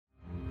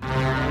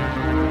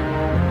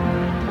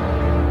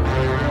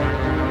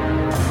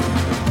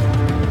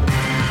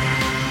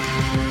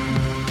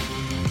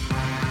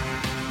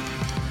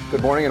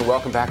Good morning and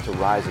welcome back to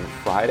Rising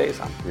Fridays.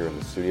 I'm here in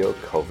the studio,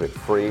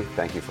 COVID-free.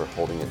 Thank you for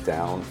holding it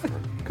down for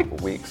a couple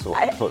weeks while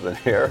I wasn't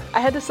here.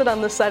 I had to sit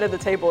on this side of the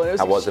table, and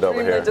it was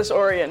extremely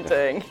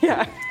disorienting.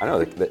 Yeah. I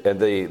know,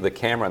 the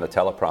camera and the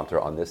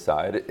teleprompter on this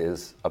side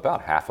is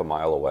about half a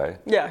mile away.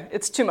 Yeah,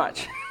 it's too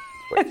much.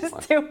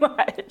 It's too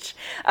much.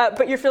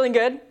 But you're feeling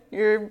good?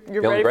 You're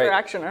ready great. For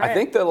action, all right. I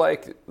think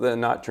the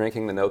not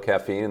drinking, the no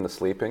caffeine, and the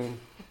sleeping,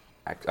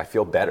 I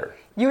feel better.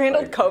 You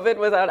handled COVID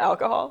without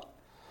alcohol?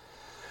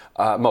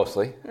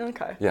 Mostly.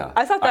 Okay. Yeah.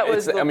 I thought that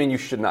was. I mean, you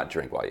should not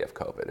drink while you have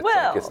COVID.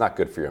 It's not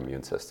good for your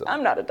immune system.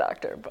 I'm not a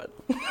doctor, but.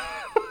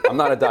 I'm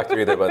not a doctor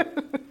either,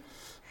 but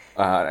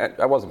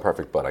I wasn't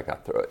perfect, but I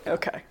got through it.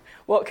 Okay.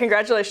 Well,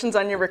 congratulations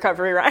on your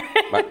recovery, Ryan.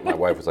 my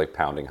wife was like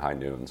pounding high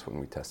noons when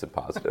we tested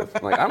positive.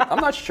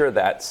 I'm not sure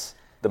that's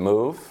the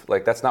move.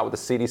 Like, that's not what the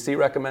CDC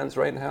recommends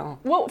right now.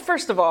 Well,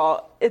 first of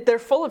all, they're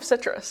full of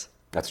citrus.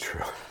 That's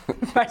true.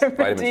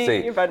 Vitamin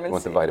C. Vitamin C. You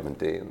want the vitamin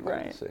D and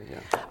vitamin C,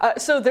 yeah.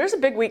 So there's a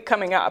big week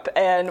coming up,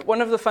 and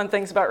one of the fun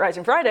things about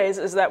Rising Fridays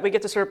is that we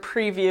get to sort of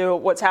preview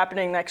what's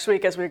happening next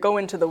week as we go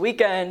into the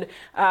weekend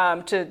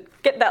to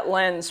get that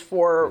lens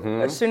for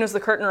as soon as the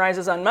curtain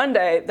rises on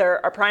Monday.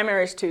 There are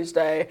primaries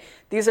Tuesday.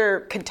 These are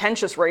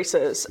contentious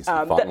races. These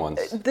are fun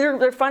ones.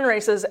 They're fun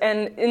races,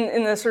 and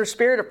in the sort of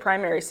spirit of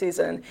primary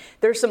season,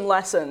 there's some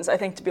lessons, I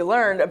think, to be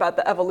learned about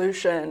the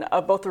evolution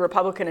of both the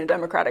Republican and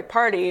Democratic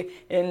Party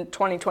in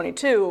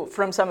 2022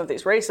 from some of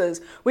these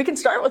races. We can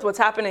start with what's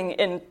happening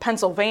in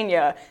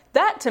Pennsylvania.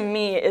 That, to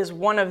me, is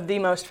one of the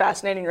most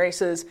fascinating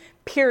races,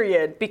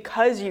 period,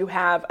 because you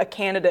have a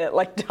candidate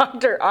like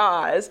Dr.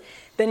 Oz.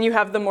 Then you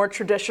have the more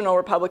traditional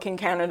Republican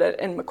candidate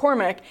in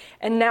McCormick.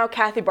 And now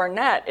Kathy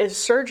Barnett is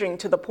surging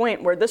to the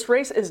point where this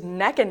race is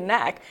neck and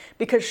neck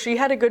because she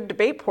had a good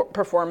debate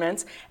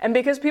performance and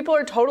because people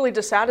are totally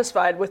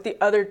dissatisfied with the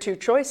other two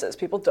choices.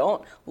 People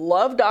don't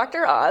love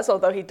Dr. Oz,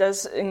 although he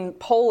does, in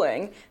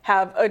polling,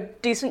 have a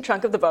decent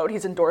chunk of the vote.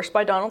 He's endorsed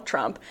by Donald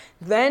Trump.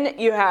 Then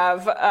you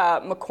have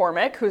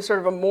McCormick, who's sort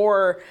of a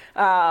more,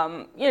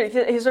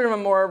 he's sort of a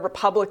more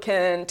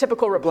Republican,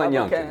 typical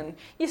Republican.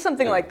 He's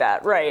something like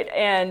that, right?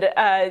 And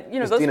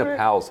he's Dina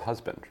Powell's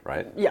husband,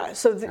 right? Yeah,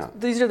 so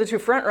these are the two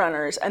front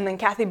runners, and then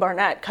Kathy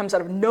Barnett comes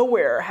out of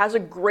nowhere, has a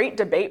great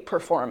debate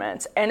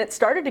performance, and it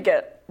started to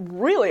get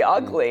really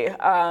ugly.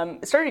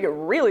 It started to get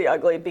really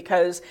ugly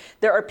because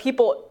there are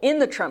people in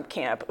the Trump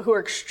camp who are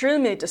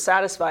extremely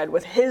dissatisfied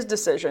with his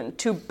decision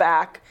to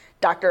back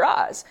Dr.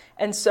 Oz.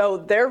 And so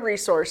their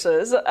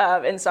resources,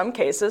 in some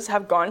cases,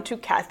 have gone to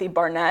Kathy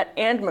Barnett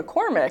and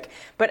McCormick.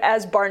 But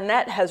as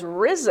Barnett has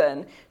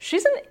risen,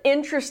 she's an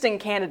interesting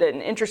candidate,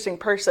 an interesting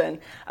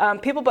person.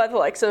 People by the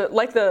likes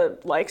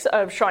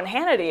of Sean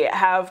Hannity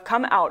have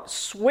come out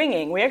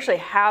swinging. We actually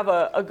have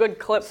a good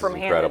clip from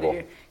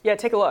Hannity. Yeah,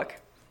 take a look.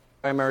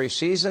 Primary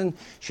season,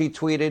 she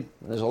tweeted,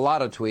 there's a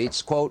lot of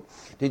tweets, quote,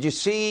 "Did you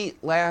see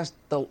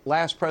the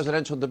last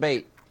presidential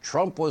debate?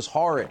 Trump was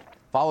horrid."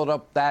 Followed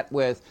up that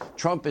with,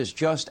 "Trump is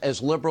just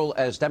as liberal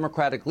as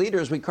Democratic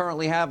leaders we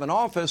currently have in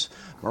office.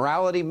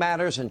 Morality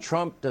matters, and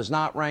Trump does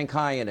not rank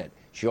high in it."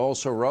 She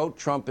also wrote,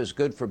 "Trump is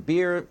good for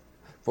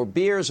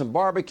beers and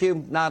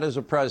barbecue, not as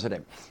a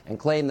president," and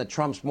claimed that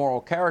Trump's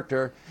moral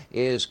character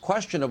is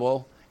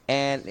questionable.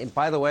 And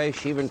by the way,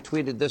 she even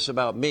tweeted this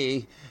about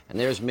me, and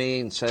there's me,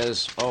 and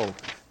says,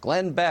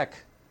 Glenn Beck,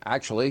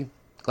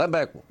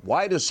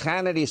 why does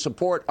Hannity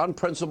support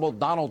unprincipled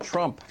Donald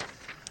Trump?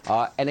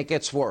 And it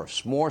gets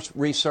worse. More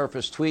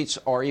resurfaced tweets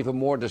are even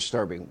more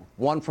disturbing.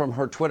 One from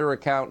her Twitter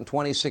account in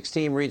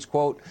 2016 reads,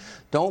 quote,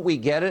 "Don't we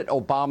get it?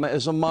 Obama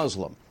is a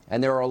Muslim."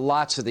 And there are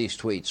lots of these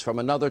tweets. From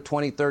another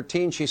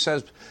 2013, she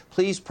says,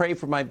 "Please pray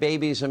for my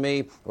babies and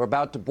me. We're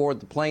about to board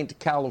the plane to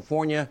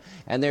California."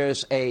 And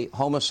there's a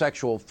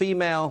homosexual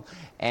female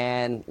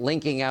and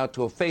linking out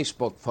to a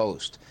Facebook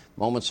post.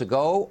 Moments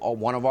ago,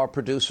 one of our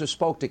producers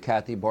spoke to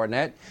Kathy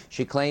Barnett.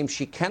 She claims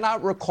she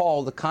cannot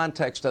recall the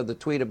context of the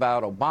tweet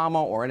about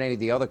Obama or any of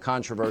the other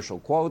controversial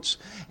quotes.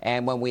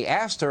 And when we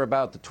asked her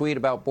about the tweet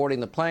about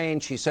boarding the plane,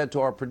 she said to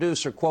our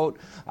producer, quote,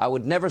 "I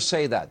would never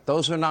say that.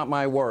 Those are not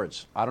my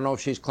words." I don't know if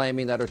she's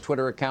claiming that her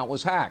Twitter account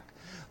was hacked,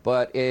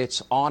 but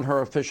it's on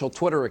her official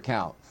Twitter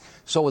account.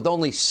 So with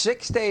only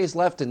 6 days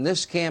left in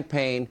this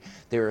campaign,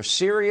 there are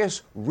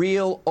serious,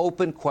 real,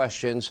 open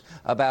questions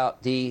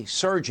about the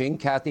surging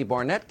Kathy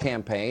Barnett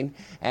campaign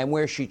and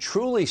where she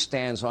truly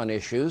stands on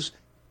issues.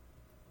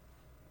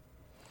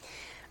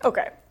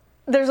 Okay.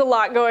 There's a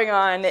lot going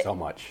on. So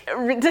much.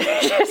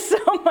 There's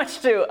so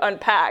much to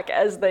unpack,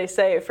 as they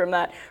say, from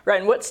that.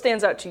 Ryan, what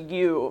stands out to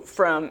you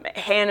from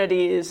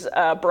Hannity's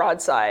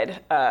broadside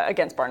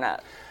against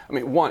Barnett?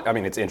 I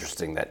mean, it's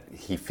interesting that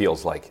he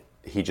feels like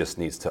he just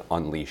needs to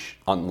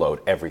unload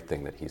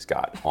everything that he's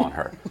got on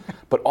her.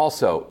 But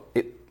also,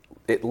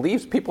 it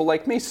leaves people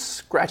like me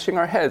scratching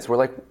our heads. We're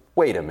like,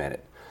 wait a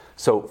minute.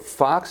 So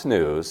Fox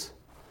News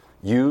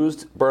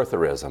used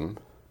birtherism.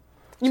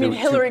 You mean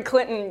Hillary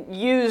Clinton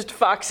used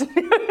Fox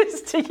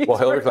News to use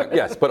Hillary Clinton,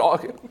 yes, but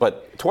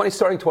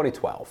starting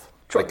 2012,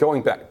 sure. Like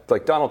going back,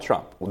 like Donald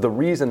Trump, the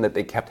reason that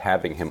they kept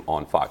having him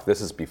on Fox,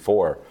 this is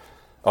before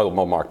Oh,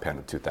 well, Mark Penn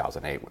in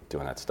 2008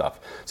 doing that stuff.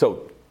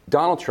 So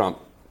Donald Trump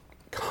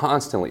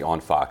constantly on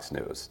Fox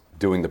News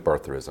doing the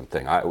birtherism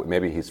thing.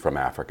 Maybe he's from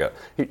Africa.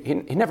 He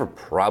never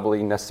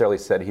probably necessarily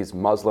said he's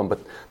Muslim,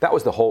 but that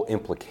was the whole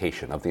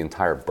implication of the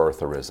entire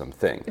birtherism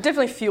thing. It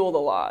definitely fueled a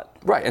lot.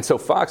 Right, and so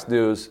Fox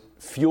News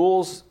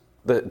fuels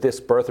this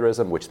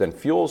birtherism, which then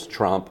fuels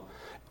Trump,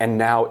 and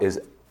now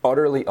is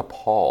utterly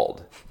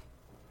appalled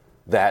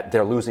that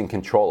they're losing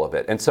control of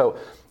it. And so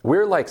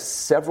we're like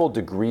several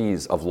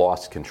degrees of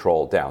lost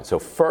control down. So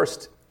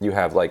first, you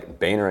have like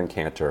Boehner and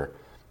Cantor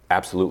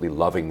absolutely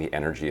loving the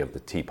energy of the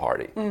Tea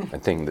Party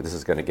and thinking that this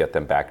is going to get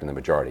them back in the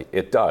majority.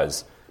 It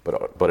does,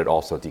 but it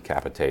also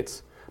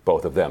decapitates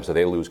both of them. So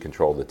they lose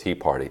control of the Tea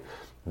Party.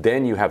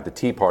 Then you have the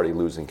Tea Party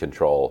losing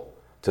control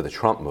to the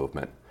Trump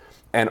movement.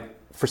 And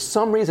for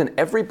some reason,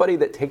 everybody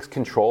that takes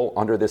control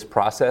under this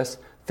process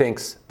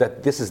thinks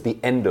that this is the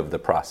end of the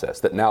process,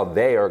 that now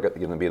they are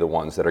going to be the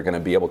ones that are going to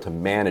be able to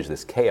manage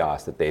this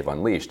chaos that they've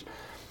unleashed.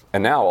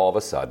 And now all of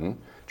a sudden,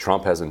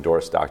 Trump has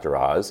endorsed Dr.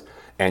 Oz,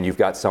 and you've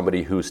got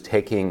somebody who's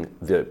taking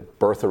the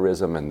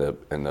birtherism and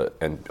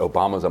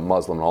Obama's a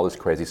Muslim and all this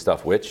crazy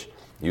stuff, which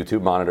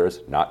YouTube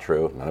monitors, not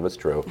true, none of it's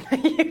true.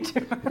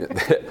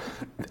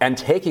 And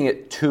taking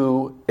it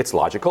to its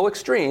logical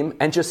extreme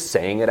and just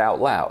saying it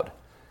out loud.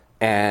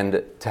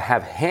 And to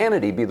have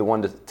Hannity be the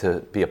one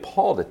to be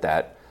appalled at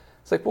that,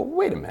 it's like, well,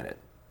 wait a minute.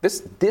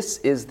 This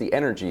is the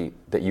energy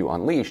that you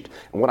unleashed.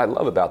 And what I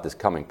love about this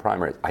coming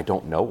primary is I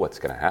don't know what's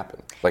going to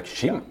happen. Like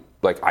she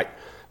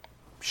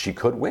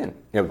could win.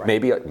 You know,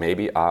 right.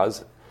 Maybe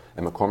Oz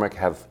and McCormick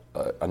have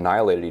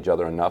annihilated each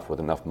other enough with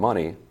enough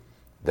money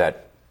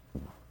that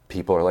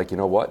people are like, you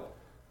know what?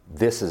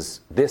 This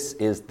is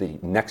the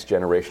next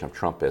generation of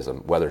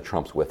Trumpism, whether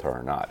Trump's with her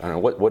or not. I don't know,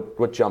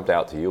 what jumped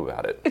out to you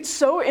about it? It's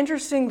so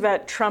interesting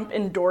that Trump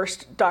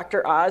endorsed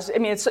Dr. Oz. I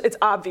mean, it's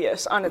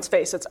obvious on its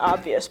face, it's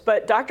obvious.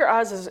 But Dr.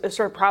 Oz is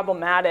sort of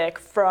problematic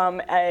from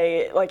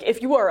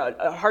if you are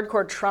a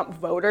hardcore Trump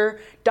voter,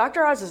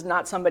 Dr. Oz is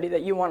not somebody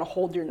that you want to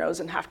hold your nose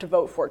and have to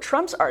vote for.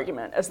 Trump's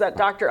argument is that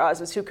Dr. Oz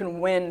is who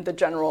can win the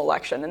general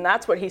election. And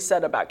that's what he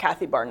said about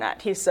Kathy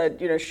Barnett. He said,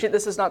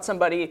 this is not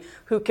somebody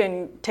who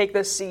can take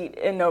this seat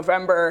in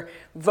November,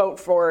 vote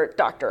for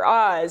Dr.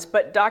 Oz.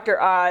 But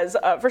Dr. Oz,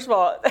 first of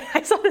all,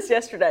 I saw this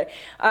yesterday,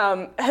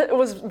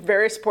 was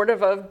very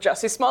supportive of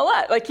Jussie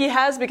Smollett. Like he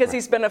has, because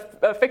he's been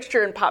a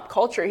fixture in pop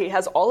culture, he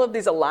has all of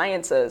these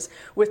alliances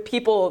with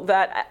people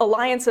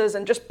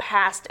and just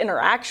past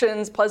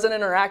interactions, pleasant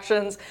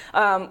interactions,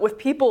 with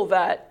people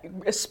that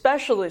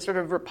especially sort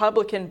of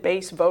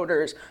Republican-based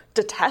voters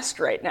detest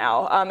right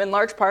now, in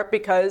large part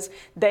because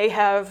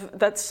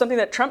that's something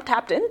that Trump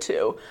tapped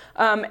into.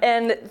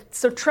 And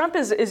so Trump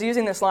is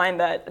using this line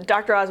that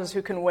Dr. Oz is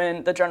who can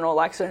win the general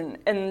election,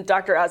 and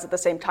Dr. Oz at the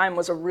same time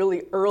was a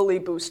really early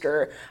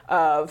booster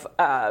of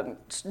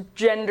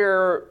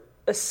gender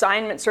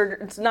assignment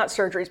not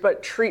surgeries,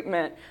 but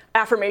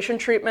affirmation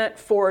treatment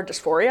for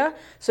dysphoria.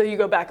 So you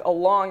go back a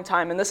long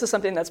time, and this is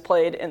something that's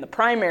played in the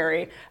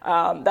primary.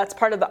 That's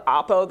part of the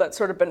oppo that's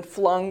sort of been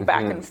flung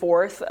back and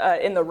forth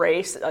in the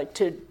race, like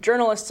to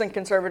journalists and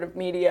conservative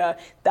media.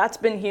 That's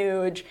been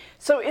huge.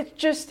 So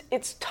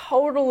it's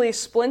totally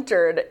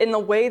splintered in the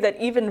way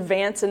that even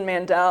Vance and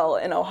Mandel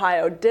in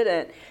Ohio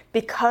didn't,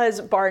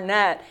 because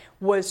Barnett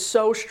was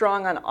so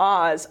strong on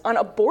Oz on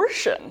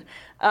abortion.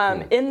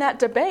 In that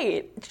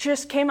debate,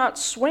 just came out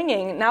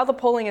swinging. Now the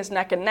polling is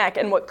neck and neck.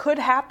 And what could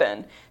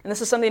happen, and this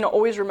is something to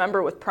always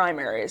remember with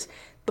primaries,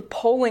 the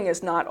polling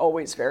is not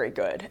always very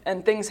good.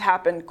 And things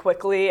happen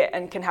quickly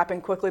and can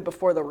happen quickly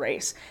before the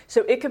race.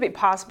 So it could be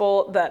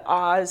possible that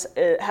Oz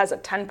has a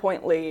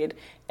 10-point lead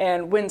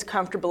and wins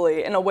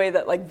comfortably in a way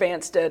that like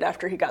Vance did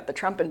after he got the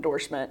Trump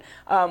endorsement.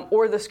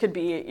 Or this could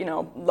be,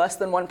 less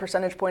than 1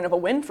 percentage point of a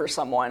win for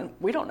someone.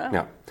 We don't know.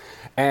 Yeah.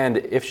 And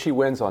if she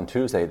wins on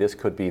Tuesday, this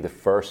could be the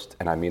first,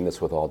 and I mean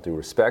this with all due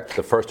respect,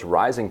 the first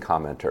rising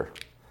commenter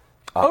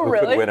who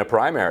could win a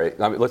primary.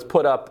 I mean, let's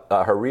put up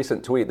her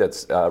recent tweet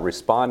that's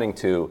responding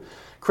to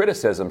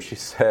criticism. She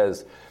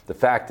says, the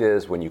fact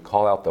is, when you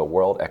call out the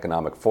World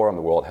Economic Forum,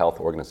 the World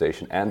Health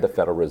Organization, and the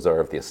Federal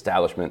Reserve, the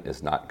establishment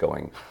is not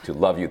going to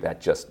love you.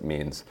 That just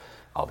means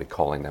I'll be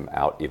calling them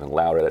out even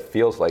louder. That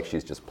feels like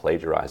she's just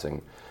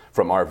plagiarizing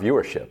from our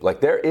viewership.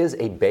 Like there is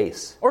a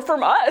base. Or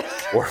from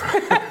us.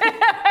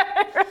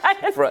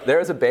 There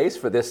is a base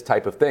for this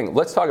type of thing.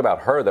 Let's talk about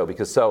her, though,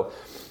 because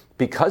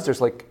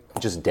there's like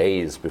just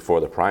days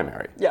before the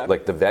primary. Yeah.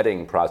 Like the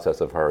vetting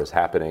process of her is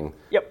happening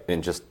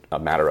in just a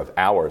matter of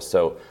hours.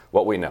 So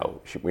what we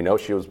know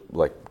she was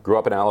grew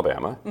up in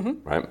Alabama,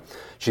 right?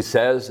 She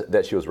says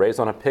that she was raised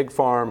on a pig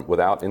farm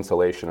without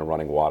insulation or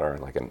running water,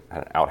 like an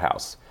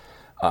outhouse.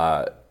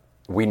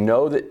 We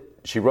know that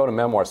she wrote a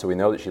memoir, so we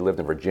know that she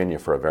lived in Virginia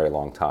for a very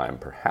long time,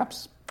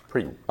 perhaps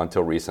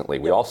until recently.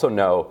 We also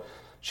know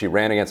she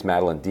ran against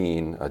Madeline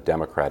Dean, a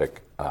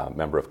Democratic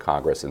member of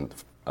Congress in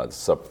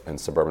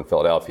suburban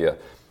Philadelphia,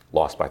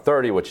 lost by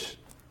 30, which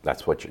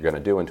that's what you're going to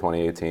do in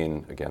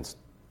 2018 against,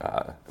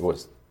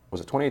 was it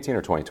 2018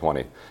 or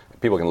 2020?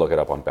 People can look it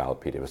up on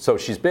Ballotpedia. So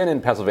she's been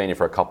in Pennsylvania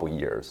for a couple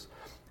years.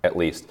 at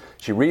least.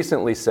 She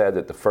recently said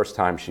that the first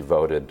time she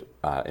voted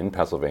in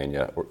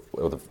Pennsylvania,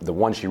 or the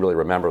one she really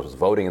remembers, was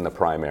voting in the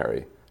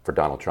primary for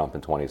Donald Trump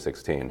in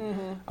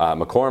 2016.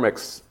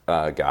 McCormick's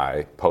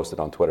guy posted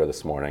on Twitter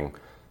this morning,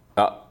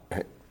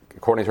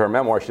 according to her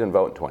memoir, she didn't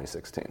vote in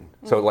 2016.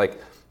 So like,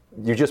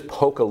 you just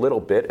poke a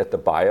little bit at the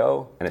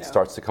bio and it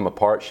starts to come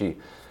apart. She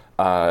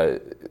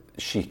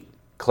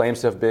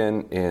claims to have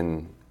been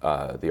in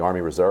the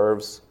Army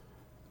Reserves,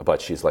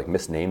 but she's like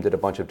misnamed it a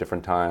bunch of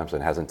different times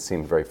and hasn't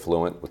seemed very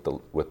fluent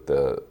with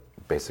the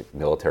basic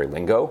military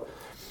lingo.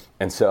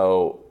 And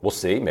so we'll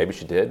see. Maybe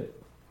she did.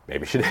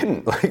 Maybe she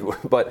didn't.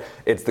 But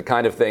it's the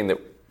kind of thing that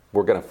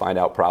we're going to find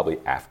out probably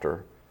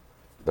after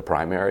the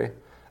primary.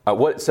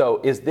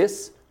 So is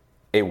this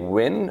a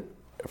win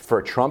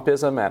for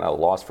Trumpism and a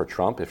loss for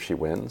Trump if she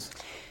wins?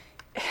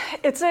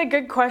 It's a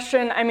good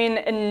question. I mean,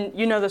 and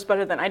you know this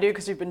better than I do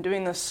because you've been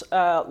doing this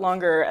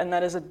longer, and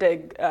that is a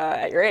dig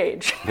at your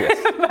age. Yes.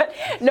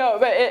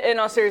 but in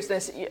all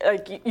seriousness,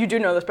 like you do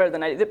know this better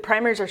than I do. The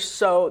primaries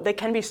they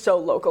can be so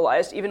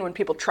localized, even when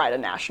people try to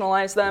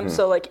nationalize them.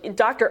 So like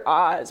Dr.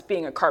 Oz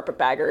being a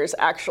carpetbagger is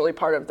actually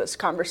part of this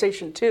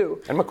conversation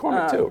too. And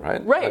McCormick too,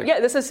 right? Right. Like, yeah.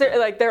 This is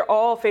like they're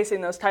all facing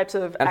those types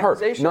of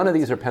accusations. None of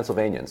these are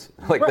Pennsylvanians.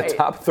 Like the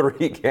top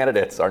 3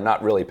 candidates are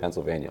not really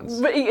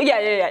Pennsylvanians. But yeah,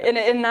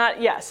 and not.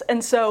 Yes,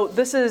 and so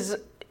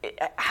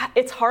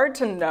it's hard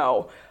to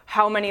know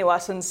how many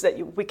lessons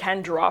that we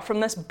can draw from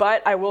this,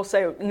 but I will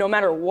say, no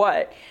matter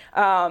what,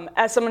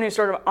 as someone who's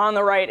sort of on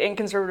the right in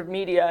conservative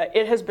media,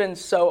 it has been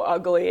so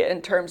ugly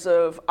in terms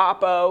of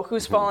oppo,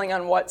 who's falling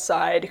on what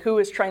side, who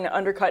is trying to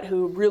undercut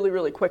who really,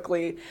 really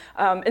quickly.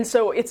 And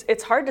so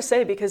it's hard to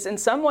say because in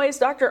some ways,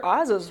 Dr.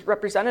 Oz is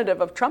representative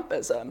of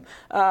Trumpism,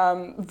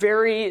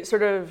 very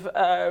sort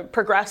of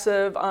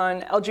progressive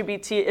on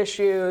LGBT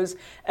issues,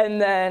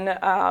 and then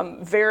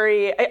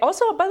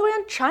also, by the way,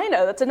 on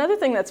China. That's another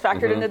thing that's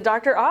factored into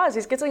Dr. Oz.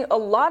 He's getting a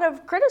lot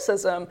of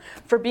criticism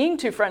for being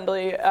too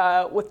friendly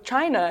with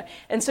China,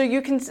 and so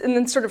and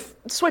then sort of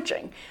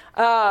switching.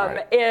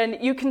 Right. And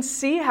you can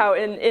see how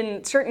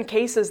in certain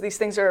cases these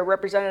things are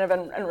representative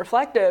and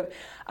reflective.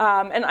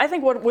 And I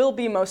think what will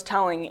be most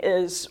telling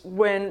is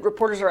when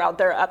reporters are out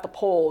there at the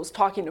polls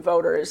talking to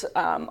voters.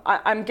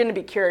 I'm going to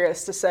be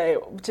curious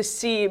to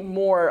see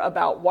more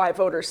about why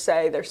voters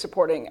say they're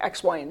supporting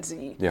X, Y, and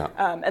Z. Yeah.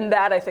 And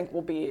that I think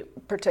will be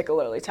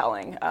particularly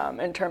telling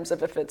in terms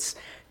of if it's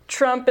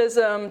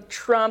Trumpism,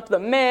 Trump the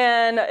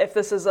man, if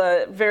this is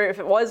if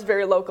it was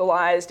very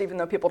localized, even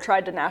though people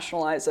tried to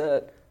nationalize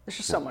it. There's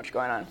just so much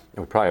going on.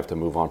 And we probably have to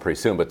move on pretty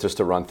soon, but just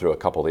to run through a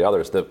couple of the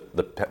others,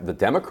 the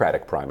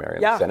Democratic primary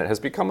in the Senate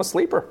has become a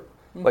sleeper.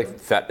 Like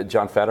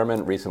John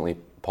Fetterman recently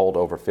polled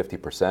over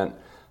 50%,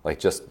 like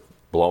just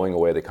blowing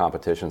away the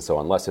competition. So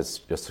unless it's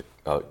just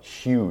a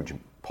huge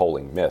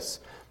polling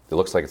miss, it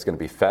looks like it's going to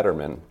be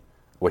Fetterman,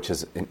 which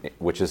is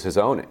his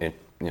own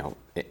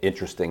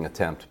interesting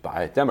attempt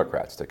by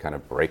Democrats to kind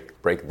of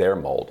break their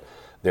mold.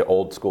 The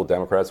old school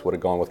Democrats would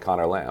have gone with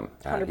Conor Lamb,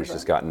 and 100%. He's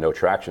just gotten no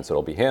traction. So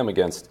it'll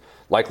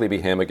likely be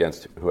him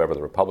against whoever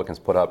the Republicans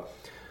put up.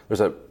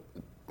 There's a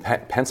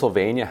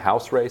Pennsylvania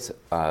House race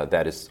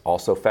that is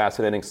also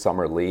fascinating.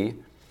 Summer Lee,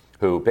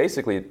 who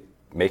basically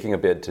making a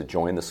bid to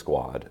join the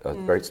squad, a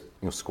very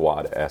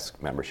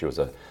squad-esque member. She's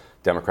a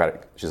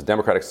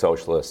Democratic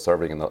socialist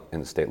serving in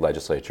the state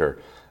legislature.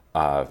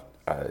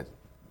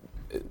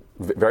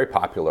 Very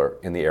popular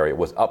in the area,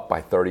 was up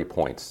by 30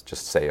 points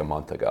just say a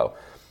month ago.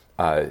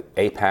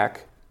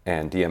 AIPAC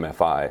and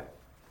DMFI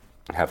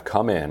have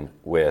come in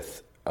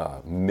with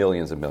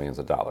millions and millions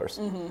of dollars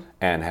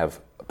and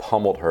have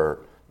pummeled her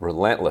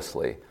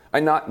relentlessly.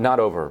 And not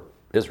over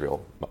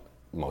Israel,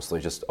 mostly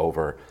just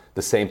over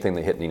the same thing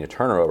they hit Nina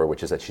Turner over,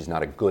 which is that she's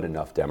not a good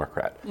enough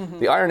Democrat.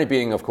 The irony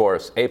being, of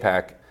course,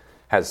 AIPAC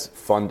has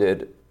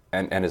funded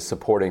and is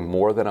supporting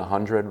more than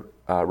 100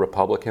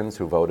 Republicans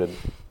who voted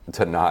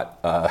to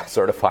not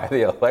certify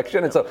the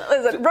election. And so,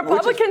 listen,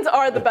 Republicans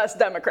are the best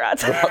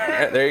Democrats.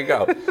 There you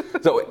go.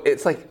 So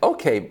it's like,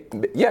 okay,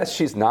 yes,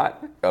 she's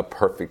not a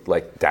perfect,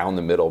 like, down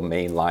the middle,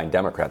 mainline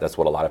Democrat. That's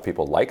what a lot of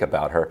people like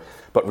about her.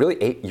 But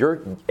really, your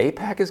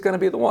AIPAC is going to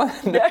be the one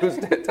who's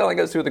telling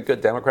us who the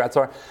good Democrats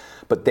are.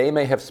 But they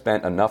may have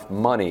spent enough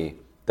money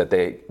that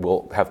they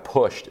will have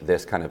pushed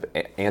this kind of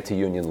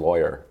anti-union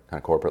lawyer, kind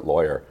of corporate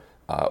lawyer,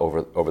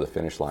 over the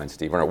finish line.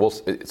 Steve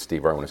Irwin.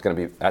 Steve Irwin is going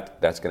to be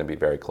that's going to be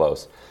very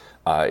close.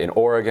 In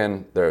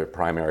Oregon, there are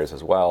primaries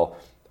as well.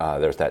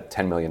 There's that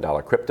 $10 million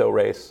crypto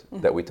race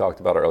that we talked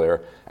about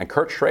earlier, and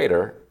Kurt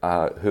Schrader,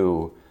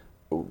 who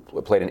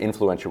played an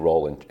influential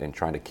role in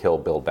trying to kill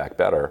Build Back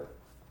Better,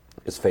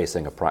 is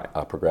facing a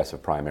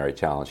progressive primary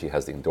challenge. He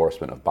has the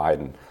endorsement of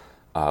Biden,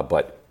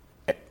 but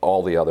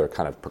all the other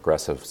kind of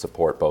progressive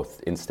support,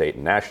 both in state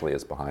and nationally,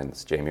 is behind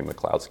this Jamie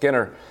McLeod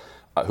Skinner,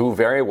 who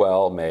very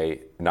well may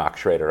knock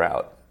Schrader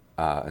out.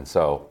 And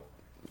so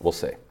we'll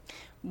see.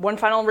 One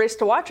final race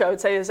to watch, I would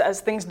say, is as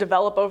things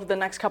develop over the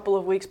next couple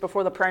of weeks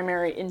before the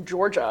primary in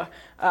Georgia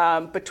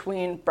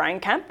between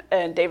Brian Kemp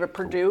and David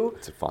Perdue.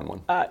 It's a fun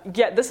one.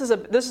 This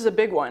is a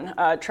big one.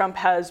 Trump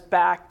has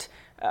backed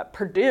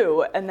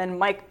Purdue, and then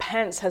Mike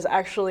Pence has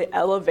actually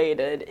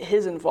elevated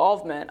his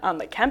involvement on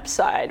the Kemp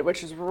side,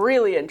 which is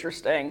really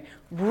interesting.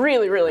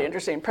 Really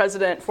interesting.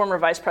 President, former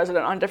vice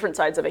president on different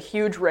sides of a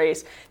huge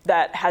race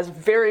that has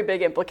very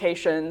big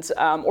implications,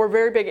 or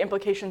very big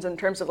implications in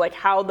terms of like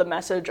how the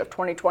message of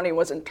 2020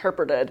 was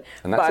interpreted.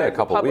 And that's by in a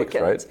couple of weeks,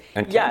 right?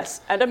 And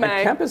end of May.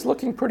 And Kemp is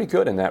looking pretty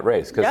good in that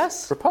race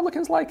because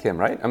Republicans like him,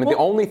 right? I mean, the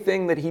only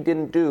thing that he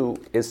didn't do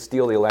is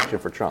steal the election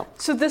for Trump.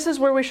 So this is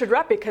where we should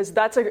wrap, because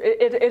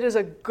it is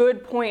a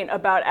good point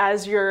about,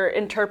 as you're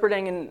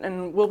interpreting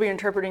and will be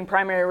interpreting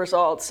primary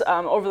results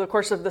over the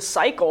course of the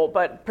cycle,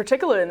 but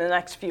particularly in the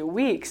next few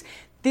weeks,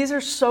 these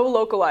are so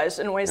localized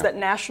in ways that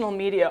national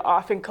media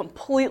often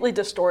completely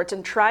distorts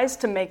and tries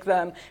to make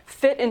them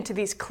fit into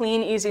these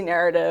clean, easy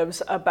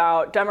narratives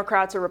about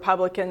Democrats or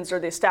Republicans or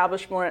the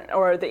establishment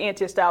or the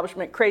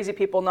anti-establishment, crazy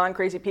people,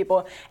 non-crazy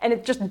people, and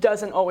it just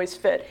doesn't always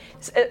fit.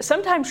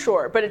 Sometimes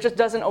sure, but it just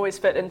doesn't always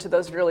fit into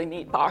those really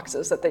neat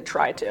boxes that they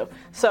try to.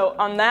 So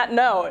on that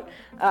note,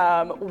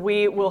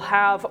 we will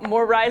have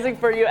more Rising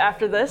for you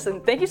after this,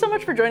 and thank you so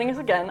much for joining us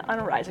again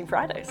on Rising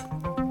Fridays.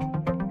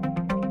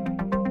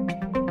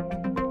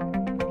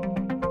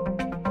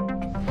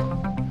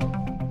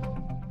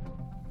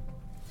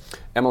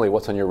 Emily,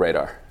 what's on your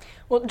radar?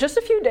 Well, just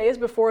a few days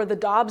before the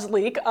Dobbs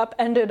leak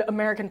upended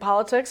American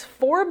politics,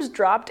 Forbes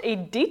dropped a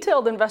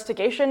detailed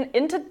investigation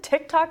into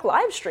TikTok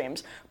live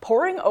streams,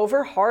 poring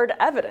over hard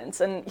evidence.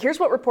 And here's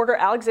what reporter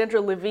Alexandra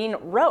Levine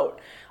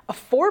wrote. A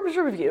Forbes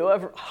review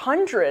of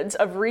hundreds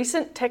of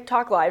recent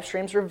TikTok live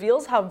streams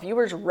reveals how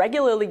viewers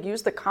regularly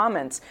use the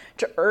comments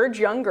to urge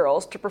young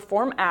girls to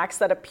perform acts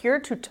that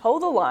appear to toe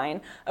the line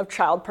of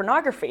child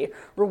pornography,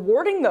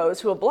 rewarding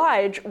those who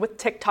oblige with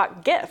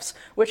TikTok gifts,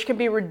 which can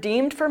be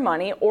redeemed for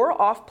money or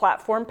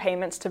off-platform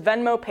payments to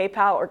Venmo,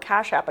 PayPal, or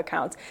Cash App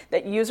accounts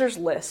that users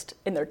list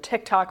in their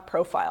TikTok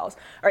profiles.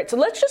 All right, so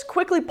let's just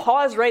quickly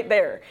pause right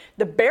there.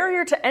 The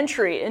barrier to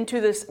entry into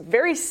this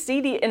very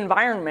seedy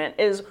environment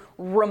is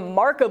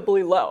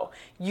remarkably low.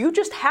 You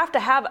just have to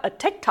have a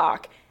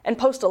TikTok and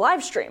post a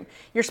live stream.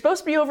 You're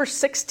supposed to be over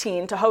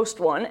 16 to host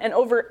one and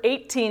over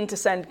 18 to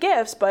send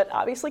gifts, but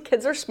obviously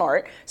kids are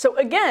smart. So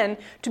again,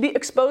 to be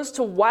exposed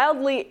to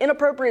wildly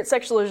inappropriate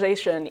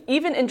sexualization,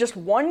 even in just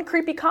one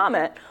creepy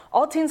comment,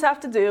 all teens have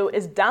to do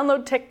is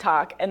download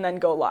TikTok and then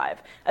go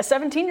live. A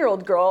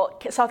 17-year-old girl,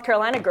 South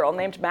Carolina girl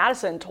named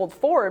Madison, told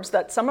Forbes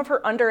that some of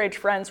her underage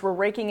friends were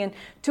raking in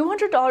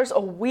 $200 a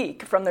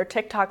week from their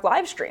TikTok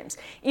live streams.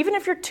 Even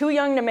if you're too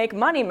young to make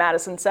money,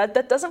 Madison said,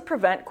 that doesn't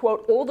prevent,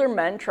 quote, older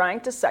men trying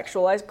to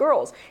sexualize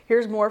girls.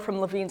 Here's more from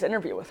Levine's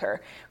interview with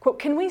her. Quote,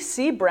 "Can we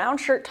see brown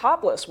shirt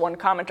topless?" one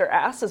commenter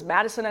asked as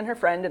Madison and her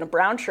friend in a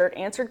brown shirt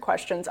answered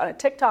questions on a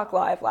TikTok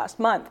live last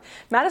month.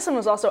 Madison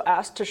was also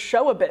asked to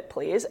show a bit,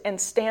 please,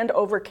 and stand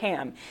over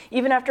cam.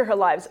 Even after her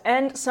lives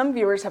end, some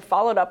viewers have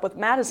followed up with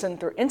Madison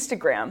through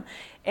Instagram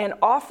and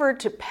offered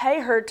to pay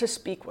her to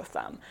speak with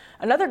them.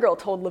 Another girl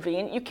told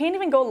Levine, "You can't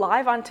even go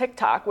live on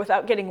TikTok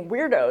without getting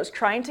weirdos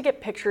trying to get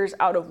pictures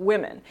out of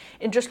women."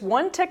 In just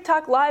one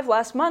TikTok live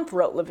last month,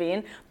 wrote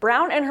Levine,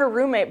 Brown and her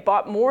roommate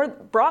brought more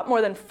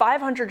than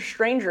 500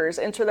 strangers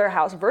into their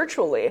house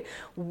virtually,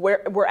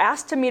 were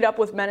asked to meet up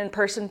with men in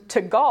person to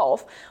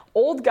golf,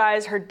 old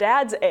guys her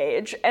dad's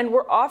age, and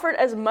were offered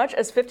as much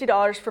as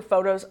 $50 for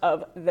photos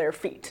of their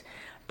feet.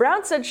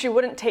 Brown said she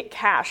wouldn't take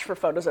cash for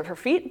photos of her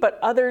feet, but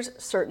others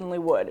certainly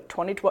would.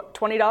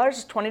 $20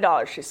 is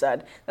 $20, she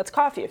said. That's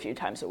coffee a few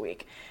times a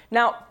week.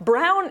 Now,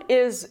 Brown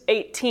is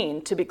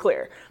 18, to be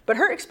clear, but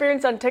her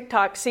experience on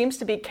TikTok seems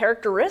to be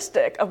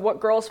characteristic of what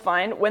girls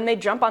find when they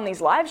jump on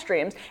these live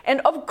streams,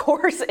 and of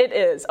course it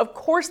is. Of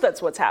course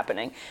that's what's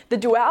happening. The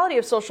duality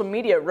of social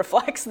media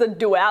reflects the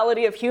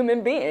duality of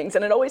human beings,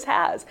 and it always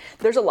has.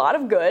 There's a lot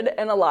of good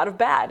and a lot of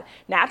bad.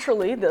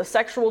 Naturally, the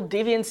sexual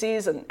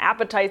deviancies and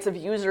appetites of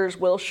users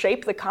will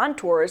shape the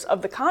contours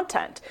of the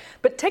content.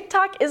 But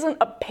TikTok isn't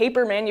a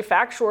paper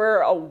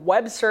manufacturer, a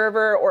web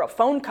server, or a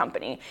phone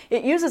company.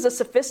 It uses a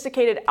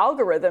sophisticated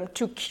algorithm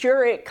to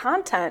curate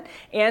content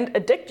and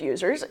addict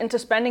users into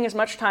spending as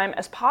much time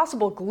as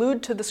possible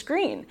glued to the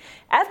screen.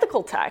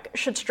 Ethical tech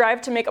should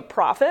strive to make a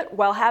profit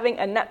while having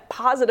a net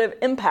positive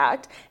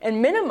impact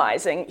and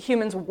minimizing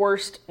humans'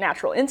 worst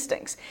natural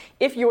instincts.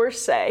 If you're,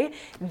 say,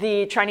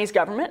 the Chinese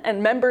government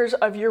and members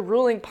of your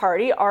ruling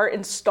party are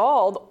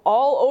installed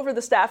all over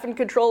the staff and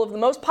control of the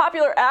most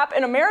popular app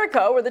in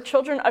America, where the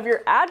children of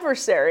your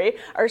adversary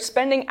are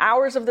spending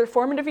hours of their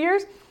formative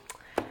years,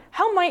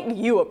 how might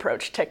you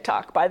approach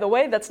TikTok? By the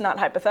way, that's not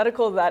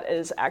hypothetical. That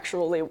is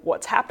actually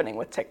what's happening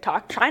with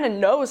TikTok. China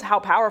knows how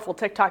powerful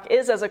TikTok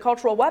is as a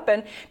cultural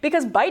weapon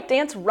because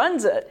ByteDance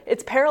runs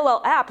its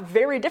parallel app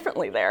very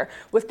differently there,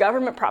 with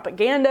government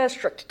propaganda,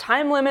 strict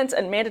time limits,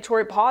 and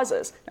mandatory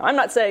pauses. Now, I'm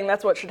not saying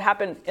that's what should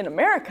happen in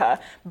America,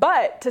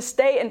 but to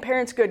stay in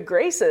parents' good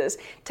graces,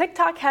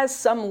 TikTok has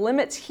some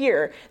limits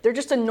here. They're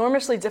just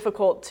enormously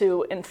difficult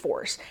to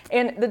enforce.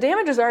 And the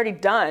damage is already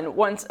done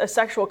once a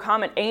sexual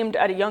comment aimed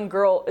at a young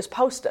girl is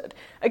posted.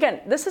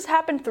 Again, this has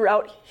happened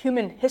throughout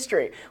human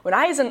history. When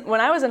I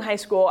was in high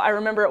school, I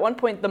remember at one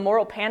point the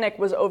moral panic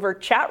was over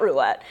chat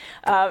roulette,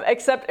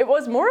 except it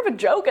was more of a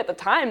joke at the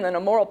time than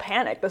a moral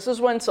panic. This is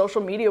when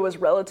social media was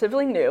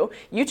relatively new,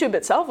 YouTube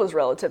itself was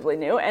relatively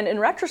new, and in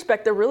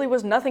retrospect, there really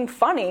was nothing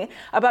funny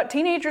about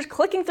teenagers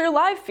clicking through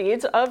live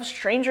feeds of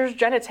strangers'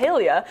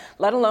 genitalia,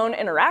 let alone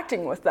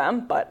interacting with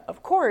them. But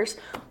of course,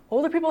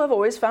 older people have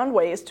always found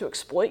ways to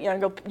exploit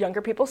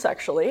younger people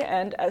sexually,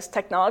 and as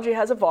technology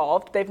has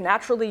evolved, they've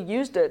naturally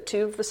used it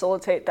to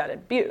facilitate that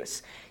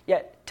abuse.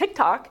 Yet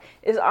TikTok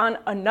is on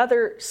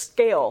another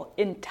scale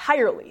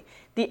entirely.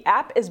 The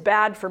app is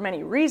bad for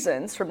many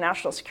reasons, from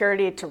national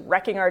security to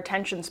wrecking our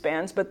attention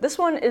spans, but this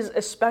one is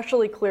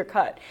especially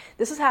clear-cut.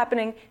 This is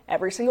happening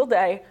every single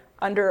day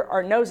under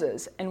our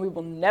noses, and we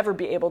will never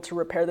be able to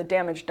repair the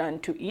damage done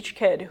to each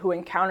kid who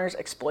encounters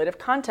exploitive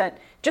content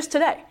just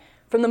today,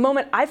 from the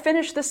moment I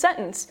finish this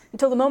sentence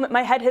until the moment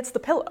my head hits the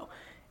pillow.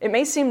 It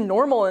may seem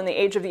normal in the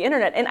age of the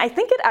internet, and I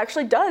think it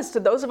actually does to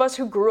those of us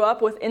who grew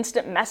up with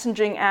instant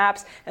messaging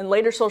apps and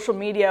later social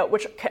media,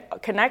 which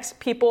connects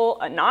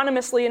people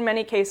anonymously in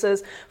many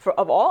cases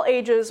of all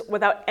ages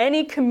without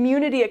any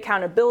community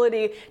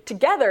accountability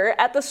together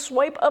at the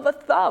swipe of a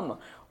thumb.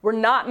 We're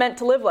not meant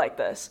to live like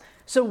this.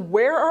 So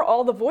where are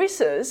all the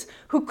voices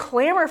who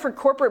clamor for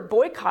corporate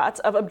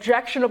boycotts of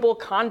objectionable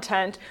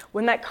content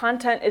when that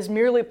content is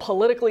merely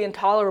politically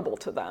intolerable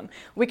to them?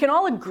 We can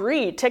all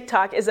agree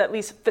TikTok is at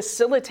least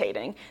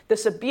facilitating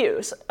this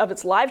abuse of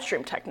its live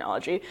stream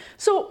technology.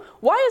 So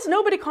why is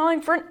nobody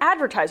calling for an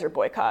advertiser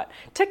boycott?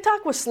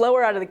 TikTok was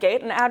slower out of the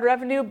gate in ad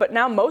revenue, but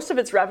now most of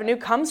its revenue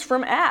comes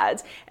from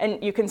ads.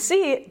 And you can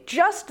see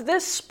just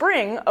this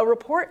spring, a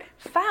report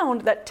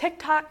found that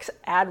TikTok's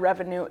ad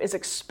revenue is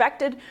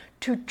expected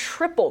to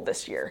triple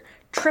this year.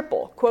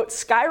 Triple. Quote,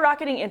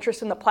 skyrocketing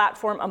interest in the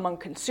platform among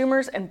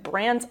consumers and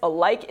brands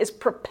alike is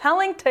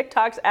propelling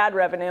TikTok's ad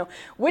revenue,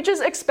 which is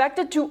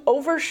expected to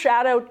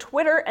overshadow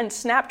Twitter and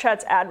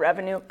Snapchat's ad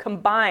revenue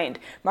combined,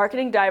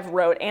 Marketing Dive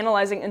wrote,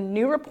 analyzing a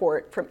new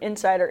report from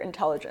Insider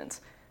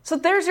Intelligence. So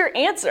there's your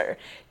answer.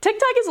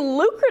 TikTok is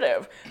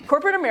lucrative.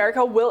 Corporate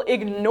America will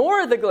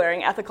ignore the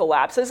glaring ethical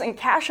lapses and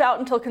cash out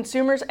until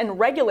consumers and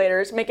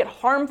regulators make it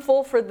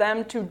harmful for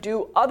them to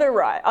do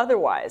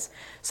otherwise.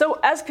 So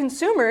as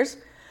consumers,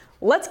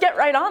 let's get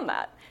right on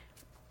that.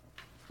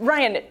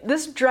 Ryan,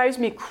 this drives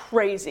me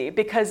crazy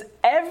because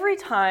every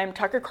time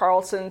Tucker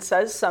Carlson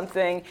says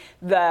something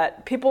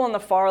that people on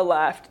the far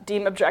left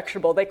deem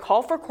objectionable, they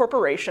call for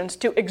corporations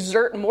to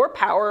exert more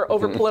power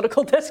over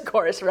political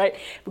discourse, right?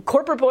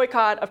 Corporate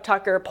boycott of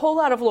Tucker,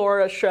 pull out of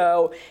Laura's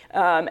show,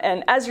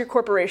 and as your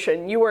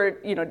corporation, you are,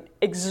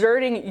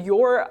 exerting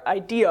your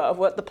idea of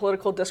what the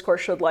political discourse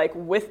should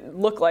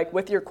look like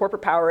with your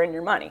corporate power and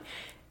your money.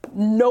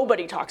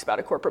 Nobody talks about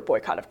a corporate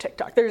boycott of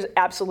TikTok. There's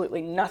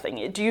absolutely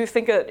nothing. Do you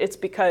think it's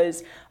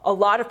because a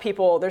lot of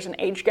people, there's an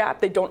age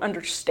gap, they don't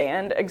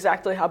understand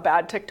exactly how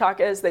bad TikTok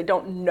is, they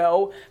don't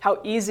know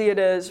how easy it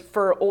is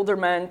for older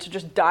men to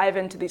just dive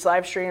into these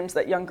live streams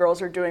that young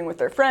girls are doing with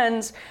their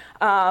friends?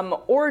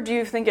 Or do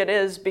you think it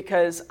is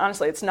because,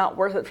 honestly, it's not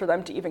worth it for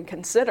them to even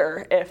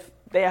consider if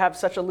they have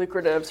such a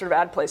lucrative sort of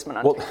ad placement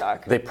on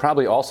TikTok? They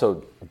probably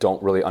also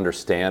don't really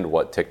understand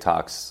what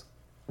TikTok's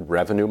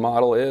revenue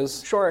model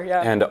is. Sure,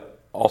 yeah. And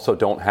also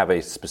don't have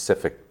a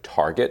specific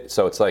target.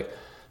 So it's like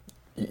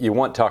you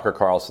want Tucker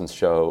Carlson's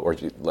show, or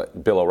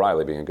Bill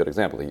O'Reilly being a good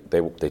example.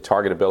 They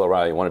targeted Bill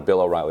O'Reilly, you wanted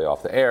Bill O'Reilly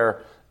off the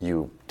air.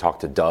 You talk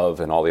to Dove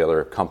and all the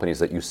other companies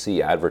that you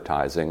see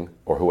advertising,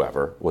 or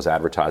whoever was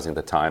advertising at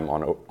the time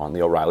on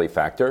the O'Reilly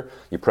factor.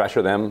 You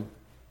pressure them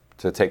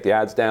to take the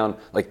ads down.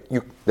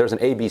 There's an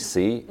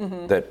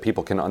ABC that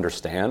people can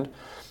understand.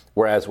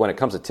 Whereas when it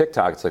comes to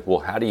TikTok, it's like, well,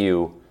 how do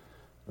you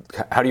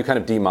kind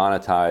of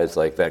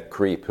demonetize that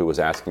creep who was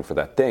asking for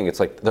that thing? It's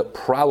like the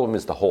problem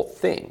is the whole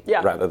thing,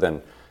 rather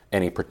than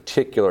any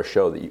particular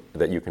show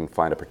that you can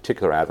find a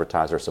particular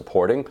advertiser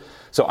supporting.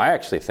 So I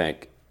actually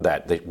think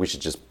that we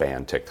should just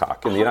ban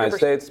TikTok in the 100%. United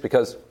States,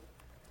 because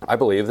I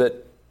believe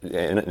that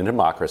in a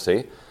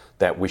democracy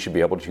that we should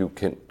be able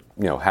to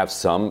have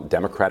some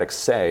democratic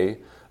say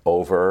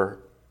over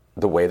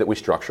the way that we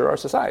structure our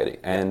society,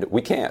 and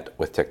we can't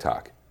with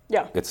TikTok.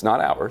 Yeah. It's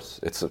not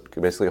ours. It's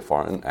basically a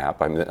foreign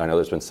app. I mean, I know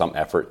there's been some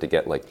effort to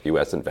get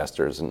U.S.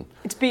 investors and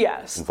it's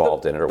BS.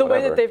 Involved in it or the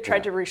whatever. way that they've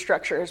tried to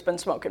restructure has been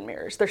smoke and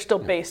mirrors. They're still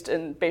based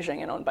in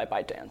Beijing and owned by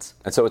ByteDance.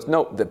 And so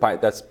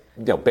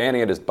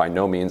banning it is by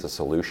no means a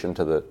solution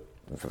to the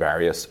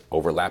various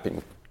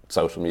overlapping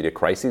social media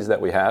crises that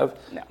we have.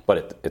 No.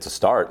 But it's a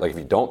start. If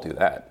you don't do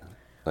that,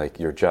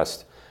 you're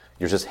just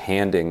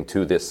handing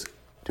to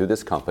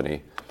this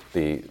company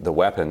the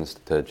weapons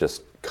to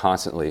just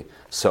constantly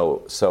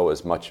sow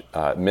as much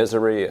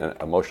misery and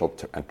emotional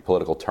and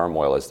political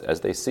turmoil as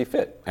they see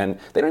fit. And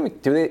they don't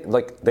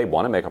even they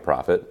want to make a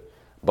profit,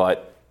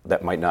 but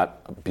that might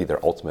not be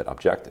their ultimate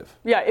objective.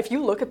 Yeah, if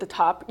you look at the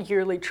top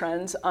yearly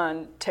trends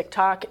on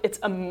TikTok, it's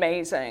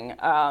amazing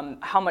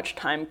how much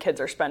time kids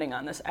are spending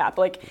on this app.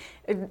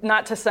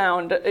 not to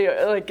sound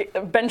like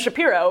Ben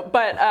Shapiro,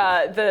 but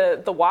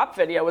the WAP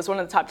video was one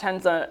of the top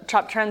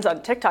trends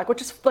on TikTok,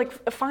 which is like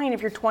fine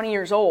if you're 20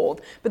 years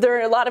old, but there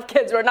are a lot of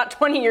kids who are not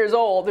 20 years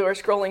old who are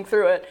scrolling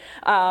through it,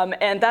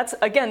 and that's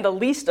again the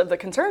least of the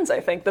concerns. I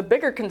think the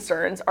bigger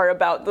concerns are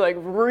about like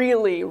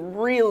really,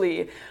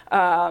 really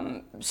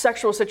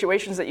sexual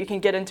situations that you can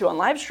get into on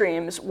live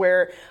streams,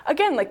 where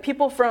again, like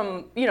people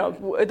from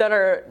that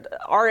are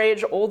our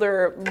age,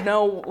 older,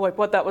 know like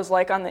what that was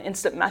like on the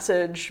instant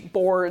message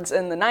boards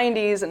in the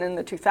 90s and in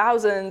the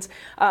 2000s.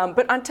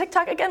 But on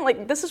TikTok, again,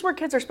 like this is where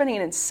kids are spending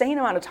an insane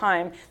amount of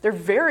time. They're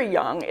very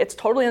young. It's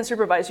totally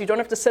unsupervised. You don't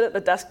have to sit at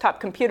the desktop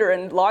computer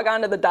and log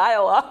on to the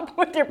dial-up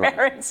with your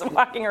parents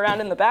walking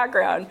around in the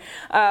background.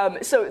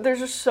 So there's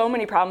just so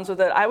many problems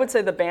with it. I would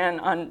say the ban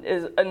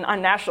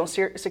on national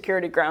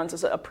security grounds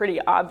is a pretty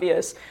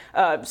obvious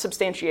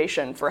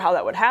substantiation for how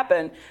that would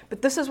happen.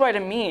 But this is why, to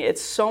me,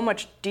 it's so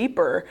much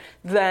deeper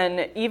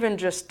than even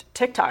just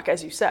TikTok,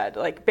 as you said.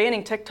 Like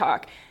banning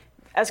TikTok,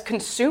 as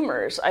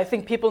consumers, I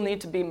think people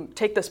need to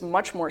take this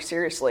much more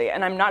seriously.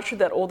 And I'm not sure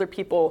that older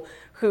people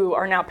who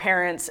are now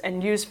parents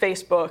and use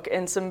Facebook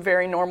in some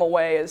very normal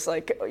ways,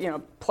 like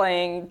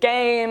playing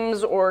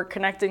games or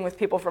connecting with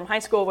people from high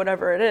school,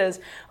 whatever it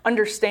is,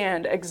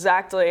 understand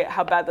exactly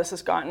how bad this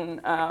has gotten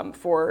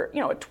for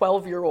a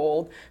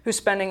 12-year-old who's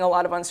spending a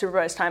lot of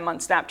unsupervised time on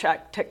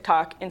Snapchat,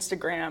 TikTok,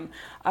 Instagram.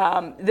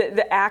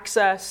 The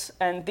access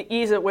and the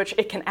ease at which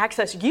it can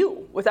access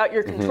you without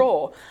your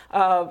control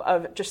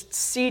of just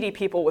seedy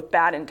people with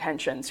bad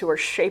intentions who are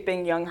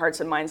shaping young hearts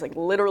and minds like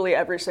literally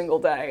every single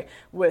day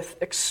with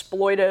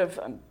exploitive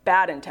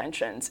bad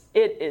intentions.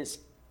 It is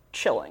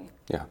chilling.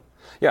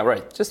 Yeah,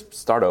 right. Just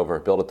start over,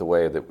 build it the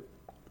way that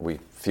we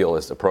feel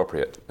is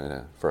appropriate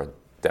for a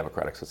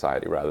democratic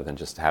society rather than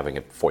just having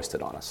it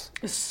foisted on us.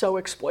 It's so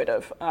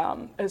exploitive.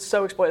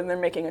 And they're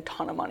making a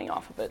ton of money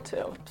off of it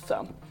too.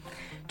 So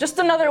just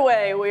another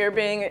way we are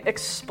being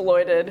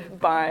exploited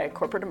by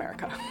corporate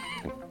America.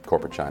 And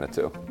corporate China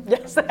too.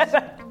 Yes,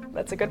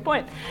 that's a good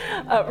point.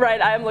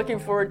 Right, I am looking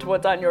forward to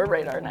what's on your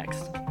radar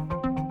next.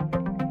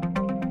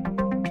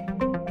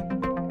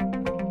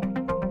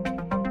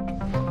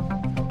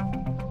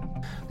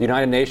 The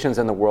United Nations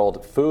and the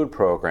World Food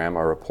Program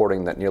are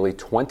reporting that nearly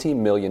 20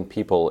 million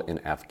people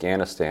in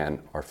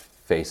Afghanistan are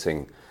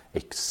facing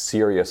a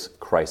serious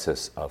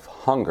crisis of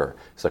hunger.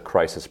 It's a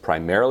crisis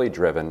primarily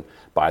driven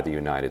by the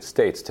United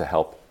States. To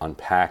help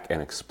unpack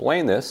and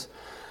explain this,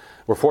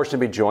 we're fortunate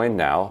to be joined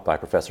now by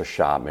Professor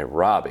Shah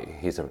Mehrabi.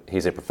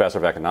 He's a professor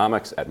of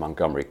economics at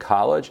Montgomery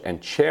College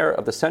and chair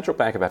of the Central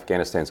Bank of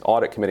Afghanistan's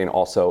Audit Committee, and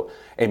also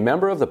a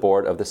member of the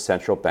board of the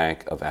Central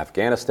Bank of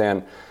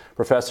Afghanistan.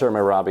 Professor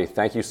Mehrabi,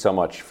 thank you so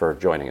much for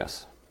joining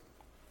us.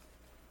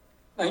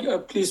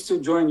 I'm pleased to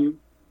join you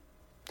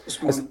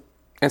this morning.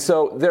 And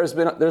so there's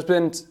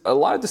been a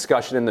lot of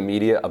discussion in the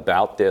media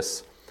about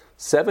this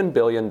 $7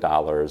 billion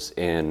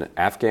in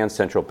Afghan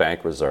central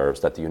bank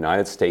reserves that the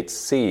United States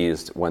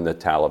seized when the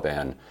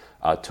Taliban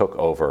took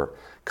over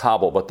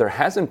Kabul. But there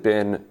hasn't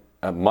been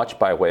much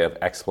by way of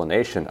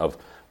explanation of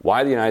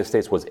why the United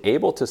States was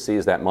able to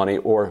seize that money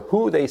or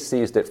who they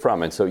seized it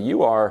from. And so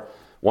you are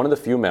one of the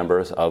few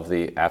members of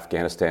the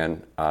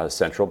Afghanistan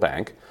Central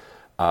Bank,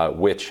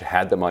 which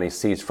had the money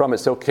seized from it.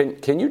 So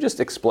can you just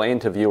explain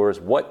to viewers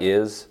what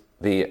is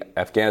the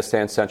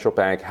Afghanistan Central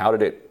Bank? How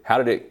did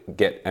it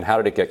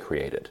get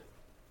created?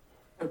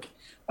 Okay.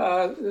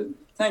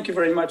 Thank you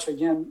very much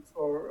again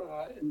for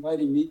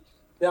inviting me.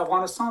 The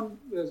Afghanistan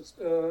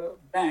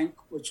Bank,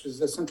 which is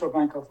the Central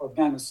Bank of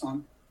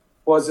Afghanistan,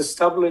 was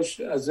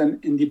established as an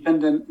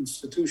independent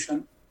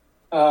institution.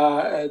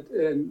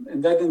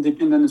 And that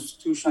independent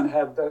institution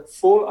have the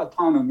full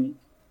autonomy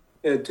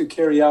to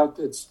carry out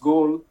its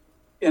goal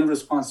and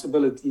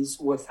responsibilities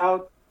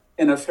without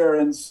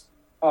interference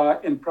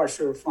and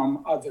pressure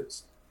from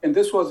others. And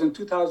this was in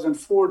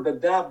 2004, the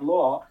DAB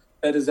law,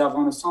 that is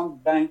Afghanistan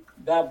Bank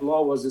DAB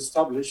law, was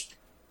established.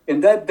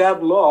 And that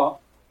DAB law,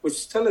 which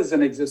still is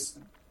in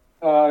existence,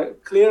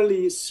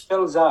 clearly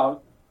spells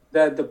out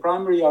that the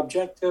primary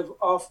objective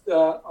of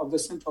the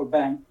central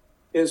bank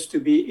is to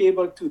be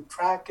able to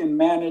track and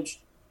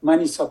manage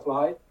money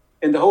supply.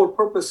 And the whole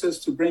purpose is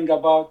to bring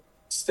about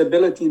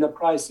stability in the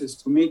prices,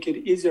 to make it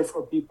easier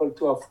for people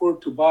to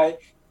afford to buy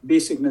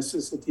basic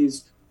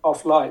necessities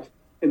of life.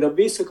 And the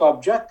basic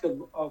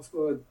objective of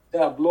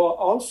that law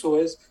also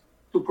is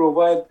to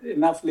provide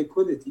enough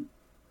liquidity.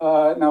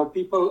 Now,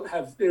 people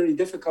have very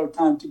difficult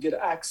time to get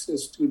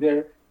access to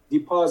their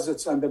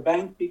deposits on the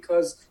bank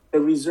because the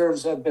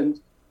reserves have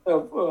been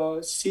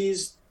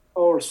seized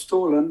or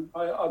stolen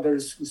by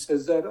others, who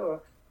says that,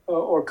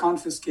 or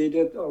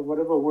confiscated, or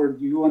whatever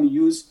word you want to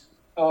use,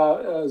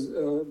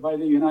 by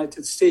the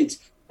United States.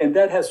 And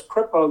that has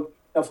crippled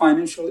the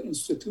financial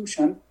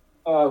institution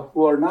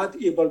who are not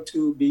able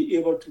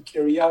to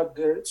carry out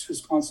their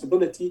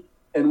responsibility.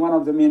 And one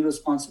of the main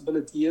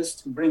responsibility is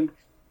to bring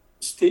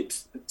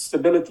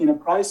stability in the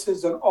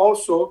prices, and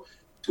also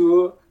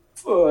to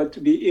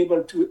be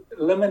able to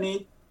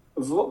eliminate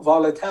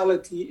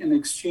volatility in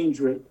exchange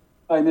rate.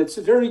 And it's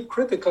very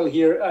critical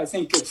here. I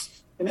think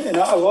And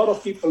a lot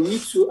of people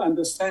need to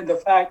understand the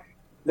fact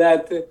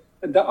that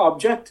the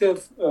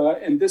objective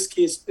in this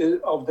case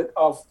of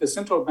the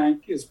central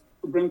bank is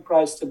to bring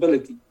price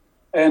stability.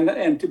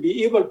 And to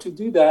be able to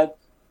do that,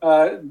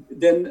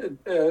 then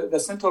the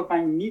central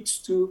bank needs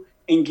to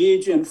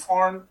engage in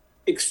foreign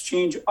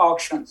exchange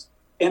auctions.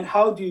 And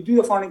how do you do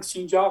a foreign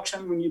exchange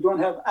auction when you don't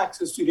have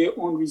access to their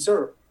own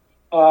reserve?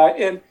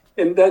 And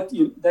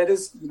that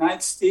is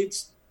United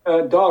States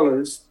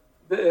dollars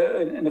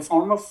in the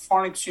form of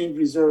foreign exchange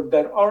reserve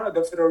that are at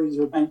the Federal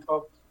Reserve Bank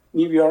of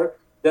New York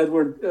that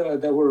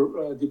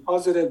were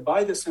deposited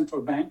by the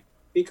central bank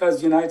because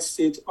the United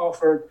States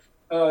offered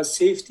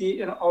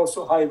safety and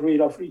also high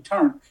rate of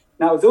return.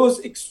 Now, those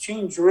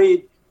exchange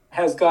rate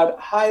has got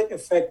high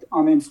effect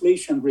on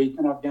inflation rate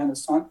in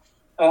Afghanistan.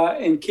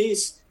 In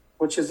case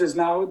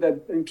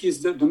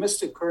the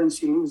domestic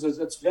currency loses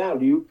its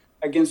value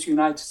against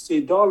United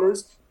States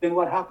dollars, then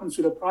what happens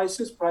to the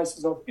prices?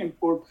 Prices of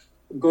import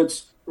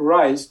goods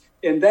rise.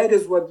 And that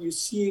is what you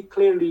see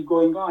clearly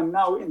going on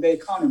now in the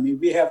economy.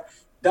 We have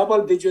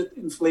double-digit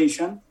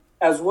inflation,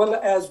 as well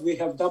as we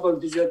have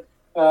double-digit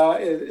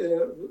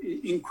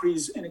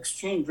increase in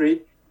exchange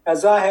rate,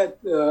 as I had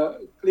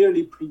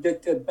clearly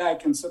predicted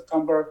back in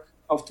September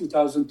of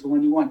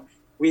 2021.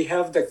 We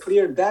have the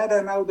clear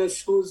data now that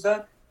shows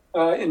that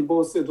in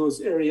both of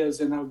those areas,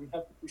 and I'll be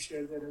happy to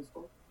share that as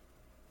well.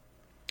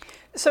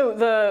 So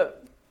the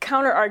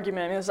counter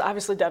argument is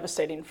obviously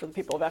devastating for the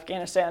people of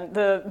Afghanistan.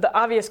 The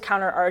obvious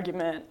counter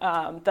argument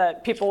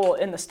that people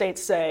in the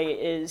States say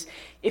is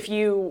if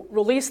you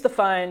release the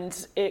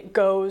funds, it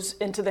goes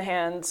into the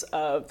hands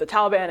of the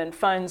Taliban and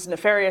funds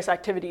nefarious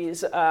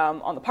activities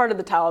on the part of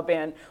the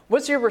Taliban.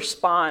 What's your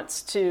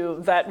response to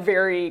that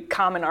very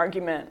common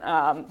argument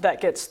that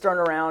gets thrown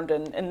around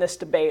in this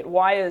debate?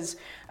 Why is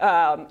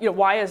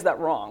that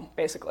wrong,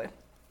 basically?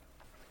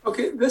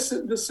 Okay, this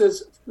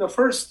is the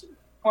first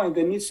point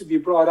that needs to be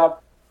brought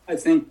up. I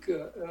think,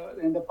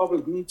 and the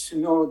public needs to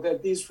know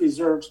that these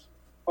reserves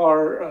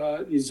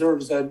are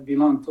reserves that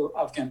belong to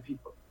Afghan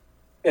people.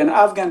 And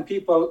Afghan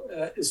people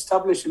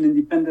established an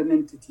independent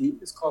entity,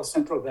 it's called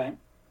Central Bank,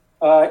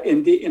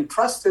 and they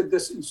entrusted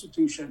this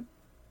institution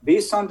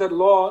based on that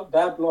law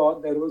that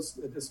was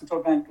the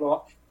Central Bank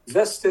law,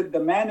 vested the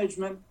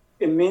management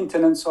and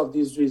maintenance of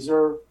these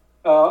reserves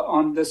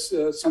on this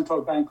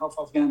Central Bank of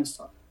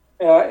Afghanistan.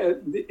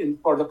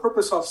 For the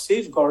purpose of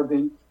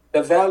safeguarding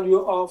the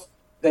value of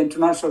the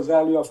international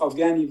value of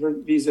Afghani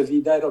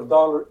vis-a-vis that of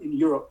dollar in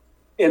Europe,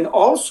 and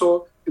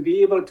also to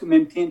be able to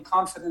maintain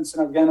confidence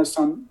in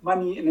Afghanistan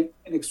money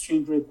and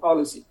exchange rate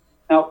policy.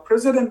 Now,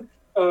 President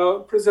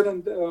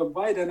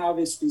Biden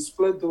obviously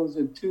split those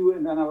in two,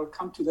 and then I will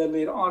come to that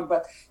later on.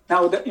 But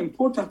now the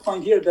important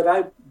point here that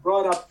I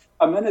brought up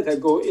a minute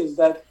ago is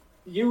that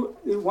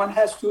one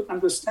has to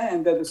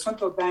understand that the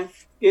central bank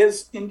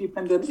is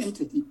independent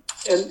entity,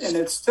 and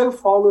it still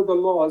follows the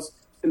laws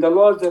and the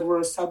laws that were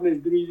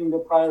established during the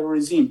prior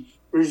regime.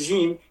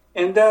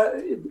 And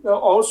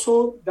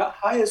also the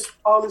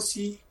highest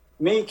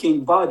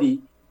policy-making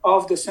body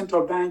of the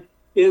central bank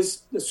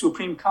is the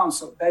Supreme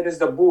Council. That is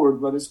the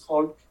board, what it's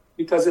called,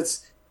 because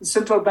the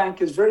central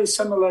bank is very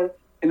similar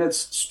in its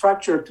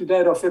structure to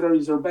that of Federal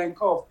Reserve Bank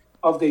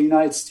of the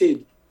United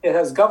States. It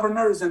has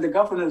governors, and the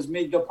governors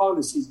make the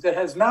policies. There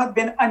has not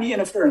been any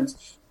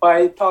interference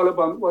by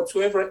Taliban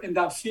whatsoever in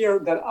the affair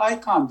that I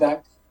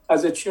conduct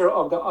as a chair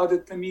of the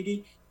audit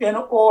committee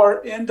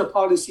or in the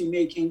policy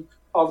making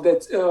of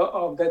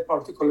that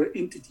particular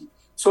entity.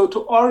 So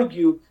to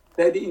argue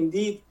that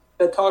indeed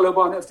the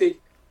Taliban,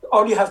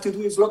 all you have to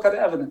do is look at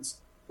evidence.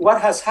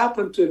 What has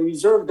happened to the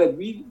reserve that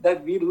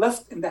we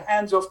left in the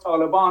hands of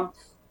Taliban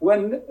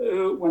when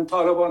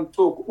Taliban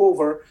took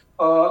over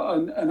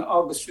on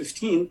August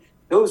 15?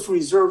 Those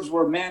reserves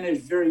were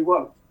managed very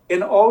well.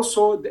 And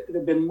also there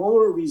have been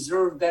more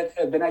reserves that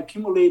have been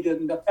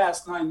accumulated in the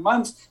past 9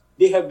 months.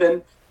 They have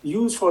been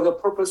used for the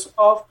purpose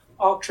of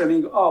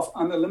auctioning off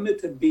on a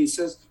limited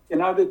basis in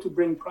order to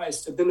bring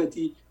price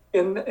stability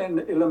and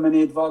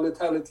eliminate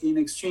volatility in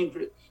exchange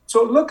rate.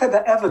 So look at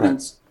the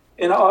evidence.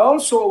 Right. And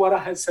also what I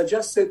had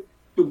suggested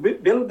to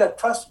build a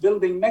trust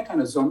building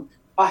mechanism,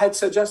 I had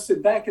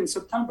suggested back in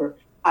September,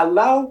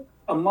 allow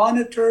a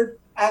monitored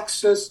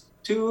access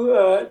to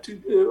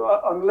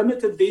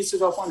unlimited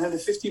basis of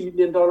 $150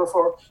 million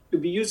to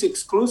be used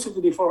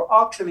exclusively for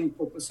auctioning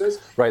purposes.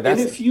 Right. And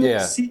if you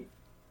see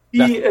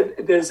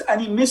there's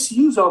any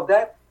misuse of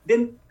that,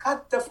 then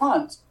cut the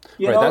funds.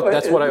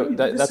 That's what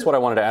I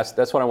wanted to ask.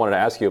 That's what I wanted to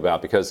ask you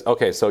about, because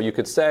so you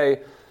could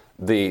say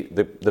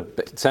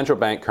the central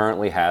bank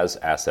currently has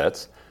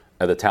assets.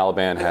 The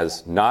Taliban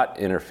has not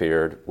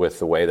interfered with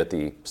the way that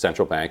the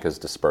central bank is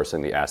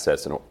dispersing the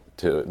assets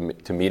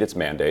to meet its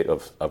mandate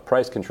of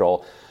price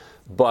control.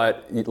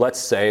 But let's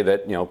say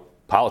that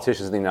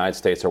politicians in the United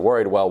States are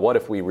worried, well, what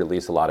if we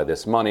release a lot of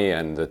this money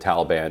and the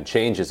Taliban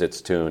changes its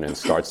tune and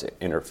starts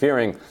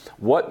interfering?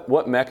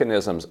 What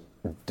mechanisms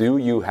do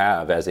you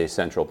have as a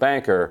central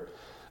banker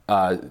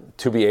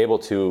to be able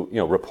to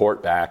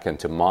report back and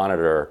to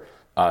monitor?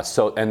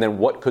 And then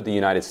what could the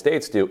United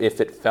States do if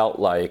it felt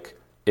like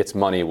its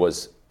money was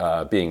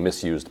being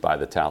misused by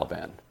the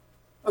Taliban?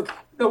 Okay.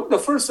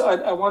 The first,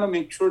 I want to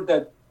make sure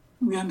that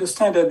we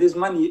understand that this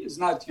money is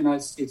not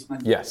United States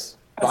money. Yes.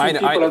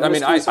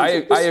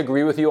 I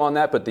agree with you on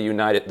that, but the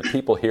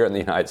people here in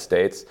the United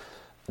States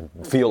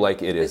feel like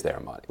it is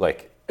their money,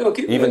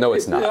 even though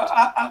it's not.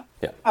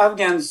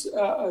 Afghans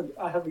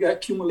have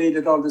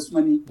accumulated all this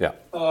money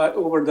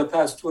over the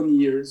past 20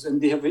 years, and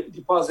they have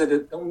deposited.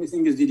 The only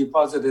thing is they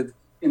deposited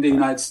in the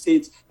United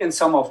States and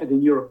some of it in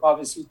Europe.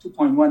 Obviously,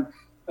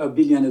 2.1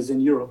 billion is in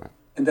Europe,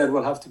 and that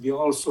will have to be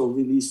also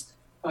released.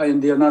 And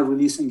they are not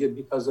releasing it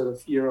because of the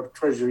fear of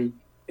treasury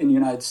in the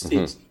United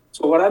States. Mm-hmm.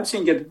 So what I'm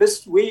saying, the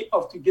best way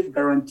to give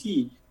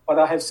guarantee, what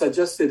I have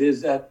suggested is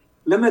that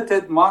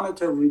limited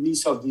monetary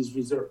release of these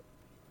reserves.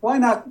 Why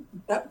not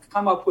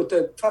come up with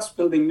a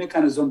trust-building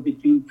mechanism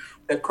between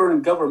the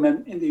current government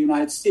and the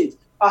United States?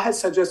 I had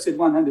suggested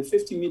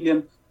 $150 million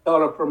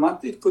per month.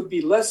 It could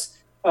be less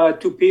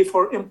to pay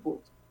for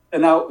imports.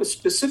 And now a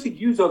specific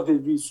use of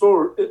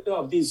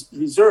these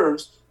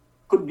reserves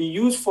could be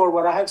used for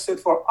what I have said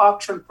for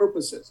auction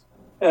purposes.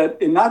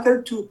 In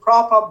order to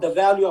prop up the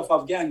value of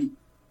Afghani.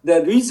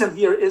 The reason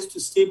here is to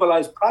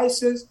stabilize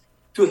prices,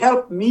 to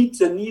help meet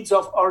the needs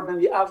of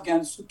ordinary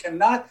Afghans who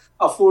cannot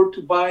afford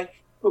to buy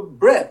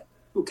bread,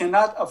 who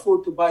cannot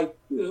afford to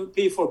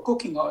pay for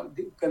cooking oil,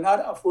 who cannot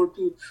afford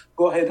to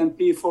go ahead and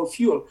pay for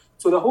fuel.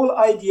 So the whole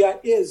idea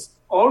is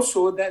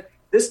also that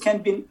this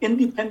can be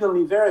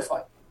independently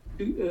verified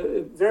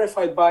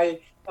by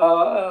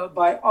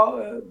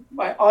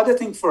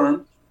auditing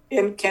firm,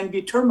 and can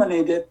be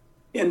terminated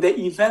in the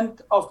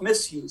event of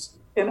misuse.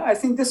 And I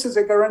think this is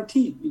a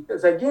guarantee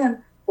because,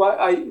 again, why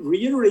I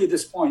reiterate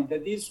this point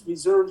that these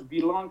reserves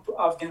belong to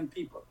Afghan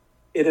people.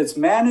 It is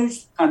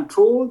managed,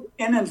 controlled,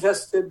 and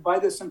invested by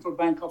the Central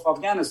Bank of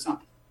Afghanistan.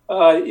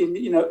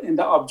 And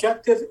the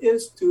objective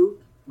is to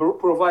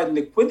provide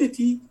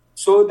liquidity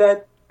so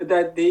that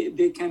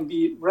they can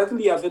be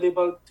readily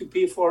available to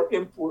pay for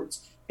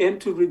imports and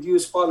to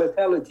reduce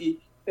volatility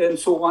and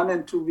so on,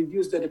 and to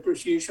reduce the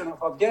depreciation of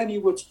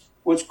Afghani, which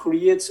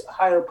creates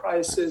higher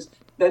prices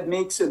that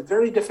makes it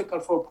very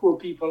difficult for poor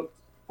people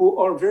who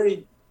are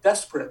very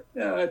desperate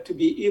to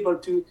be able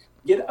to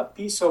get a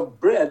piece of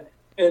bread.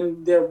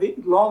 And their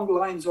long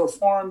lines are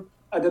formed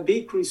at a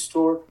bakery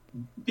store,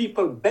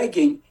 people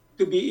begging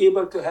to be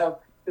able to have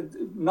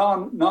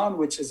naan,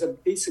 which is a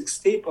basic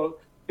staple,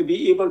 to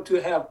be able to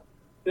have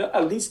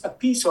at least a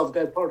piece of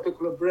that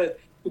particular bread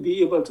to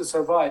be able to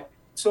survive.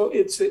 So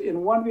it's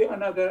in one way or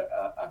another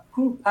a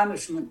cruel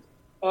punishment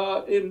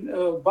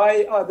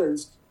by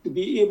others to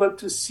be able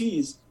to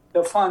seize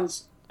the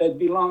funds that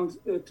belong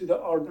to the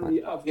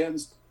ordinary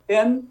Afghans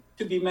and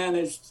to be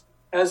managed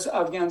as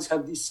Afghans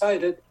have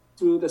decided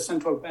through the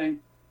central bank,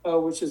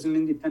 which is an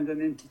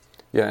independent entity.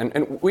 Yeah,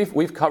 and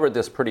we've covered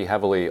this pretty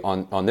heavily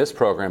on this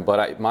program,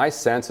 but my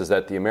sense is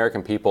that the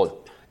American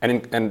people,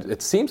 and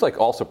it seems like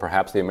also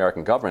perhaps the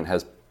American government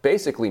has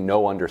basically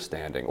no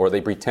understanding, or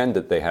they pretend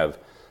that they have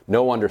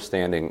no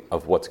understanding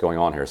of what's going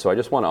on here. So I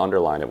just want to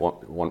underline it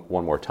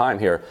one more time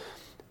here.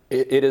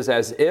 It is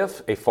as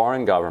if a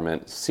foreign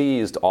government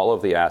seized all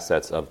of the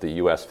assets of the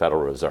U.S.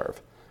 Federal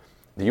Reserve.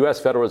 The U.S.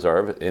 Federal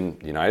Reserve in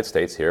the United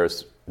States here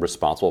is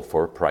responsible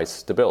for price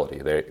stability.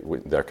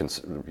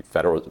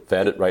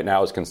 Fed right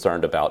now is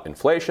concerned about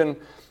inflation,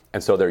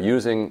 and so they're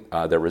using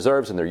their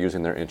reserves and they're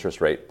using their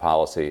interest rate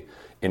policy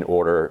in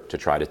order to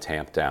try to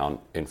tamp down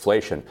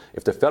inflation.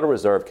 If the Federal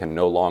Reserve can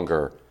no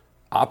longer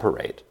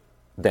operate,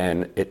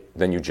 then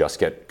you just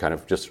get kind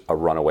of just a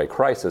runaway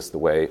crisis the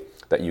way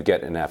that you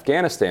get in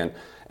Afghanistan.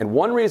 And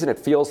one reason it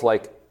feels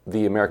like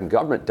the American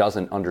government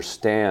doesn't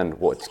understand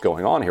what's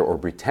going on here, or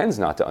pretends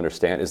not to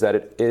understand, is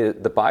that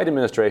the Biden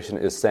administration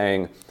is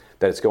saying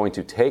that it's going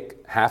to take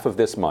half of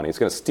this money, it's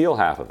going to steal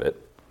half of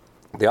it,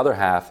 the other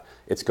half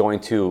it's going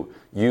to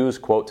use,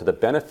 quote, to the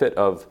benefit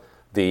of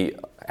the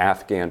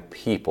Afghan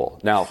people.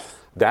 Now,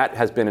 that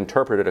has been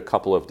interpreted a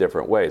couple of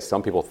different ways.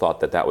 Some people thought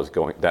that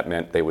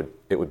meant it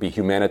would be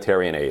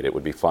humanitarian aid. It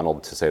would be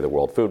funneled to, say, the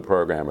World Food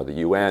Program or the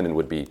UN, and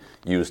would be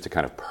used to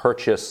kind of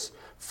purchase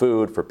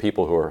food for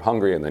people who are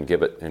hungry and then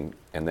give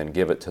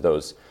it to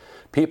those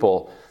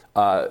people.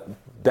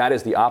 That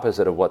is the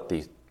opposite of what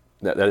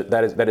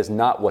that is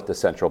not what the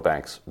central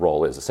bank's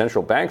role is. The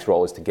central bank's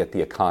role is to get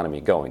the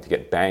economy going, to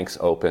get banks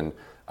open,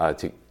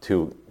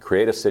 to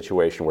create a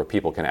situation where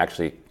people can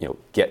actually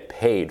get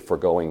paid for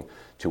going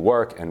to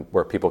work, and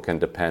where people can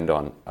depend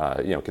on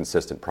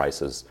consistent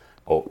prices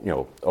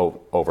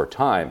over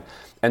time.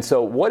 And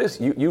so what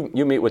is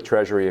you meet with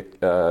Treasury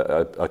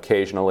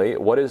occasionally.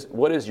 What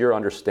is your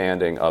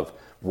understanding of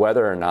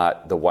whether or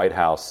not the White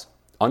House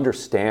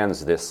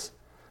understands this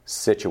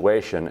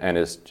situation and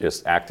is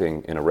just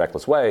acting in a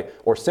reckless way,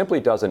 or simply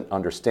doesn't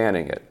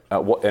understanding it?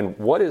 And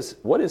what is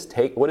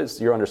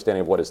your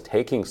understanding of what is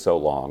taking so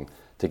long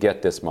to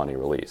get this money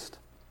released?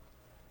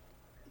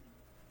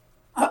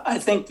 I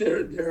think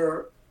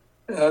there's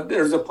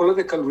a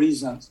political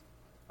reasons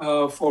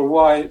for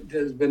why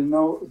there's been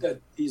that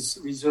these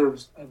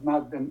reserves have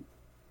not been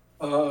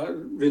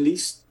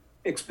released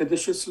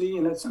expeditiously,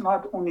 and it's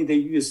not only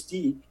the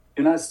USD,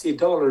 United States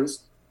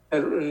dollars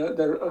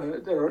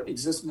that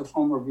exist in the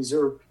form of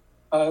reserve,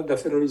 the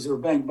Federal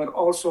Reserve Bank, but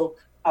also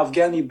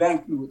Afghani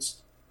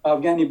banknotes.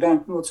 Afghani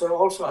banknotes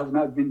also have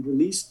not been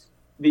released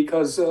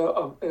because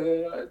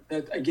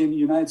that, again, the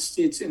United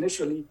States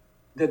initially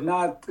did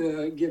not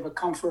give a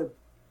comfort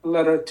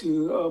letter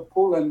to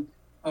Poland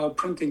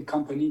printing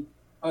company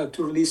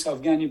to release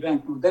Afghani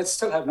banknotes. That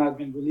still have not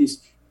been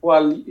released.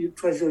 While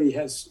Treasury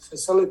has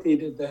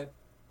facilitated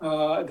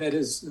that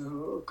is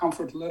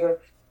comfort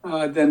letter,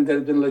 then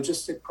there's been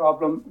logistic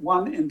problem,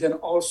 one, and then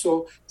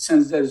also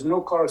since there's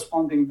no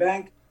corresponding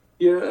bank,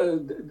 here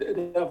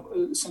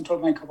the Central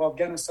Bank of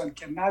Afghanistan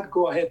cannot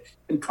go ahead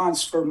and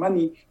transfer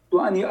money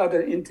to any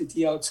other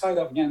entity outside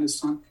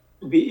Afghanistan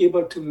to be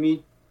able to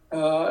meet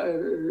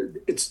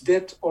its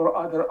debt or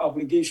other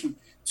obligation.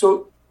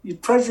 So the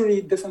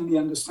Treasury definitely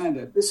understand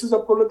that. This is a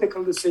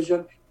political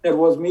decision that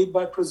was made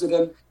by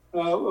President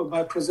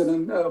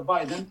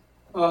Biden.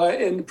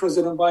 And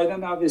President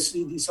Biden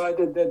obviously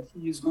decided that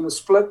he is going to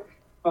split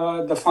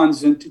the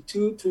funds into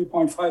two,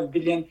 3.5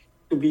 billion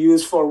to be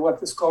used for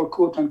what is called,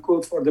 quote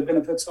unquote, for the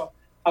benefits of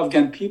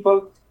Afghan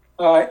people.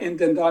 And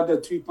then the other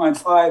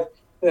 3.5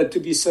 to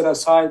be set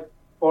aside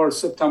for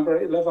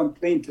September 11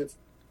 plaintiff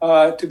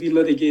to be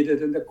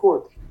litigated in the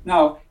court.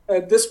 Now,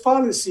 this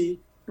policy,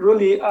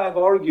 really, I've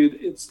argued,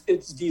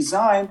 it's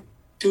designed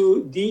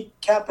to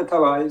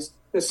decapitalize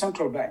the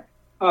central bank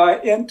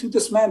and to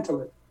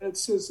dismantle it.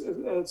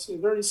 It's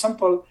very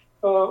simple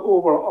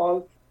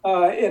overall.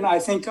 And I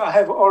think I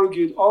have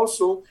argued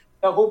also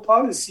the whole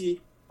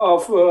policy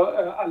of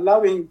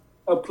allowing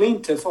a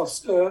plaintiff of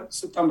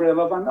September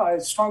 11, I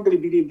strongly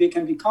believe they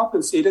can be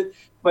compensated,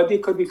 but they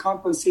could be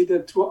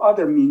compensated through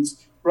other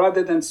means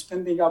rather than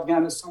spending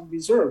Afghanistan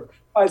reserve.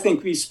 I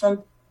think we spent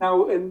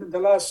now in the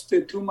last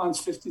 2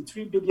 months,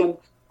 $53 billion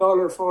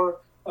for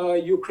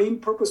Ukraine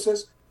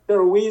purposes. There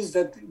are ways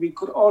that we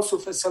could also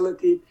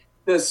facilitate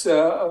this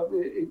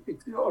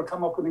or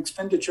come up with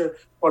expenditure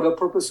for the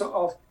purpose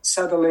of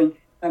settling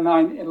the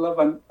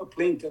 9/11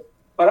 plaintiff.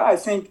 But I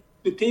think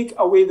to take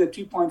away the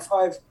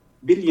 2.5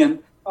 billion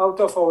out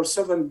of our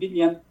 7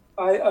 billion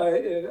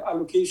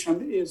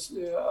allocation is,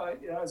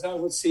 as I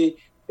would say,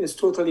 is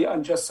totally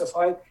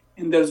unjustified.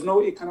 And there's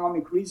no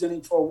economic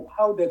reasoning for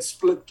how that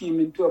split came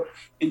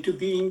into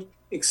being,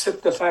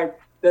 except the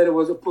fact that it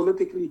was a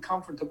politically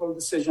comfortable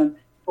decision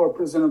for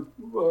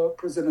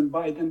President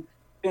Biden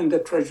and the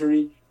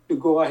Treasury to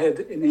go ahead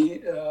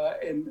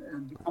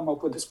and come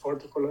up with this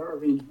particular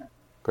arrangement.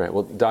 Great.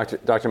 Well,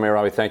 Dr.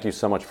 Mehrabi, thank you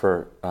so much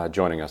for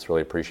joining us.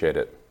 Really appreciate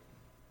it.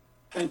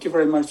 Thank you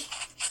very much.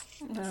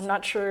 I'm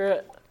not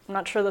sure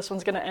this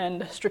one's going to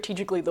end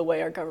strategically the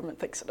way our government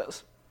thinks it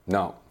is.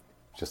 No,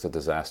 just a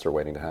disaster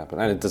waiting to happen,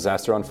 and a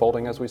disaster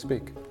unfolding as we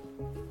speak,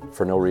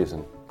 for no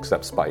reason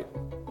except spite.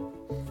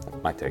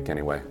 My take,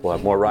 anyway. We'll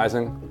have more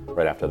Rising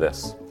right after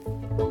this.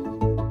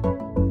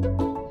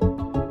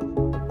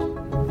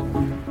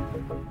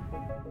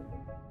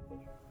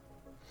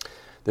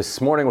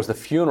 This morning was the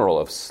funeral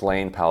of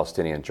slain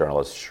Palestinian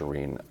journalist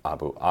Shireen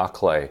Abu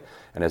Akleh,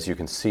 and as you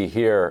can see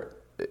here,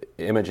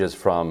 images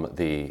from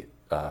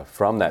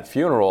that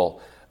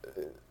funeral.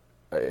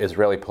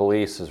 Israeli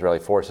police, Israeli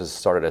forces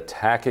started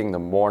attacking the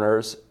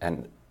mourners,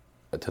 and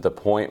to the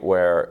point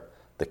where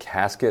the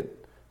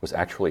casket was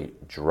actually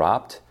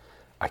dropped.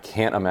 I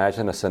can't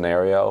imagine a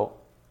scenario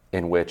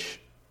in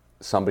which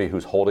somebody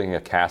who's holding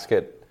a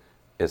casket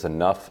is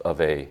enough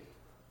of a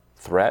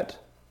threat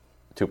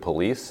to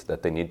police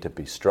that they need to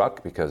be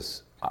struck,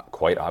 because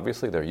quite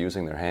obviously they're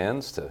using their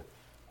hands to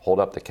hold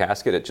up the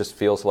casket. It just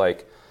feels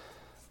like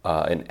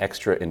an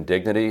extra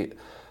indignity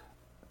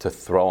to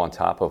throw on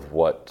top of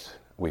what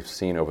we've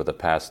seen over the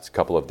past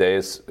couple of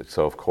days.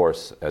 So, of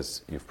course,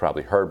 as you've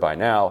probably heard by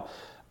now,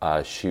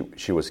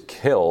 she was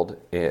killed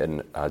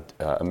in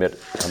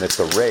amidst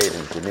a raid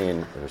in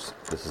Jenin.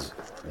 This is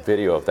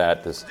video of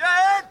that.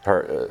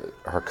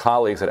 Her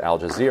colleagues at Al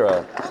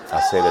Jazeera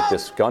say that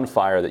this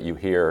gunfire that you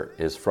hear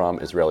is from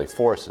Israeli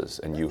forces,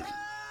 and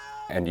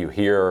you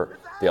hear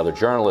the other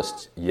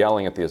journalists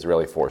yelling at the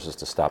Israeli forces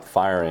to stop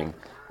firing,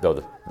 though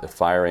the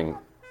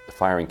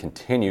firing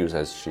continues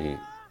as she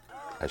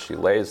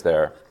lays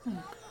there.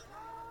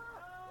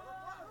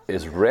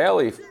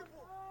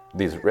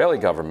 The Israeli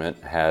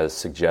government has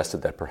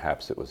suggested that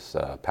perhaps it was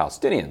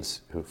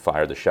Palestinians who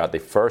fired the shot. They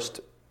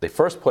first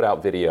put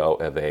out video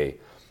of a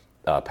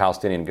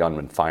Palestinian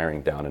gunman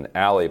firing down an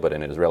alley, but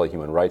an Israeli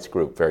human rights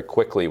group very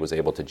quickly was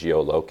able to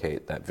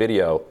geolocate that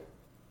video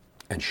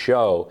and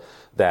show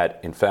that,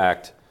 in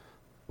fact,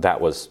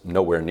 that was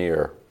nowhere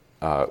near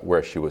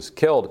where she was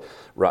killed.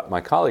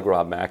 My colleague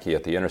Rob Mackey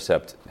at The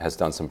Intercept has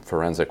done some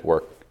forensic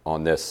work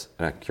on this,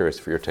 and I'm curious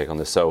for your take on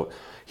this. So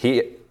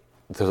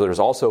there's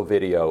also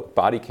video,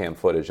 body cam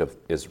footage of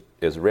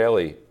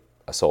Israeli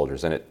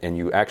soldiers, and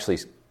you actually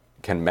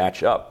can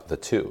match up the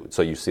two.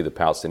 So you see the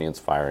Palestinians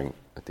firing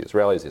at the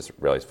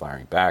Israelis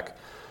firing back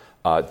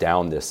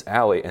down this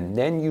alley, and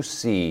then you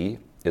see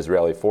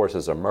Israeli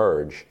forces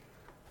emerge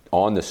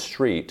on the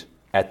street,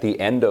 at the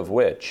end of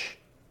which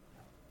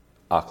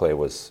Akleh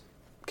was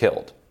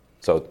killed.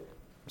 So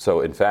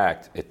So in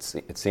fact,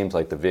 it seems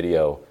like the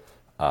video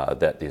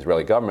that the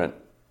Israeli government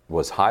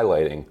was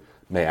highlighting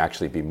may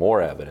actually be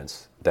more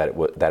evidence that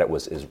it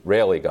was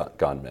Israeli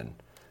gunmen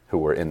who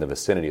were in the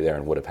vicinity there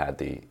and would have had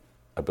the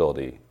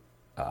ability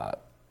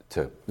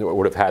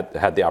would have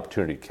had the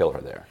opportunity to kill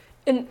her there.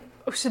 And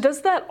so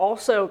does that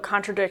also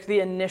contradict the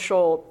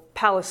initial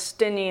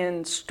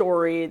Palestinian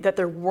story that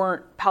there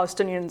weren't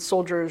Palestinian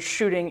soldiers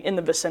shooting in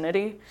the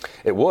vicinity?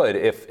 It would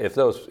if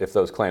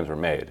those claims were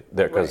made,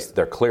 because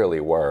there clearly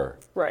were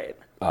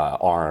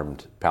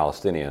armed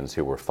Palestinians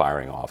who were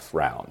firing off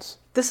rounds.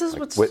 This is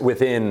what's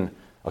within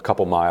a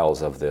couple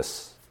miles of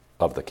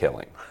the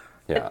killing.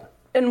 Yeah.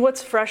 And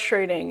what's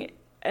frustrating,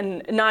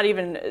 and not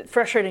even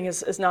frustrating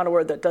is not a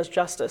word that does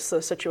justice to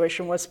the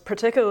situation. What's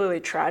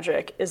particularly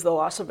tragic is the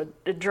loss of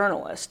a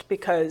journalist,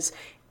 because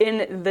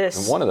in this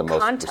and one of the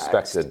context, most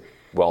respected,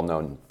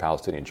 well-known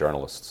Palestinian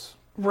journalists.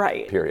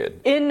 Right.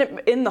 Period.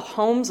 In the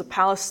homes of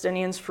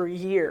Palestinians for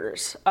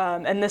years,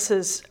 and this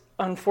is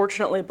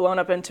unfortunately blown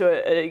up into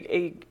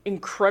a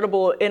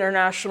incredible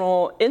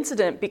international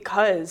incident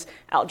because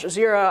Al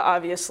Jazeera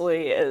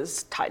obviously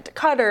is tied to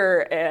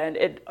Qatar, and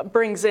it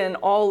brings in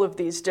all of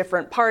these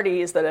different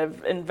parties that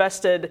have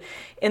invested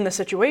in the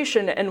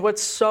situation. And what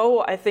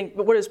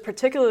is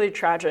particularly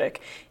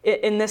tragic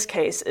in this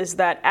case is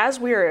that as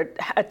we are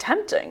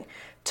attempting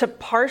to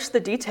parse the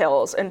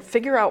details and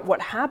figure out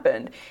what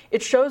happened,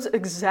 it shows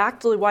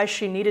exactly why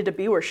she needed to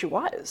be where she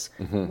was,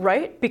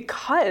 right?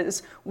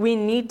 Because we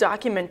need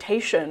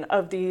documentation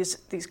of these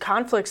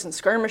conflicts and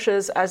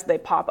skirmishes as they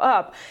pop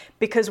up,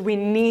 because we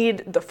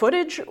need the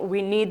footage,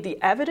 we need the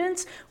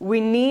evidence, we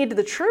need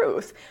the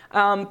truth,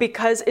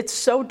 because it's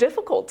so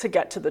difficult to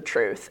get to the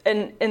truth.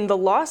 And the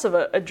loss of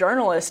a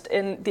journalist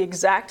in the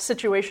exact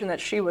situation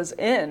that she was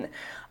in,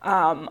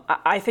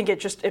 I think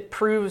it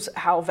proves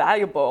how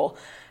valuable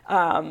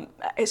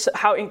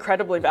how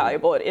incredibly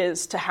valuable it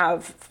is to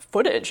have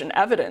footage and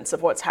evidence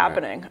of what's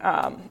happening.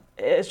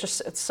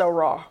 It's so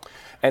raw.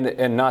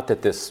 And not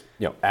that this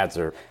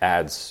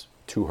adds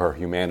to her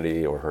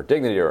humanity or her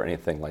dignity or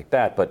anything like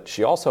that, but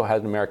she also had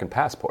an American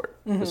passport,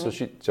 so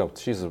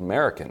she's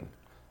American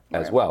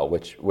as well,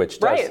 which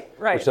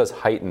does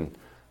heighten,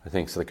 I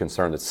think, the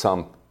concern that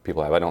some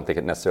people have. I don't think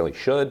it necessarily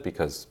should,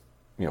 because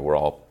we're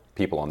all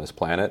people on this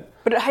planet.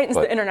 But it heightens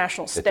the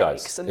international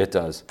stakes. It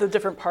does. The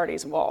different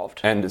parties involved.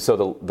 And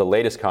so the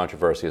latest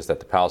controversy is that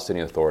the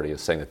Palestinian Authority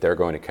is saying that they're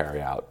going to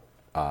carry out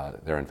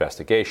their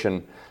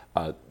investigation.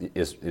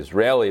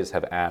 Israelis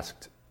have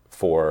asked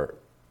for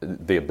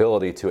the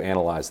ability to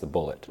analyze the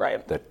bullet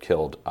that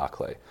killed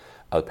Akle.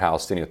 The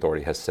Palestinian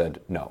Authority has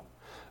said no.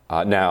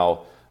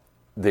 Now,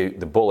 the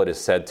bullet is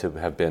said to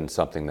have been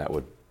something that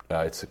would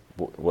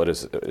what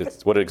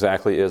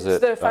exactly is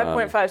it? It's the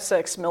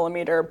 5.56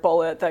 millimeter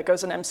bullet that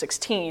goes in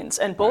M16s,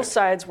 and both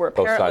sides were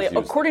apparently,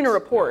 according to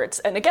reports,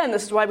 and again,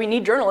 this is why we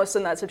need journalists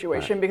in that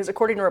situation, because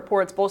according to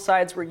reports, both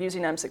sides were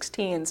using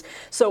M16s.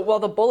 So while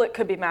the bullet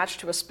could be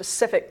matched to a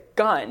specific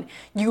gun,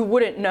 you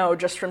wouldn't know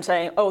just from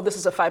saying, oh, this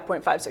is a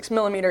 5.56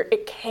 millimeter,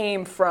 it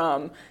came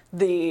from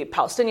the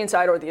Palestinian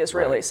side or the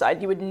Israeli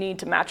side. You would need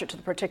to match it to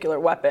the particular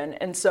weapon.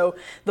 And so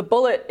the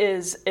bullet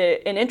is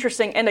an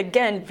interesting and,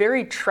 again,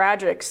 very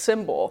tragic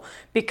symbol,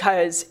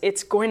 because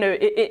it's going to,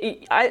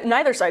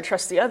 neither side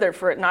trusts the other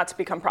for it not to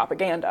become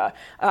propaganda.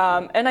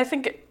 And I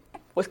think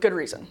with good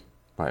reason.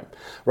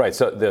 Right.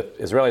 So the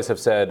Israelis have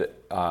said,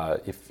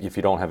 if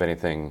you don't have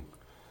anything,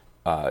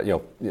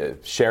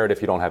 share it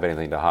if you don't have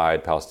anything to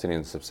hide.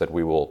 Palestinians have said,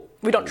 we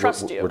don't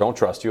trust you. We don't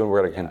trust you, and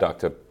we're going to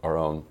conduct our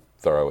own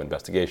thorough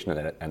investigation,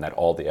 and that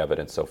all the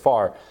evidence so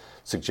far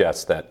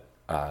suggests that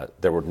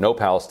there were no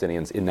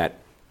Palestinians in that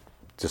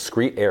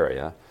discrete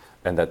area,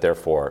 and that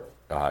therefore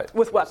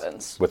with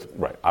weapons.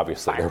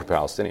 Obviously there were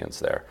Palestinians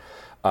there.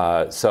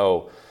 But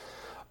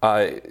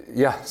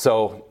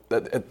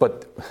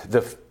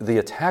the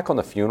attack on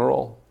the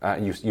funeral,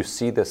 you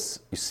see this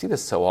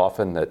so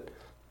often,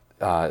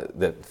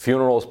 that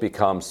funerals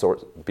become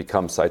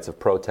sites of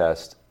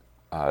protest,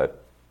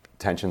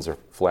 tensions are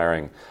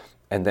flaring,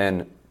 and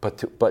then.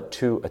 But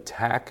to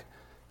attack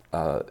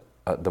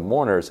the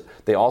mourners,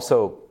 they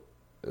also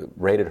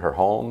raided her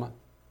home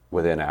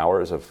within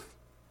hours of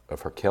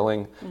her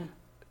killing.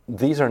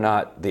 These are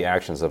not the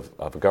actions of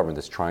a government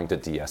that's trying to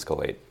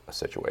de-escalate a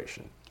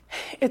situation.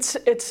 It's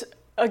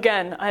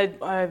again,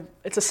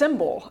 it's a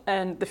symbol,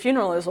 and the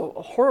funeral is a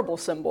horrible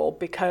symbol,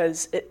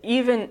 because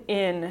even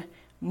in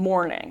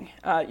mourning,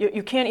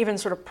 you can't even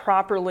sort of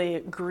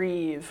properly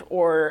grieve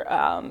or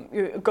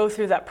go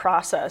through that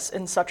process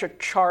in such a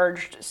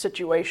charged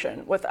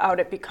situation without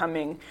it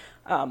becoming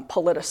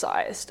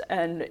politicized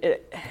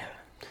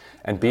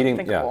and beating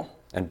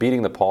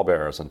the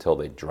pallbearers until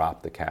they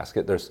drop the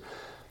casket.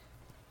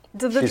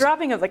 The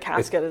dropping of the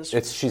casket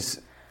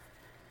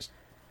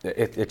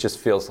it just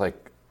feels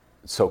like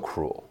so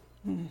cruel.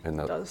 It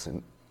does.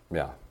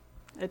 Yeah.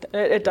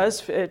 It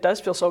does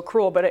feel so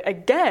cruel, but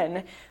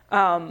again.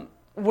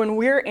 When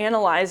we're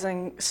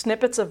analyzing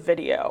snippets of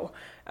video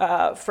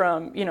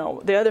from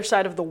the other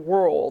side of the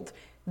world,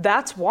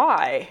 that's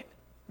why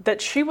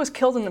that she was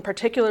killed in the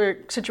particular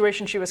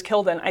situation she was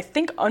killed in, I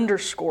think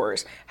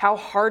underscores how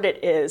hard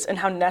it is and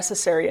how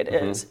necessary it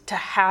is to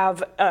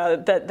have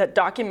that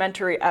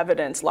documentary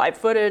evidence, live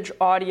footage,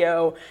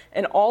 audio,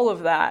 and all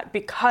of that,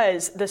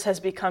 because this has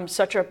become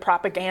such a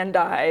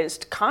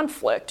propagandized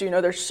conflict.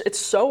 It's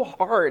so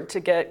hard to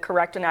get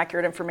correct and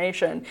accurate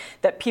information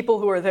that people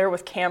who are there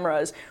with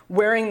cameras,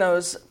 wearing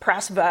those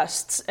press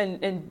vests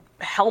and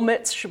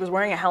helmets, she was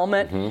wearing a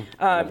helmet,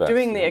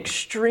 doing the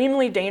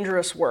extremely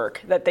dangerous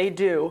work that they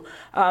do.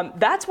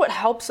 That's what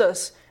helps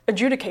us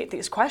adjudicate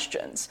these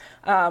questions,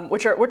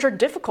 which are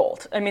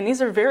difficult. I mean,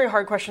 these are very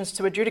hard questions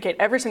to adjudicate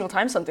every single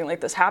time something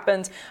like this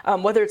happens,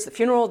 whether it's the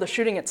funeral, the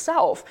shooting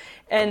itself,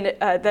 and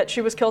that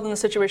she was killed in the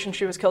situation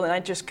she was killed in. I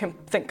just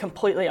think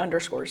completely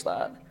underscores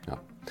that. Yeah.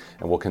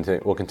 And we'll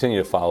continue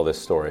to follow this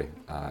story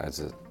as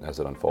it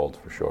unfolds,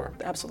 for sure.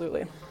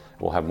 Absolutely.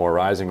 We'll have more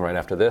Rising right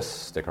after this.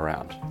 Stick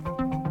around.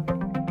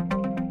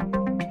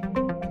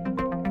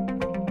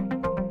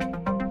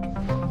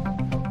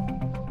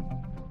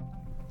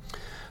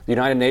 The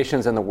United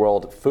Nations and the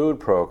World Food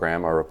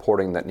Program are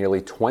reporting that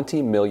nearly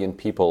 20 million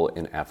people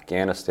in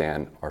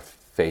Afghanistan are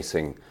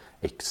facing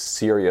a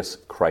serious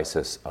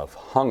crisis of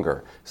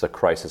hunger. It's a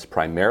crisis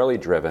primarily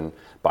driven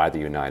by the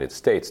United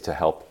States. To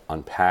help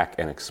unpack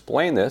and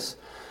explain this,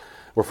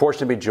 we're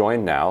fortunate to be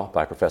joined now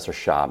by Professor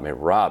Shah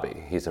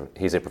Mehrabi.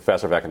 He's a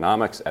professor of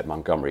economics at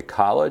Montgomery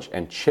College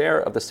and chair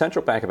of the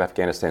Central Bank of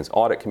Afghanistan's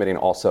Audit Committee, and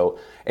also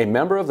a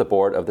member of the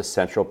board of the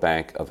Central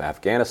Bank of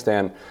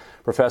Afghanistan.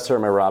 Professor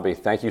Mehrabi,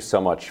 thank you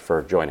so much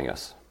for joining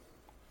us.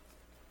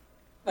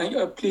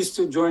 I'm pleased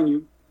to join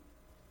you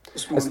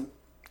this morning.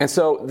 And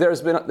so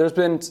there's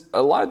been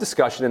a lot of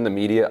discussion in the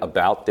media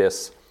about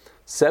this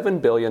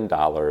 $7 billion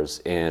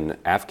in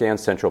Afghan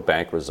central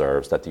bank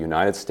reserves that the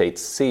United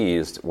States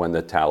seized when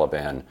the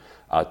Taliban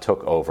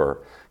took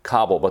over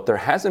Kabul. But there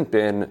hasn't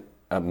been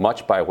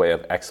much by way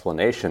of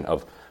explanation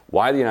of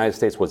why the United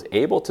States was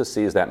able to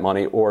seize that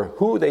money or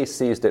who they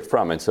seized it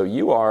from. And so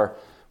you are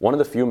one of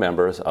the few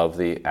members of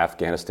the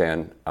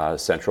Afghanistan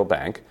Central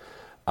Bank,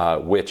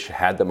 which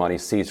had the money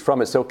seized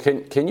from it. So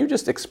can you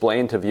just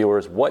explain to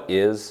viewers what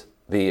is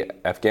the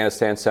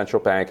Afghanistan Central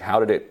Bank? How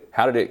did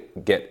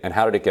it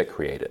get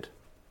created?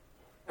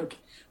 Okay.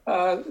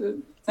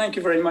 Thank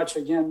you very much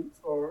again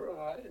for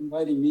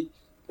inviting me.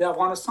 The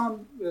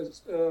Afghanistan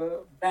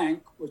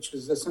Bank, which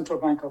is the Central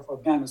Bank of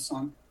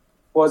Afghanistan,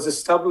 was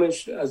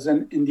established as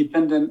an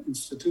independent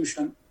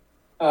institution.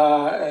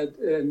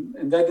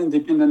 And that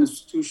independent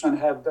institution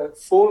have the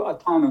full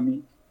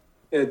autonomy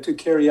to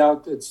carry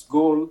out its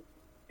goal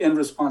and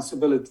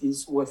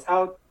responsibilities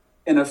without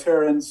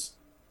interference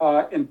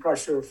and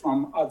pressure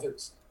from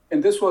others.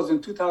 And this was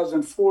in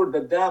 2004,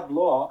 the DAB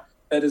law,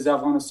 that is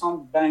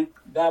Afghanistan Bank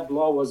DAB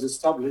law, was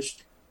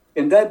established.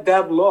 And that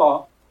DAB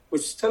law,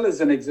 which still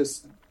is in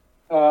existence,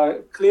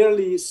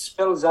 clearly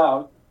spells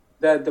out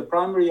that the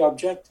primary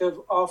objective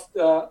of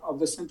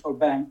the central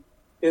bank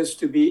is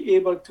to be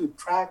able to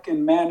track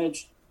and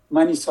manage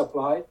money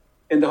supply.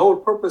 And the whole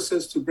purpose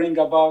is to bring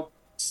about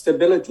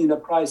stability in the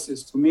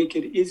prices, to make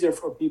it easier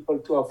for people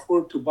to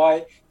afford to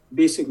buy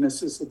basic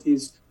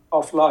necessities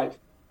of life.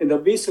 And the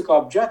basic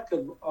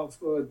objective of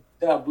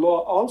that law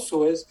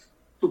also is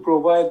to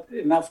provide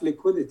enough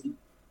liquidity.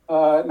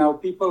 Now,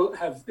 people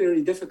have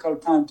very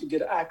difficult time to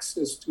get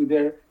access to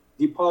their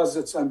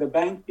deposits on the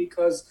bank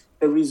because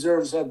the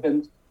reserves have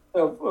been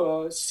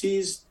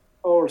seized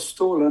or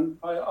stolen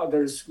by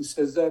others, who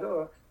says that,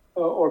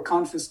 or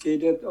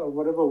confiscated, or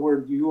whatever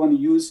word you want to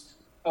use,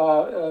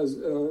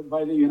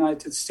 by the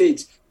United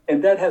States.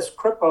 And that has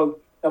crippled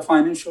the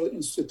financial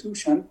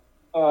institution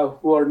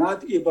who are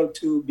not able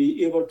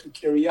to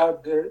carry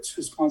out their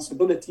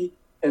responsibility.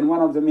 And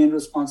one of the main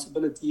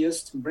responsibility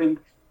is to bring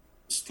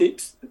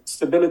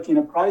stability in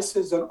the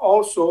prices, and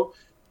also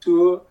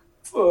to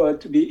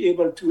be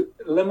able to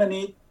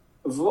eliminate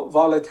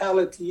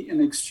volatility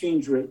in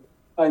exchange rate.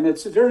 And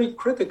it's very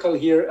critical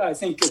here. I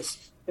think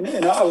and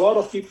a lot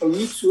of people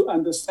need to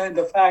understand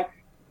the fact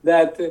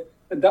that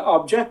the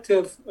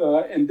objective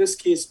in this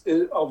case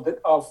of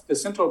the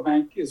central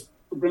bank is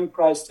to bring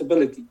price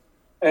stability.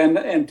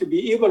 And to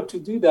be able to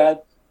do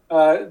that,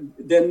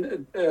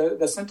 then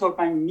the central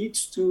bank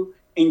needs to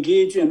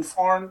engage in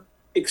foreign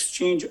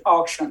exchange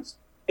auctions.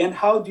 And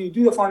how do you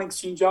do a foreign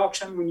exchange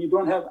auction when you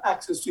don't have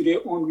access to their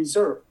own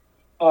reserve?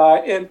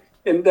 And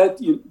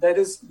that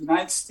is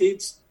United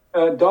States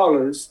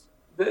dollars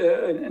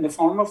in the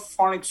form of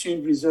foreign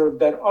exchange reserve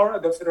that are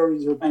at the Federal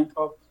Reserve Bank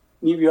of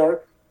New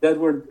York that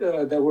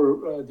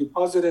were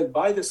deposited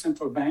by the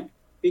central bank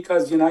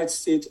because the United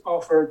States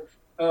offered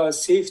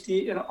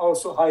safety and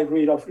also high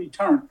rate of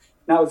return.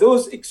 Now,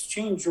 those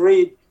exchange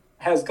rate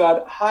has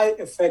got high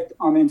effect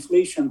on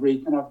inflation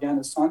rate in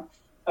Afghanistan.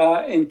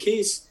 In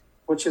case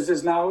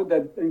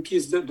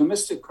the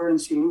domestic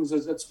currency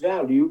loses its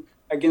value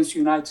against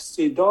United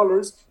States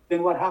dollars,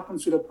 then what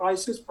happens to the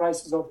prices?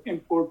 Prices of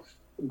import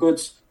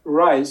goods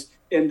rise.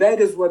 And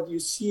that is what you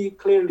see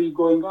clearly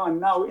going on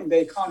now in the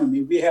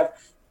economy. We have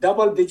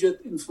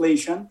double-digit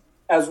inflation,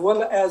 as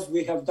well as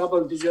we have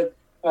double-digit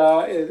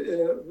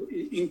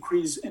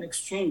increase in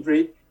exchange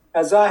rate,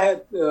 as I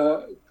had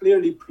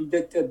clearly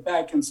predicted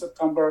back in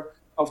September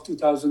of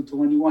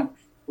 2021.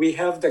 We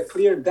have the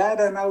clear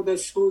data now that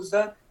shows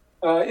that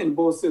in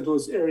both of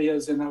those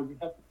areas, and I'll be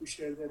happy to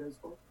share that as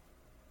well.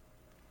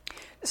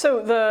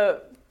 So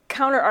the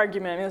counter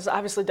argument is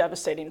obviously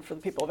devastating for the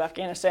people of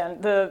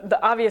Afghanistan. The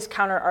obvious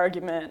counter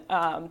argument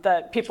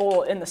that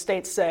people in the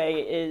States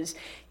say is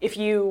if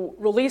you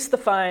release the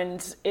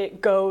funds, it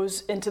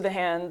goes into the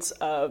hands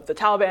of the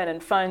Taliban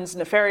and funds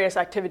nefarious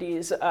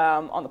activities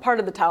on the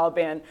part of the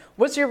Taliban.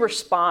 What's your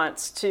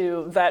response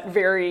to that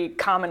very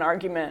common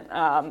argument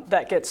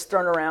that gets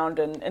thrown around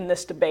in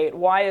this debate?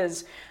 Why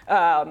is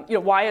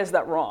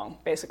that wrong,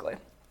 basically?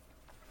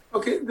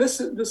 Okay, this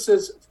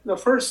is the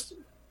first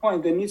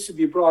point that needs to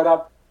be brought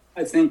up,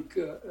 I think,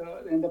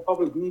 and the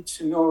public needs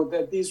to know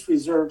that these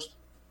reserves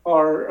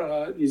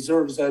are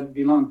reserves that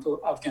belong to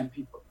Afghan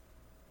people.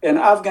 And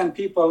Afghan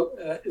people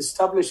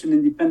established an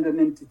independent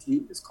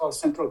entity, it's called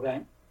Central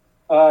Bank,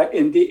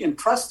 and they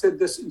entrusted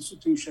this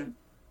institution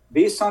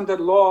based on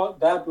that law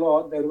that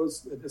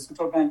was the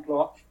Central Bank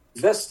law,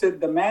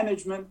 vested the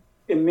management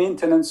and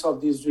maintenance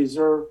of these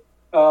reserves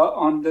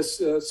on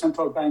this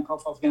Central Bank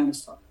of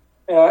Afghanistan.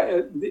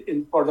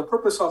 For the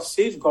purpose of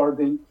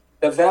safeguarding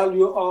the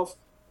value of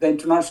the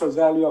international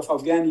value of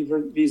Afghani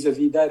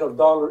vis-a-vis that of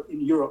dollar in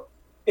Europe,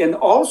 and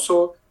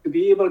also to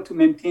be able to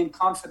maintain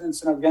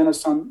confidence in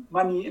Afghanistan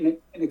money and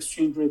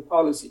exchange rate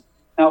policy.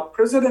 Now,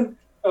 President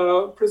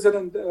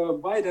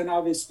Biden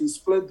obviously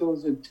split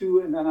those in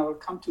two, and then I will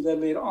come to that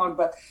later on.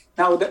 But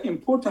now the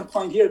important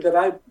point here that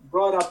I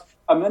brought up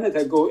a minute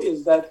ago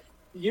is that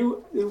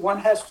one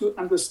has to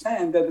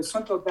understand that the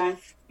central bank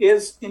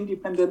is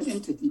independent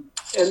entity,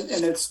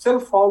 and it still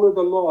follows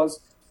the laws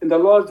and the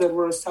laws that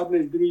were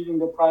established during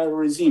the prior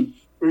regime.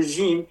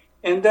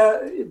 And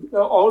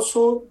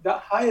also the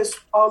highest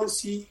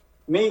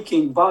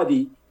policy-making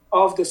body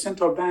of the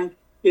central bank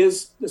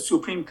is the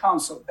Supreme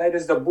Council. That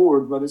is the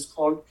board, what it's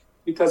called,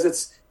 because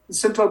the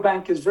central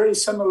bank is very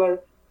similar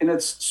in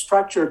its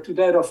structure to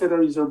that of Federal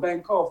Reserve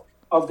Bank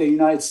of the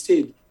United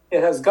States.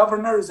 It has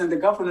governors, and the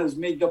governors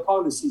make the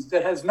policies.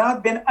 There has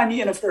not been any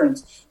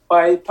interference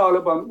by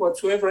Taliban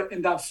whatsoever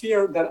in the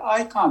affair that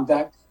I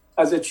conduct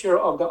as a chair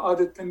of the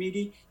audit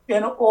committee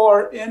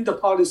or in the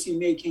policy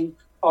making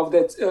of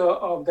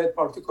that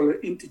particular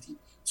entity.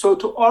 So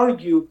to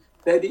argue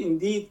that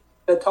indeed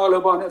the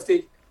Taliban,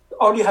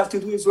 all you have to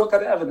do is look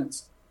at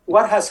evidence.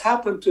 What has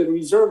happened to the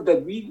reserve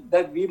that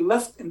we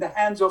left in the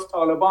hands of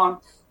Taliban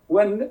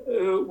when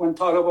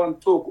Taliban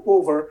took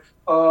over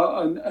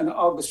on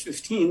August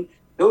 15?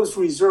 Those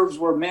reserves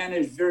were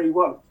managed very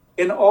well.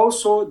 And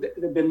also there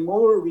have been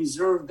more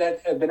reserves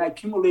that have been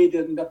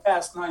accumulated in the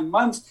past 9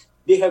 months.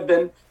 They have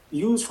been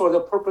used for the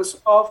purpose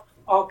of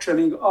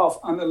auctioning off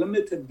on a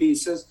limited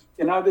basis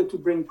in order to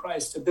bring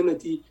price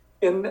stability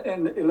and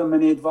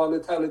eliminate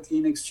volatility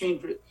in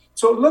exchange rate.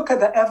 So look at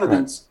the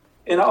evidence.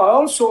 Right. And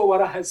also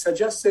what I had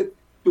suggested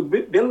to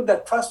build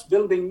that trust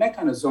building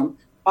mechanism,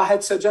 I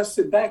had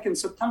suggested back in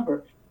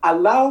September,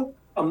 allow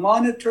a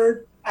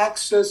monitored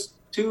access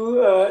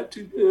to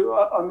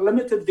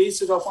unlimited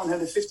basis of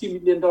 $150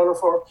 million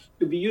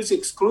to be used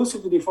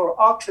exclusively for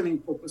auctioning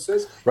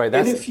purposes. Right.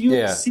 And if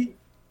you see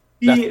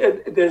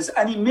there's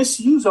any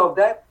misuse of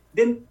that,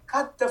 then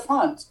cut the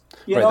funds.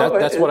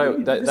 That's what I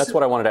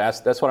wanted to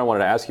ask. That's what I wanted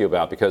to ask you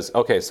about, because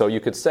so you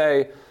could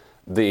say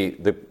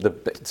the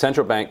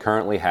central bank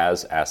currently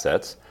has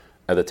assets.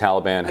 The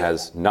Taliban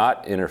has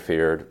not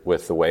interfered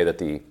with the way that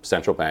the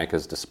central bank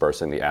is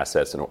dispersing the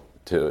assets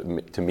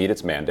to meet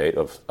its mandate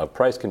of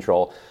price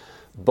control.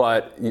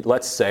 But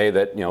let's say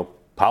that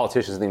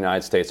politicians in the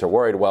United States are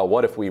worried, well,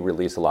 what if we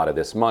release a lot of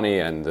this money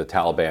and the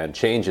Taliban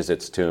changes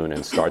its tune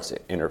and starts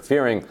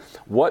interfering?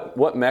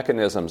 What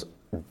mechanisms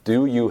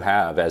do you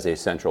have as a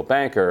central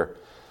banker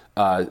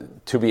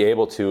to be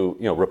able to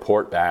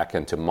report back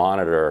and to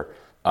monitor?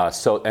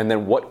 And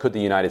then what could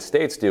the United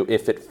States do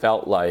if it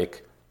felt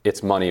like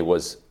its money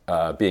was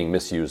being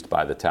misused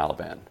by the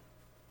Taliban?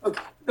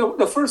 Okay.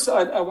 The first,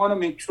 I want to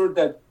make sure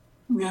that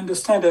we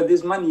understand that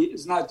this money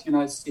is not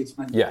United States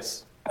money.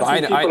 Yes.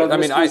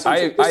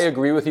 I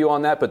agree with you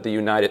on that, but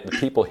the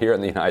people here in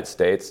the United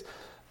States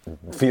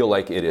feel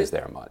like it is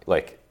their money,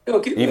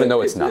 even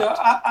though it's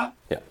not.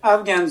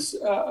 Afghans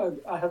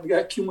have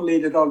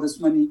accumulated all this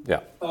money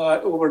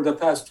over the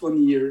past 20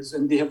 years,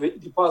 and they have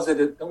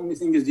deposited. The only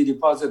thing is they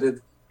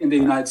deposited in the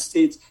United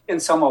States, and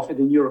some of it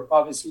in Europe.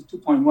 Obviously,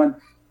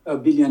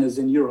 2.1 billion is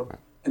in Europe,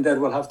 and that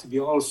will have to be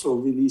also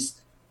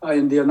released.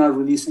 And they are not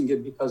releasing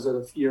it because of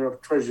the fear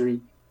of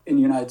treasury in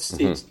the United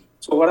States. Mm-hmm.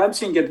 So what I'm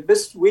saying, the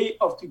best way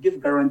to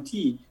give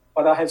guarantee,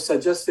 what I have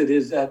suggested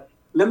is that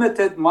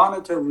limited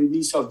monetary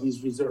release of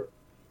these reserves.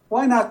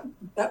 Why not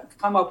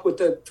come up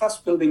with a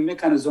trust-building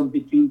mechanism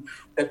between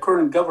the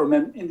current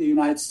government and the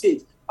United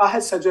States? I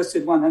had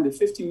suggested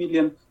 $150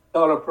 million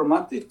per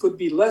month. It could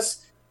be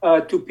less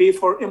to pay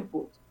for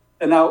import.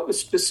 And now a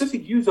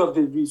specific use of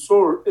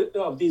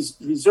these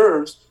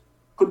reserves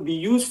could be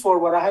used for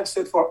what I have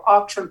said for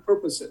auction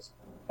purposes.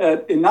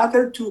 In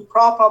order to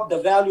prop up the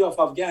value of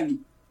Afghani,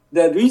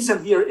 The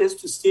reason here is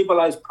to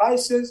stabilize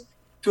prices,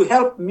 to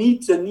help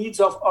meet the needs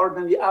of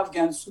ordinary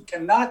Afghans who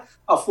cannot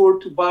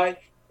afford to buy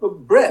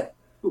bread,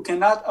 who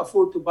cannot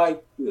afford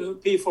to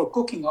pay for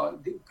cooking oil,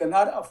 who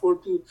cannot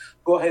afford to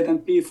go ahead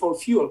and pay for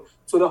fuel.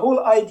 So the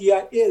whole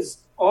idea is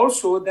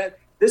also that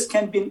this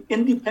can be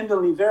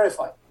independently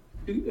verified,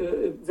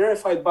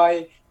 verified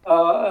by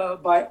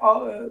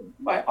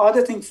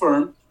auditing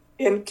firm,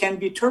 and can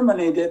be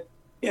terminated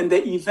in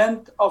the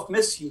event of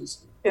misuse.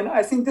 And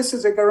I think this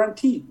is a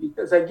guarantee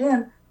because,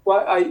 again,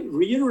 why I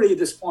reiterate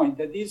this point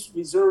that these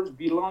reserves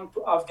belong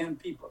to Afghan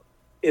people.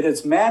 It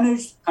is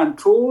managed,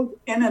 controlled,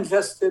 and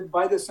invested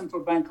by the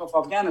Central Bank of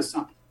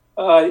Afghanistan.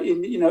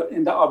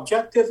 And the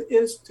objective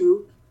is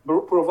to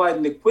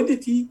provide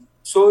liquidity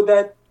so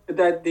that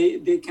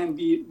they can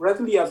be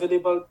readily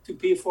available to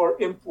pay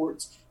for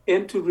imports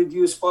and to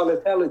reduce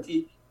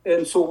volatility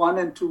and so on,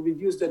 and to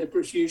reduce the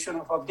depreciation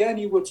of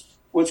Afghani,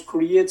 which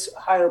creates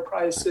higher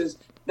prices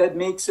that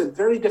makes it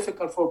very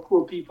difficult for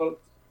poor people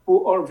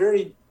who are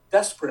very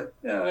desperate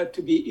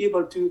to be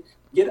able to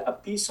get a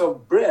piece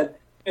of bread.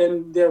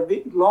 And their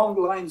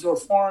long lines are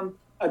formed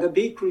at a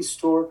bakery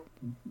store,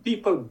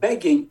 people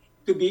begging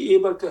to be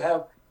able to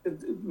have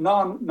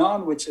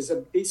naan, which is a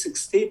basic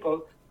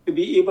staple, to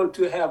be able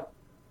to have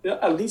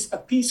at least a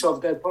piece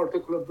of that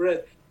particular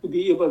bread to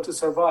be able to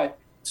survive.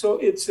 So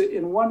it's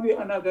in one way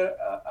or another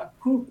a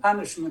cruel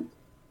punishment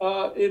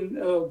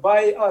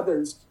by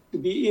others to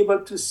be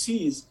able to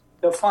seize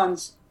the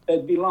funds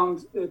that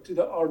belong to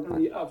the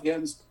ordinary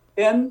Afghans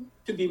and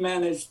to be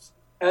managed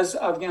as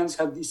Afghans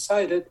have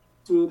decided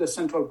through the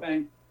central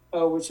bank,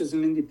 which is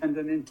an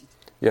independent entity.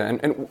 Yeah,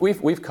 and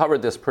we've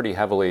covered this pretty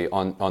heavily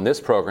on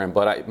this program,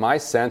 but my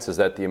sense is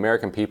that the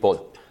American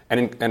people,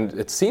 and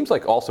it seems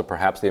like also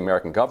perhaps the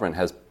American government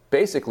has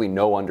basically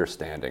no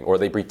understanding, or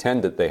they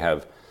pretend that they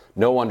have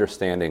no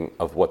understanding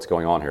of what's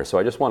going on here. So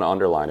I just want to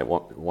underline it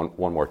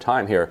one more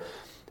time here.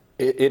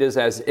 It is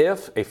as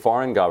if a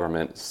foreign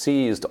government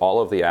seized all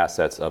of the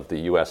assets of the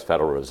U.S.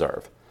 Federal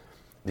Reserve.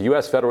 The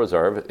U.S. Federal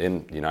Reserve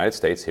in the United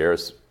States here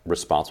is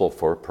responsible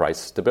for price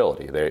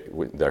stability.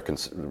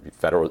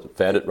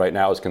 Fed right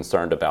now is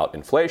concerned about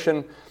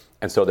inflation,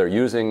 and so they're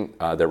using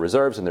their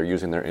reserves and they're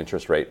using their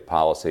interest rate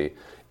policy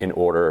in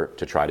order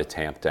to try to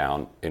tamp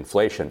down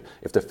inflation.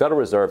 If the Federal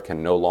Reserve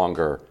can no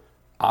longer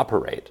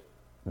operate,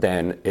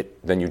 then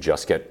you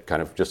just get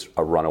kind of just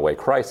a runaway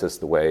crisis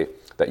the way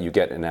that you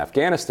get in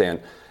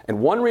Afghanistan. And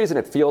one reason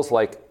it feels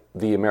like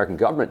the American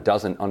government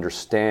doesn't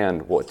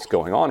understand what's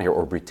going on here,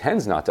 or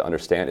pretends not to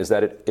understand, is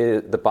that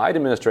the Biden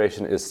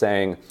administration is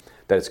saying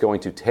that it's going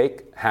to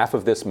take half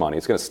of this money,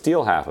 it's going to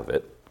steal half of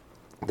it,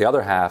 the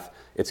other half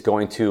it's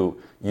going to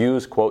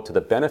use, quote, to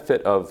the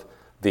benefit of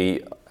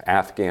the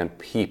Afghan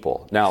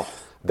people. Now,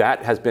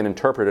 that has been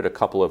interpreted a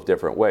couple of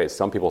different ways.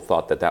 Some people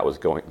thought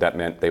that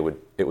meant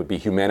it would be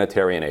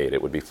humanitarian aid.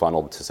 It would be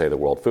funneled to, say, the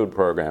World Food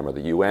Program or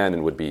the UN,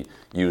 and would be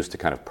used to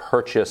kind of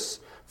purchase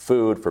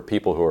food for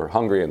people who are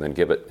hungry and then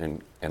give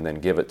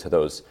it to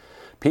those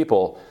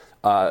people.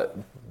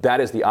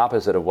 That is the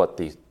opposite of what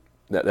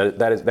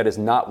that is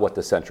not what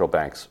the central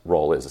bank's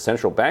role is. The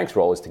central bank's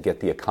role is to get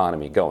the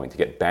economy going, to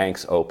get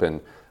banks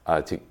open,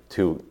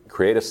 to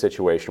create a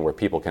situation where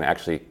people can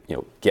actually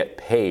get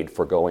paid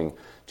for going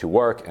to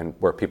work, and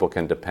where people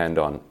can depend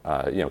on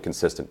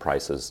consistent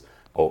prices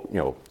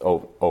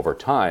over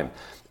time.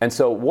 And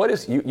so, what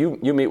is you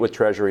meet with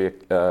Treasury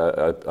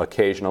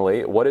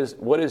occasionally? What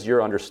is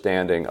your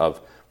understanding of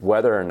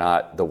whether or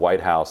not the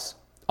White House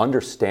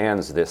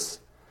understands this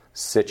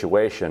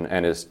situation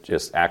and is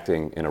just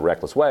acting in a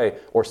reckless way,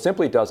 or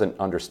simply doesn't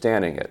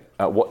understanding it?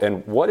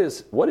 And what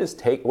is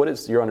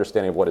your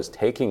understanding of what is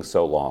taking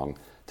so long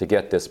to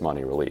get this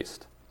money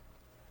released?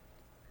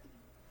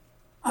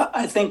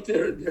 I think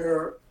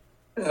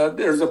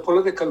there's a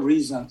political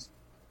reasons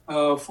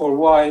for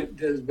why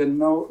there's been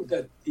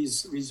that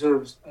these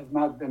reserves have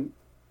not been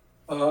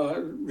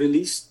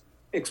released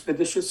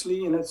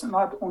expeditiously, and it's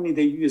not only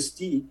the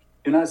USD,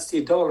 United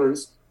States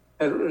dollars,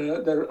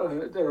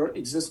 that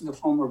exist in the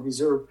form of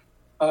reserve,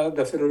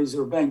 the Federal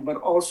Reserve Bank, but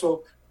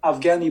also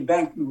Afghani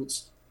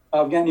banknotes.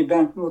 Afghani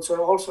banknotes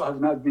also have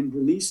not been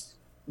released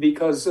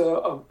because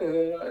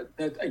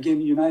that again,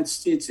 the United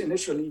States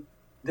initially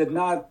did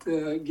not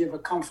give a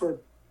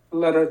comfort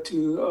letter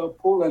to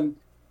Poland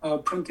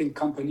printing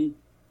company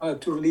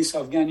to release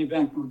Afghani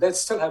banknotes. That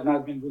still have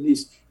not been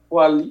released.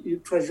 While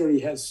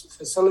Treasury has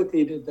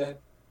facilitated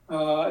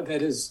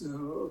that is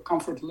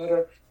comfort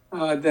letter,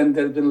 then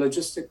there's been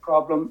logistic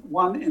problem,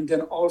 one, and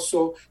then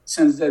also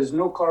since there's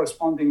no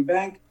corresponding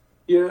bank,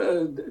 here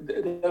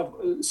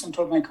the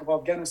Central Bank of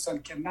Afghanistan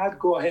cannot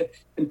go ahead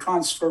and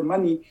transfer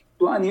money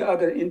to any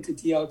other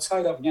entity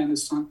outside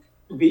Afghanistan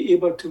to be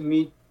able to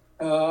meet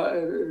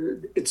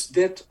its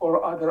debt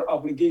or other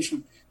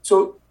obligation.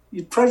 So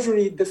the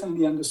Treasury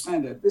definitely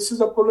understand that. This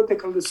is a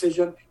political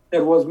decision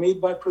that was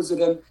made by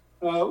President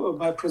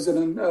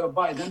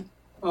Biden.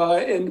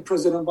 And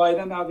President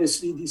Biden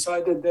obviously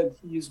decided that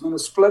he is going to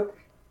split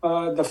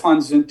the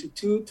funds into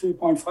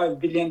 $3.5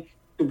 billion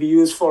to be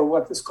used for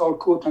what is called,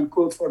 quote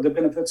unquote, for the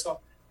benefits of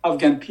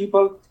Afghan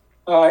people.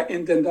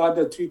 and then the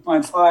other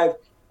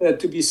 3.5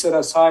 to be set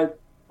aside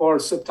for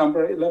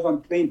September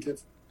 11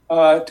 plaintiff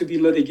to be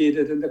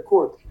litigated in the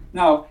court.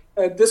 Now,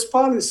 this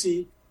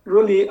policy,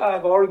 really,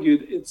 I've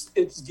argued,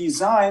 it's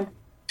designed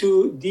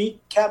to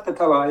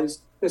decapitalize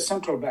the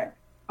central bank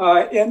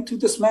and to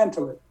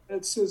dismantle it.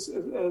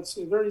 It's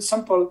very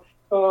simple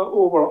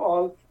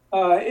overall.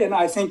 And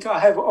I think I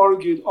have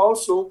argued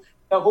also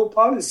the whole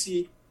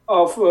policy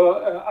of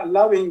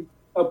allowing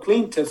a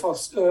plaintiff of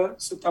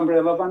September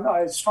 11,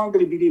 I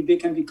strongly believe they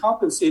can be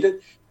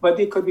compensated, but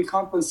they could be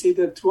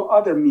compensated through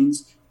other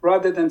means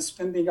rather than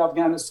spending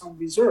Afghanistan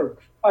reserve.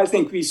 I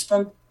think we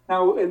spent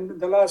now in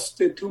the last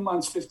 2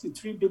 months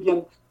 $53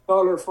 billion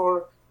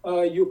for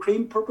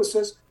Ukraine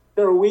purposes.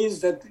 There are ways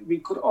that we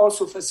could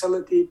also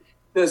facilitate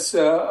this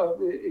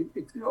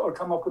or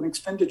come up with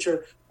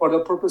expenditure for the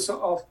purpose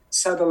of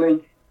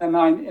settling the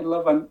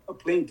 9/11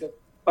 plaintiff.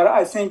 But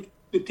I think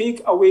to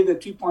take away the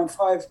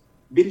 3.5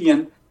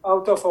 billion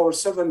out of our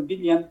 7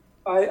 billion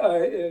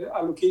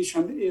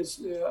allocation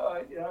is,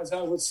 as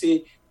I would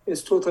say,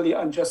 is totally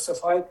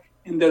unjustified.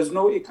 And there's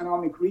no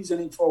economic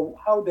reasoning for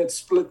how that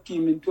split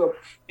came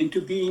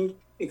into being,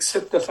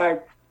 except the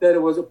fact that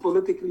it was a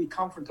politically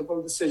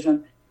comfortable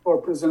decision for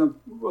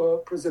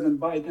President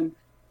Biden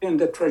and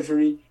the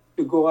Treasury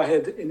to go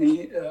ahead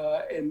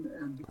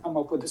and come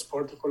up with this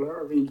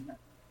particular arrangement.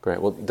 Great.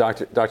 Well,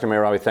 Dr.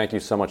 Mehrabi, thank you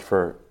so much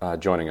for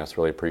joining us.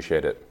 Really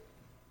appreciate it.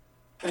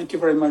 Thank you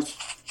very much.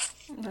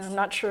 I'm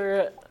not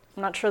sure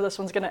this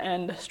one's going to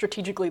end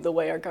strategically the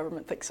way our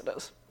government thinks it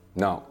is.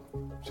 No,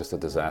 just a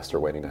disaster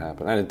waiting to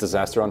happen. And a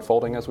disaster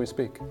unfolding as we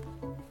speak.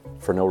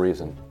 For no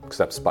reason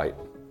except spite.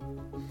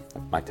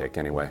 My take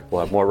anyway. We'll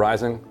have more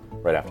Rising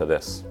right after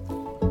this.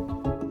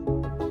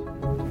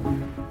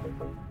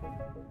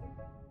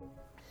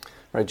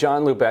 All right,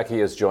 John Lubecki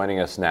is joining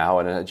us now.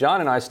 And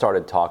John and I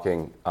started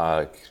talking,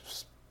 I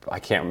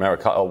can't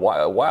remember, a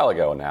while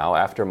ago now,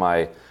 after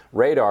my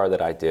radar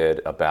that I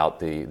did about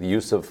the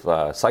use of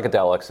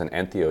psychedelics and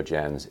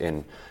entheogens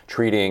in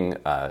treating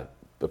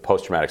the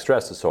post-traumatic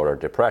stress disorder,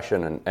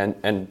 depression,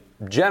 and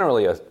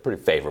generally a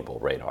pretty favorable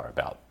radar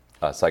about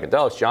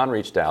psychedelics. John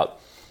reached out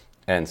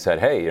and said,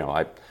 hey,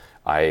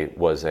 I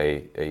was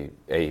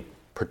a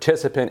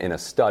participant in a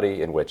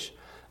study in which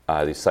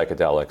these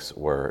psychedelics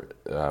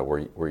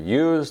were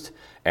used,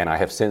 and I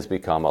have since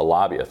become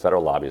a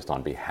federal lobbyist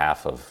on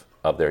behalf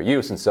of their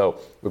use. And so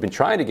we've been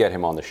trying to get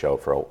him on the show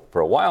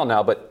for a while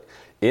now, but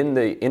in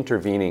the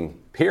intervening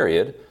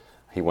period,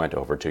 he went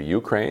over to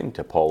Ukraine,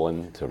 to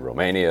Poland, to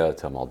Romania,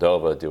 to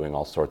Moldova, doing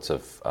all sorts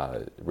of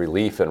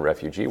relief and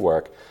refugee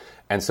work.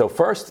 And so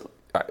first,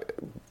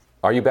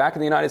 are you back in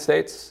the United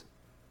States?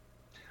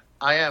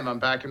 I am. I'm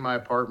back in my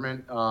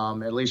apartment,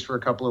 at least for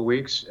a couple of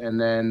weeks. And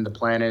then the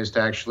plan is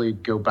to actually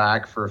go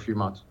back for a few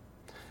months.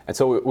 And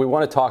so we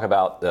want to talk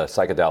about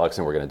psychedelics,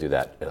 and we're going to do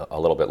that a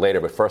little bit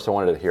later. But first, I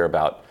wanted to hear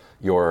about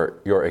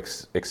your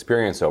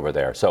experience over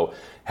there. So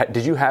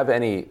did you have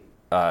any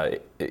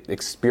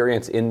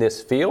experience in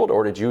this field,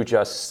 or did you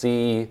just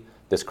see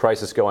this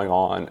crisis going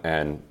on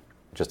and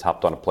just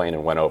hopped on a plane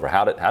and went over?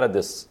 How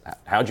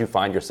did you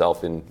find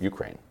yourself in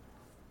Ukraine?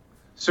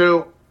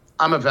 So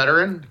I'm a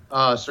veteran,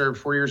 served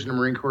 4 years in the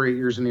Marine Corps, 8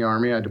 years in the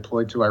Army. I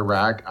deployed to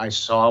Iraq.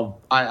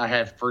 I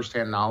had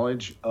firsthand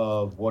knowledge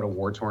of what a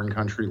war-torn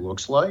country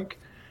looks like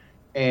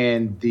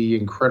and the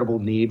incredible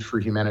need for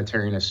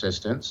humanitarian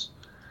assistance.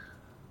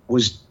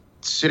 Was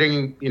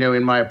sitting,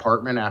 in my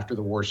apartment after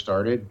the war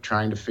started,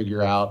 trying to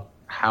figure out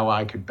how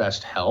I could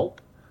best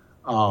help.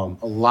 A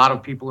lot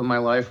of people in my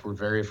life were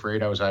very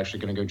afraid I was actually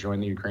going to go join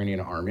the Ukrainian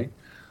army.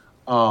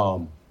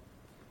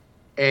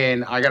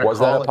 And I got a call. Was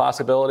that a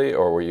possibility,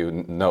 or were you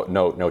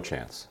no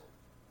chance?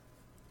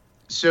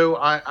 So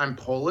I'm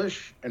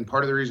Polish, and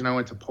part of the reason I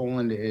went to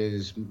Poland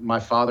is my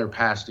father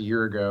passed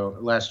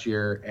last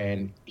year,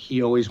 and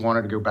he always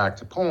wanted to go back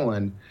to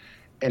Poland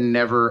and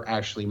never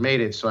actually made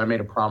it. So I made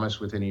a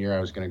promise within a year I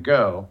was going to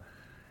go.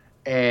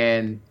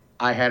 And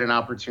I had an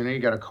opportunity,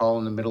 got a call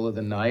in the middle of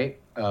the night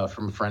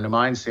from a friend of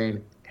mine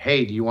saying,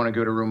 hey, do you want to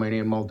go to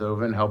Romania and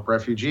Moldova and help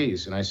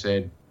refugees? And I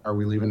said, are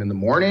we leaving in the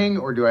morning,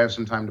 or do I have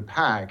some time to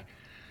pack?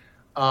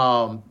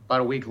 About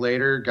a week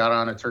later, got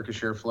on a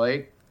Turkish Air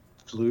flight,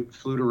 flew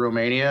to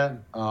Romania,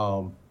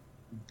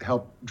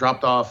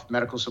 dropped off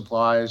medical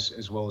supplies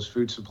as well as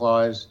food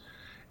supplies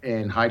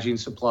and hygiene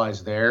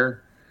supplies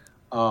there.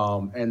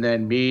 And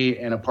then me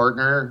and a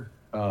partner,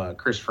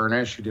 Chris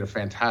Furnish, who did a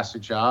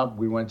fantastic job,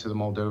 we went to the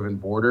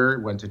Moldovan border,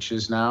 went to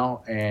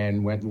Chisinau,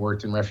 and went and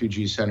worked in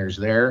refugee centers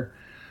there.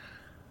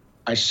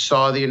 I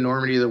saw the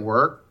enormity of the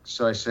work,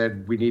 so I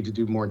said, we need to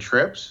do more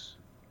trips,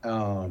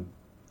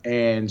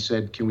 and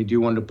said, can we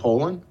do one to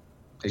Poland?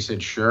 They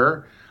said,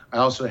 sure. I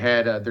also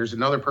had, there's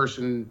another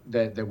person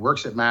that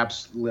works at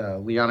MAPS,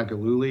 Liana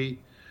Galuli,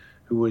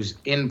 who was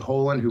in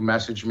Poland, who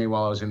messaged me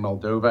while I was in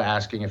Moldova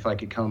asking if I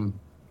could come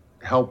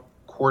help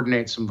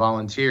coordinate some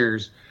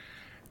volunteers.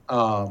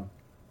 And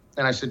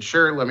I said,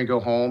 sure, let me go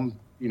home,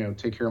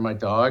 take care of my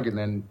dog, and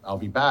then I'll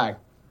be back.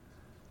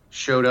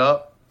 Showed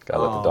up.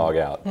 Gotta let the dog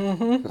out.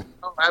 Mm-hmm.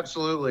 Oh,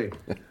 absolutely.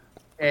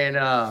 And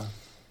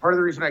Part of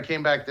the reason I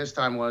came back this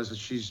time was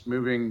she's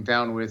moving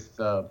down with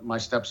my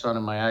stepson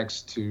and my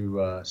ex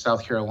to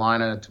South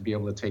Carolina to be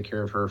able to take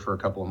care of her for a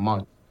couple of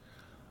months.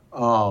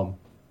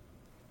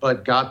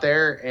 But got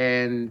there,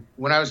 and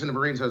when I was in the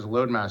Marines, I was a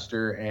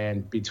loadmaster,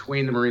 and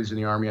between the Marines and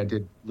the Army, I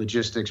did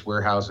logistics,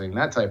 warehousing,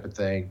 that type of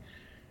thing.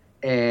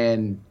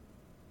 And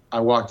I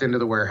walked into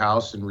the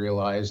warehouse and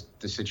realized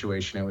the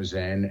situation I was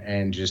in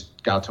and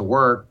just got to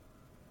work,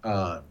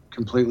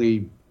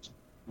 completely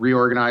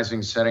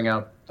reorganizing, setting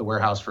up the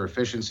warehouse for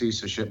efficiency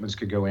so shipments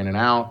could go in and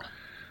out,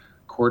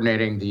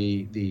 coordinating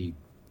the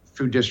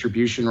food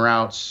distribution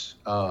routes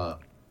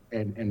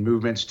and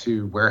movements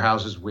to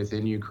warehouses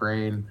within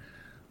Ukraine.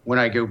 When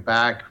I go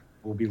back,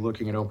 we'll be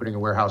looking at opening a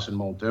warehouse in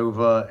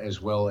Moldova,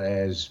 as well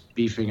as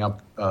beefing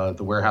up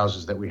the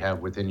warehouses that we have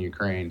within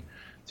Ukraine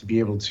to be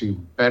able to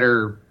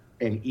better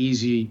and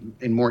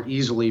more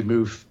easily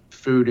move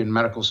food and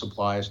medical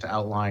supplies to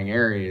outlying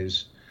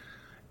areas,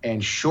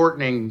 and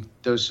shortening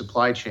those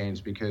supply chains,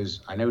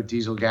 because I know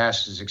diesel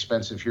gas is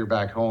expensive here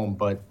back home,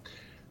 but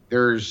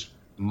there's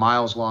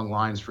miles long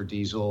lines for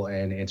diesel,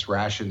 and it's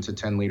rationed to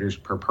 10 liters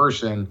per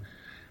person.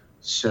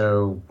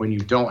 So when you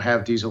don't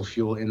have diesel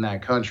fuel in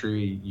that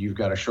country, you've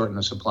got to shorten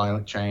the supply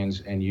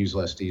chains and use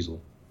less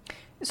diesel.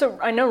 So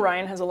I know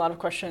Ryan has a lot of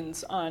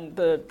questions on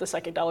the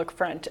psychedelic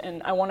front,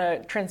 and I want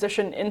to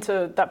transition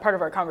into that part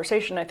of our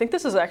conversation. I think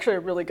this is actually a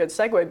really good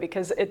segue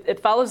because it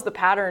follows the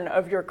pattern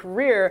of your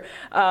career,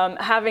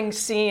 having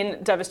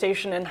seen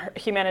devastation and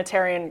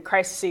humanitarian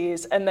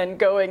crises and then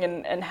going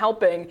and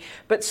helping.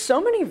 But so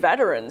many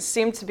veterans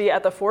seem to be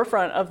at the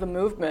forefront of the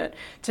movement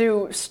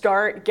to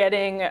start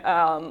getting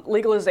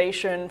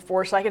legalization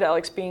for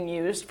psychedelics being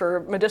used for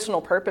medicinal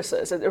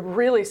purposes. It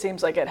really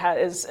seems like it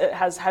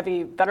has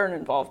heavy veteran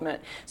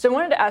involvement. So I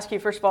wanted to ask you,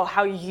 first of all,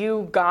 how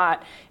you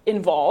got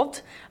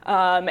involved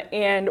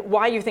and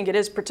why you think it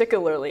is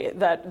particularly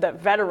that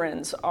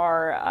veterans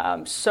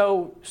are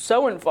so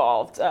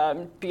involved,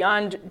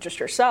 beyond just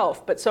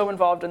yourself, but so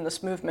involved in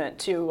this movement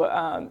to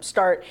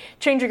start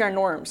changing our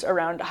norms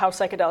around how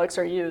psychedelics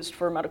are used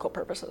for medical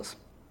purposes.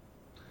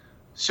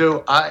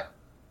 So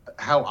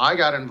how I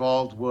got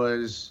involved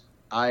was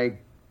I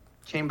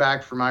came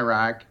back from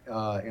Iraq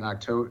in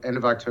end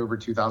of October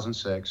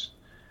 2006.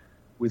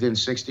 Within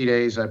 60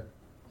 days, I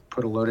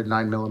put a loaded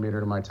 9mm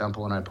to my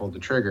temple and I pulled the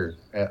trigger.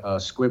 A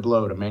squib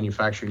load, a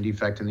manufacturing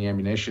defect in the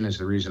ammunition, is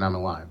the reason I'm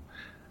alive.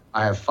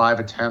 I have 5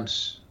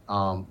 attempts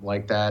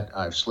like that.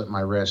 I've slit my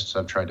wrists.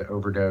 I've tried to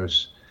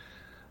overdose.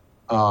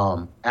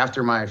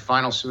 After my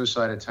final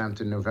suicide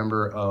attempt in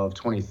November of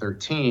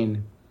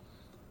 2013,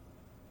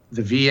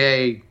 the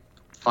VA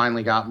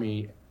finally got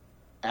me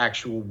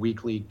actual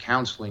weekly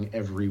counseling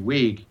every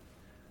week.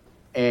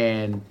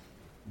 And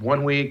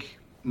one week,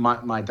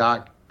 my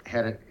doc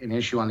had an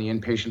issue on the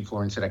inpatient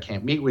floor and said, I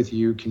can't meet with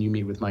you. Can you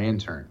meet with my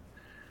intern?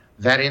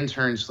 That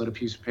intern slid a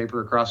piece of paper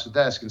across the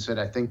desk and said,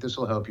 I think this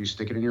will help you.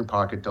 Stick it in your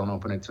pocket. Don't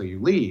open it till you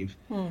leave.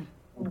 Opened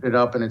it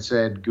up and it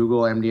said,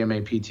 Google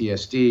MDMA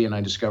PTSD. And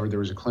I discovered there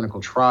was a clinical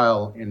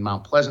trial in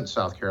Mount Pleasant,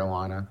 South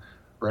Carolina,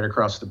 right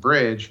across the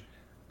bridge.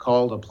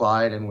 Called,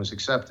 applied, and was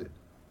accepted.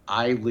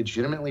 I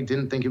legitimately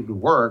didn't think it would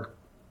work,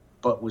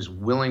 but was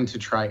willing to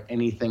try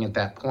anything at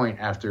that point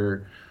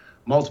after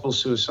multiple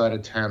suicide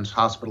attempts,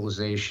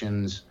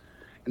 hospitalizations.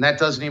 And that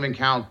doesn't even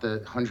count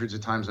the hundreds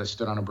of times I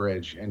stood on a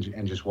bridge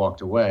and just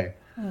walked away.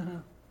 Mm-hmm.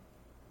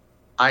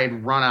 I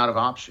had run out of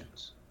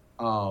options.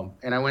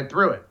 And I went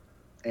through it.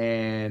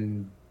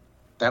 And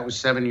that was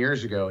 7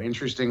 years ago.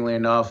 Interestingly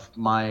enough,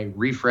 my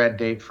refrad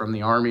date from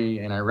the Army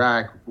in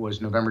Iraq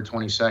was November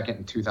 22nd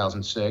in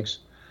 2006.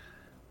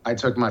 I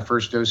took my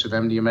first dose of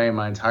MDMA in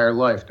my entire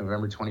life,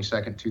 November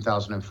 22nd,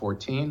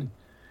 2014.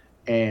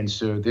 And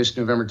so this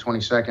November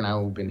 22nd, I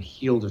will have been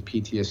healed of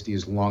PTSD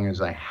as long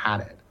as I had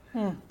it.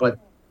 But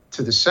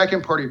to the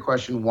second part of your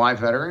question, why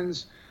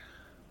veterans?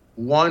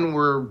 One,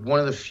 we're one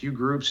of the few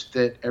groups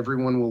that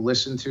everyone will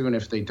listen to, and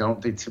if they don't,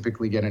 they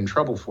typically get in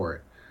trouble for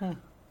it.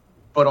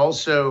 But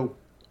also,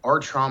 our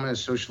trauma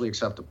is socially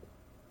acceptable.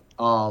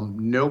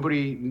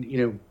 Nobody,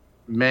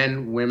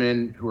 men,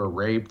 women who are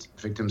raped,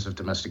 victims of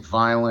domestic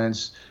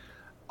violence,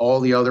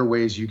 all the other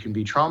ways you can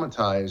be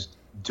traumatized,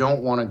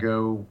 don't want to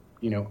go,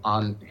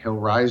 on Hill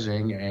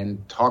Rising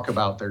and talk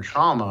about their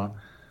trauma,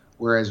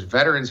 whereas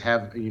veterans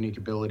have a unique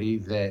ability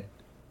that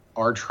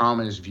our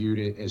trauma is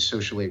viewed as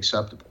socially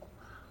acceptable.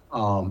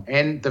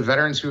 And the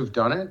veterans who have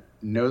done it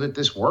know that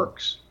this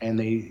works. And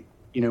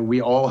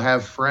we all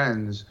have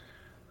friends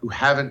who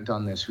haven't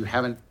done this, who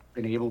haven't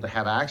been able to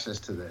have access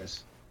to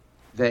this,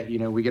 that,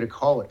 we get a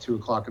call at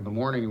 2:00 in the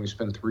morning and we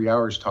spend 3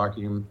 hours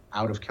talking them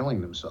out of killing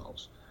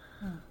themselves.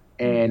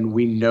 And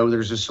we know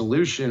there's a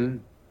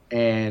solution,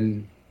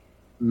 and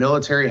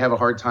military have a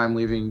hard time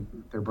leaving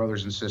their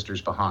brothers and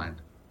sisters behind.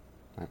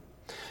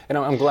 And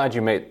I'm glad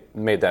you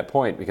made that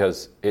point,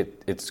 because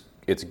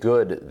it's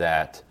good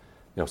that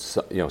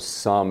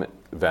some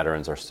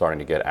veterans are starting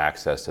to get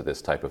access to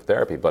this type of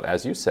therapy. But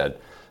as you said,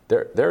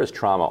 there is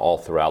trauma all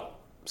throughout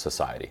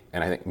society,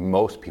 and I think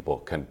most people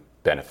can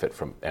benefit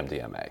from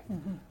MDMA,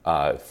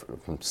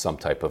 from some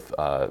type of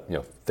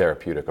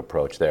therapeutic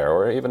approach there,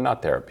 or even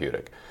not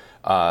therapeutic.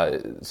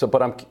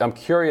 But I'm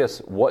curious,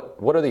 what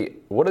are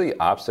the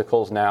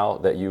obstacles now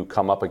that you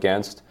come up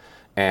against,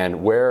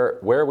 and where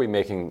are we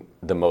making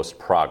the most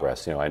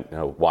progress? I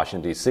know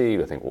Washington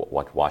D.C. I think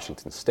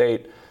Washington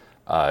State.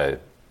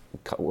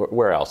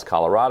 Where else?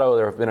 Colorado.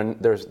 There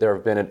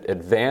have been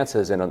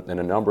advances in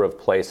a number of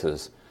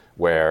places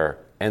where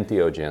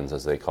entheogens,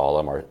 as they call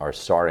them, are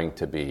starting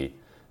to be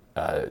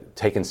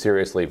taken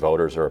seriously.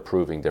 Voters are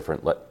approving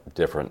different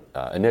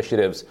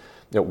initiatives.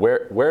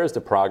 Where is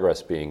the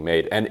progress being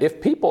made? And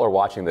if people are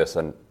watching this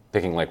and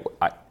thinking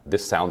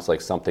this sounds like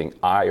something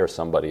I or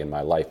somebody in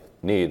my life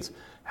needs,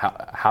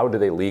 how do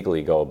they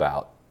legally go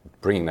about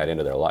bringing that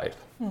into their life?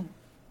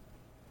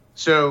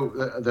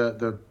 So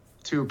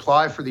to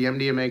apply for the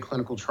MDMA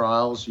clinical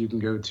trials, you can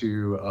go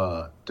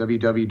to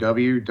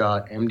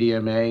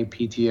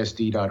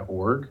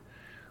www.mdmaptsd.org.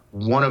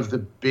 One of the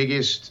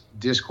biggest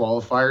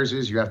disqualifiers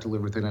is you have to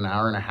live within an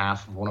hour and a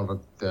half of one of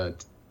the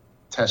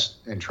test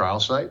and trial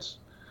sites.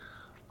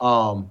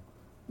 One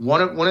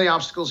of the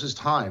obstacles is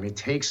time. It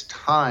takes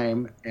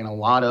time and a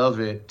lot of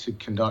it to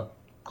conduct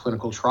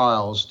clinical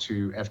trials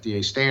to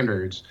FDA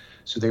standards,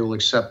 so they will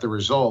accept the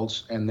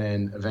results and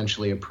then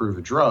eventually approve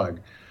a drug.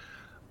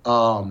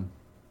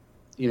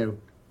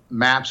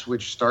 MAPS,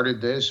 which started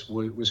this,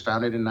 was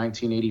founded in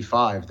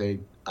 1985.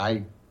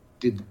 I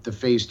did the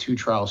phase 2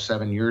 trial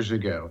 7 years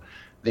ago.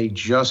 They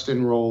just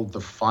enrolled the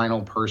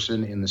final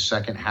person in the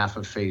second half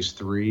of phase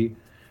 3.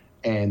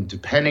 And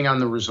depending on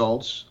the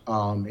results,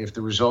 if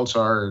the results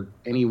are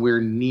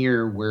anywhere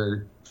near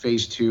where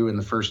phase 2 and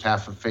the first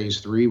half of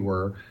phase 3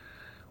 were,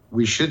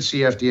 we should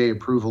see FDA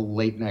approval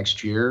late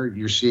next year.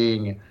 You're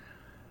seeing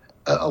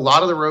a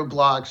lot of the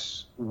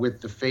roadblocks with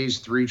the phase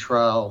 3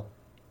 trial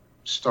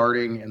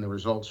starting, and the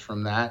results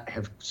from that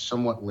have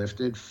somewhat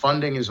lifted.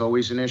 Funding is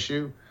always an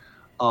issue.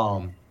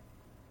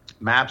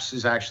 MAPS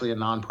is actually a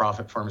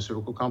nonprofit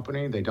pharmaceutical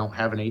company. They don't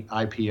have an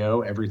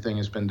IPO. Everything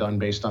has been done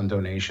based on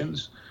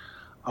donations.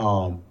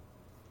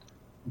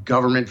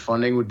 Government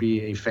funding would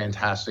be a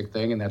fantastic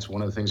thing, and that's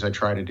one of the things I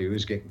try to do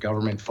is get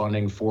government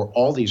funding for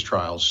all these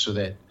trials so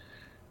that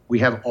we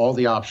have all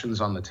the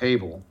options on the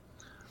table.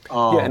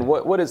 And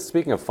what is,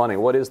 speaking of funding,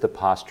 what is the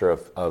posture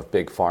of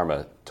Big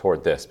Pharma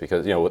toward this?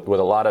 Because, with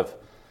a lot of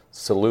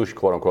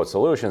quote unquote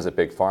solutions that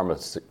Big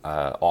Pharma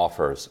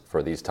offers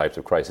for these types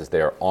of crises,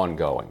 they are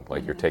ongoing.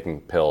 Like you're taking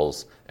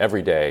pills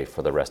every day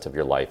for the rest of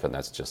your life, and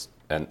that's just,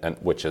 and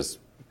which is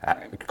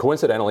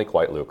coincidentally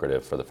quite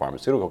lucrative for the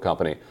pharmaceutical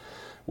company.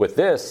 With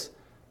this,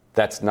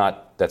 that's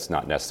not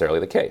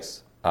necessarily the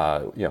case.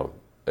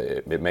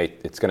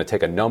 It's going to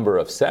take a number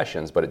of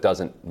sessions, but it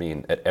doesn't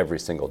mean that every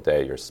single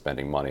day you're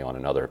spending money on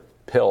another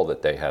pill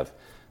that they have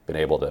been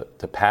able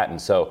to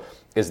patent. So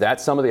is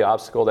that some of the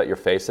obstacle that you're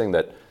facing,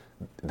 that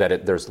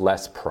there's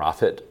less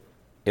profit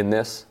in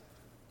this?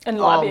 And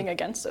lobbying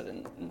against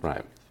it.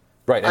 Right.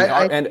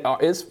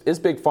 Is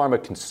Big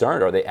Pharma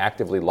concerned? Are they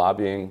actively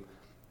lobbying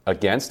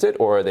against it,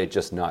 or are they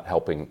just not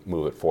helping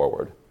move it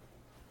forward?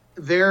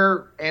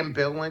 They're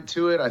ambivalent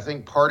to it. I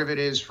think part of it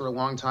is, for a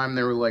long time,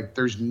 they were like,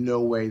 there's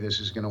no way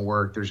this is going to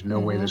work. There's no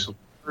way this will be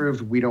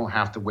approved. We don't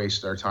have to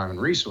waste our time and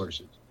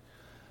resources.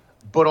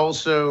 But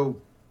also,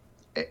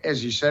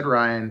 as you said,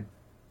 Ryan,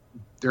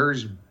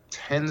 there's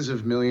tens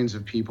of millions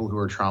of people who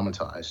are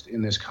traumatized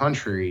in this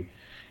country.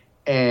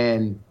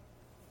 And,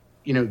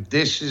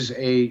 this is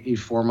a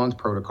 4-month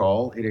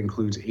protocol. It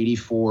includes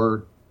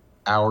 84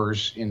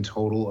 hours in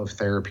total of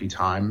therapy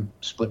time,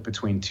 split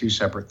between 2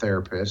 separate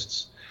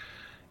therapists.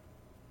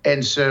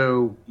 And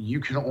so you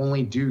can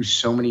only do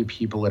so many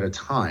people at a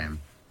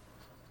time,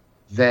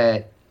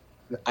 that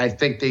I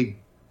think they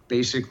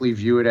basically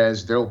view it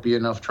as there'll be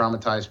enough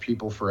traumatized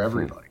people for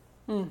everybody.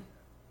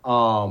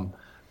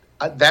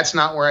 That's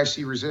not where I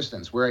see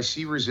resistance. Where I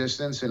see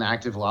resistance and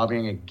active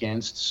lobbying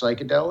against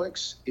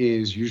psychedelics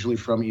is usually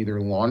from either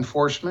law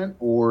enforcement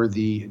or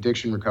the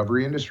addiction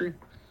recovery industry.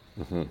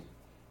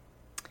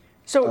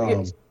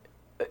 So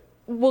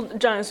Well,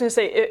 John, I was going to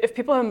say, if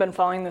people haven't been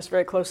following this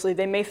very closely,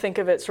 they may think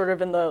of it sort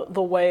of in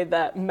the way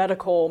that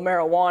medical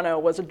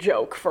marijuana was a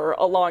joke for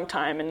a long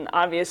time and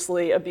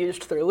obviously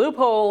abused through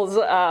loopholes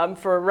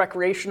for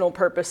recreational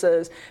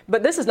purposes.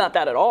 But this is not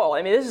that at all.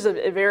 I mean, this is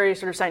a very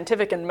sort of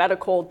scientific and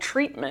medical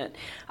treatment.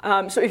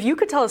 So if you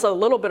could tell us a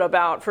little bit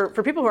about, for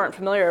people who aren't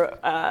familiar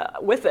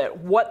with it,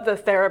 what the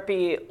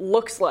therapy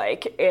looks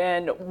like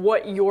and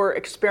what your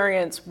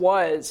experience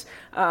was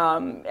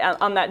on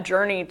that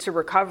journey to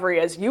recovery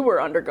as you were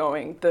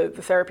undergoing the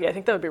therapy, I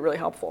think that would be really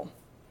helpful.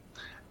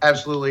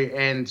 Absolutely.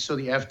 And so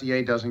the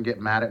FDA doesn't get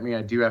mad at me.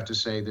 I do have to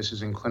say this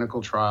is in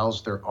clinical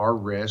trials. There are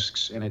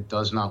risks, and it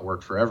does not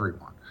work for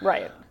everyone.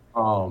 Right.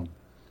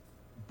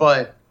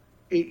 But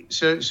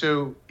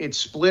so it's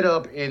split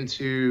up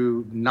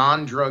into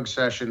non-drug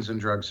sessions and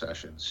drug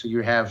sessions. So you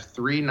have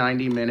 3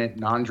 90-minute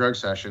non-drug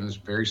sessions,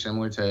 very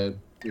similar to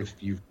if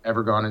you've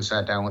ever gone and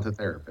sat down with a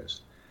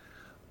therapist.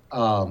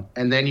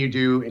 And then you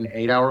do an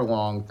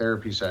 8-hour-long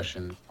therapy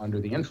session under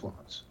the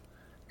influence.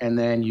 and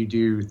then you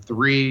do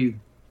 3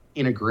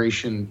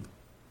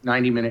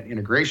 90-minute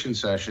integration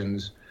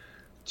sessions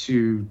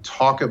to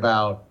talk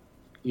about,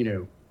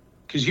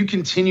 because you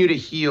continue to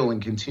heal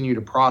and continue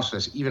to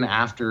process even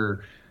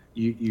after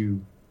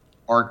you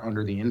aren't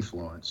under the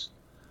influence.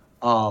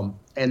 And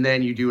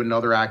then you do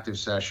another active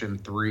session,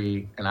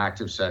 3, an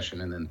active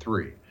session, and then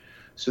 3.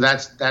 So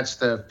that's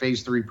the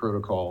phase 3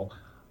 protocol.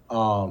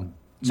 So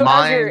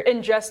as you're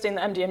ingesting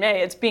the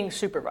MDMA, it's being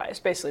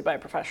supervised basically by a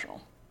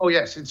professional. Oh,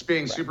 yes. It's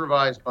being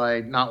supervised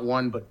by not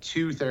 1, but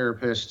 2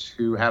 therapists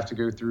who have to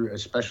go through a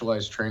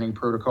specialized training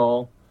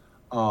protocol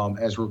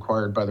as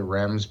required by the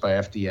REMS by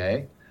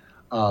FDA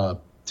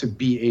to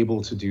be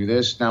able to do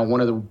this. Now, one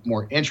of the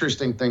more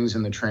interesting things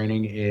in the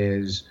training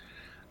is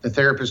the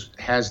therapist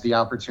has the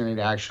opportunity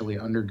to actually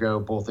undergo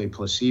both a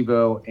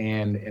placebo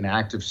and an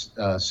active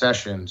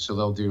session. So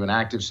they'll do an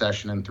active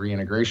session and 3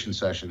 integration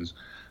sessions.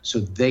 So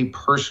they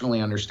personally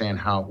understand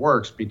how it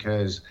works,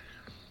 because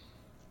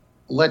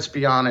let's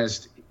be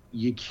honest,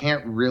 you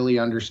can't really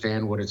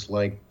understand what it's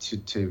like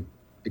to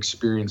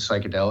experience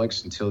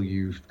psychedelics until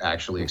you've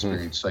actually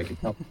experienced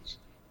psychedelics.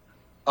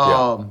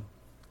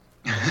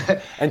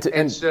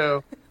 And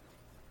so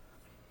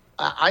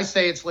I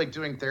say it's like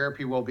doing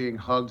therapy while being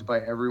hugged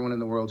by everyone in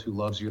the world who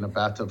loves you in a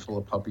bathtub full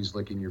of puppies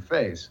licking your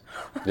face.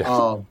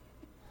 Yeah,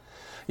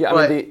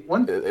 I mean,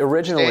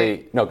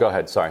 no, go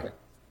ahead. Sorry.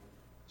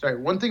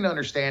 One thing to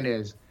understand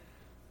is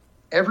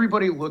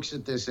everybody looks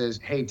at this as,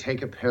 hey,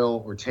 take a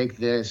pill or take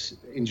this,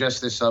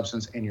 ingest this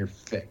substance, and you're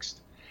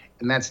fixed.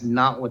 And that's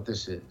not what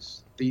this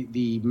is.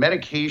 The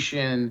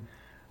medication,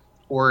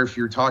 or if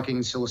you're talking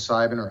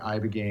psilocybin or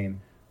ibogaine,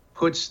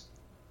 puts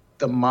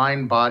the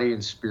mind, body,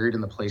 and spirit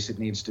in the place it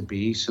needs to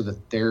be so that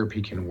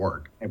therapy can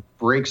work. It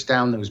breaks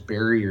down those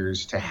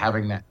barriers to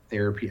having that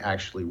therapy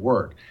actually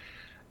work.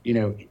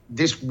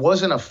 This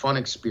wasn't a fun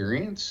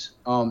experience.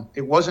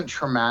 It wasn't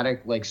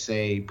traumatic, like,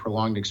 say,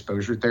 prolonged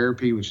exposure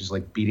therapy, which is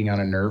like beating on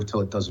a nerve till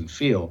it doesn't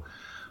feel.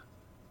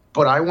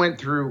 But I went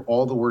through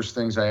all the worst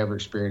things I ever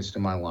experienced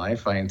in my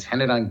life. I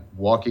intended on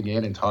walking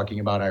in and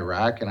talking about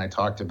Iraq, and I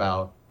talked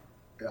about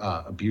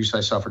abuse I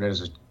suffered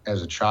as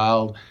a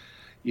child,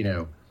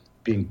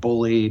 being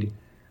bullied,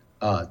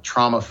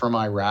 trauma from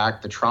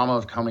Iraq, the trauma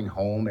of coming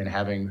home and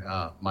having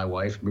my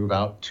wife move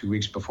out 2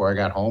 weeks before I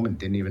got home and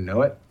didn't even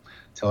know it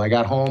till I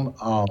got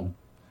home.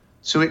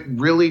 So it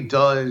really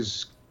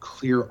does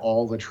clear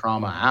all the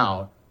trauma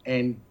out.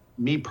 And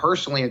me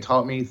personally, it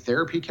taught me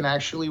therapy can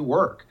actually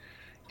work.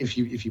 If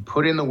you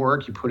put in the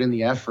work, you put in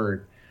the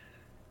effort.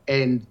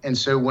 And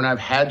so when I've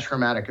had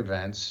traumatic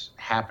events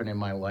happen in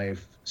my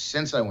life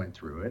since I went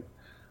through it,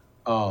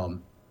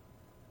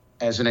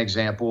 as an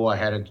example, I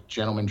had a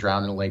gentleman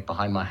drown in a lake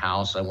behind my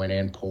house. I went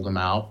in, pulled him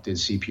out, did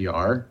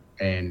CPR,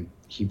 and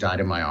he died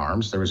in my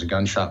arms. There was a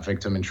gunshot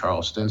victim in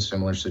Charleston,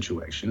 similar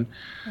situation.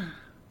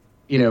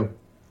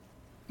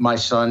 My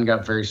son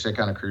got very sick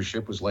on a cruise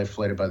ship, was life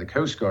flighted by the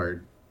Coast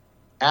Guard.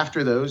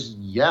 After those,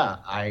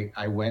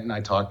 I went and I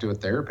talked to a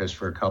therapist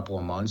for a couple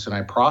of months, and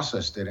I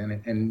processed it,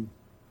 and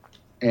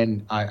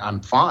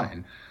I'm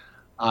fine.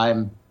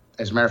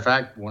 As a matter of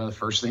fact, one of the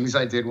first things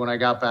I did when I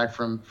got back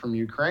from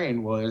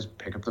Ukraine was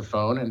pick up the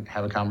phone and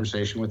have a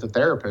conversation with a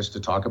therapist to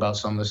talk about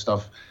some of the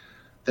stuff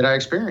that I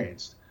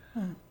experienced.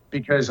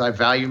 Because I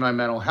value my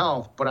mental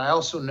health, but I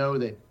also know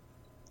that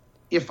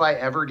if I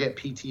ever get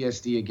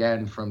PTSD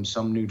again from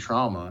some new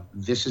trauma,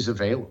 this is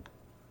available.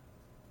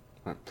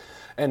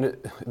 And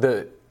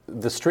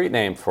the street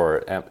name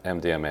for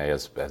MDMA,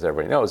 as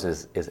everybody knows,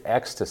 is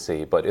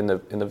ecstasy. But in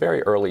the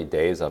very early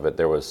days of it,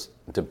 there was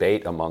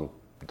debate among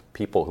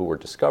people who were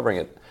discovering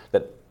it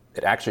that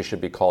it actually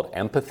should be called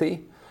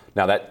empathy.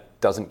 Now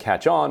that doesn't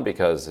catch on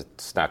because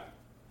it's not.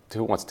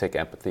 Who wants to take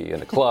empathy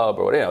in a club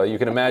or whatever? You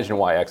can imagine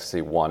why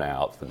ecstasy won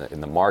out in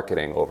the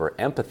marketing over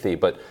empathy.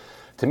 But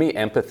to me,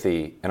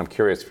 empathy, and I'm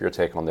curious if your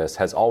take on this,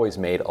 has always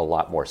made a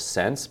lot more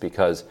sense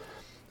because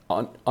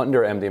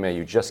under MDMA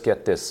you just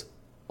get this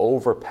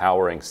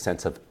overpowering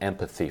sense of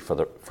empathy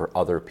for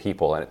other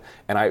people,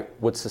 and I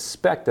would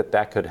suspect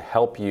that could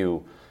help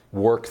you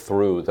work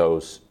through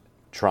those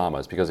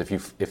traumas, because if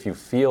you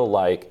feel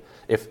like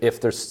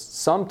if there's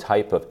some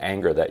type of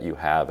anger that you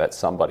have at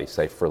somebody,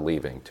 say for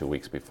leaving 2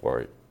 weeks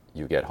before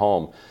you get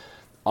home,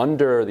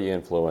 under the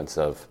influence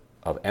of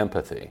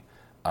empathy,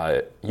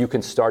 you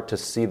can start to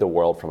see the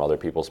world from other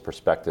people's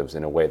perspectives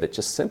in a way that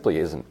just simply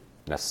isn't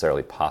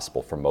necessarily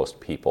possible for most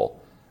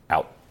people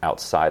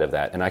outside of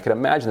that. And I can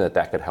imagine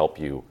that could help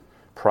you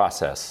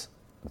process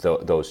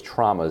those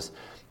traumas.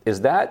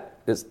 Is that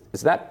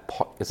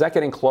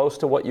getting close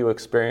to what you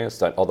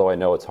experienced? Although I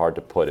know it's hard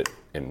to put it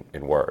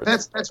in words.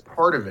 That's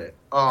part of it.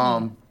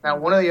 Now,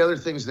 one of the other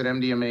things that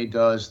MDMA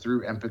does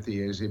through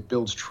empathy is it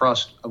builds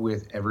trust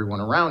with everyone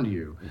around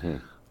you.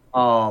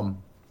 Mm-hmm.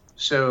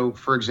 So,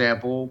 for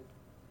example,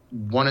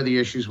 one of the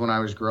issues when I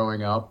was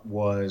growing up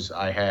was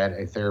I had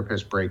a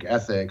therapist break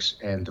ethics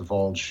and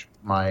divulge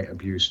my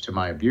abuse to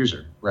my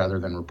abuser rather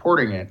than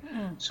reporting it.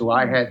 So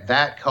I had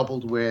that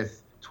coupled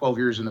with 12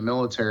 years in the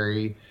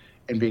military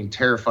and being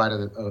terrified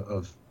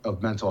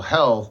of mental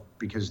health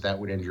because that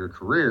would end your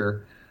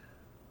career.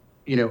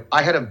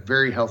 I had a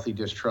very healthy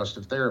distrust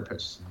of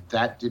therapists.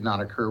 That did not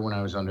occur when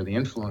I was under the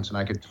influence, and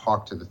I could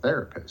talk to the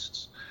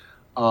therapists.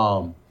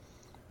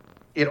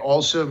 It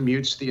also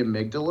mutes the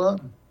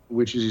amygdala,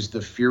 which is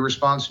the fear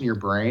response in your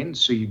brain,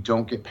 so you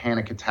don't get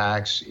panic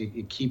attacks.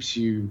 It keeps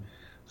you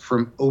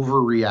from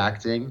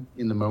overreacting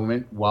in the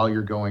moment while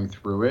you're going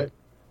through it,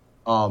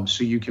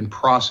 so you can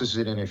process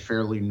it in a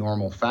fairly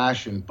normal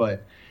fashion.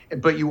 But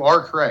you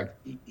are correct.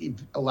 It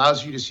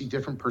allows you to see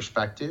different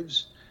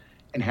perspectives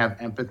and have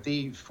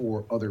empathy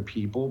for other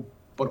people,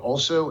 but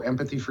also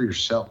empathy for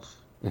yourself.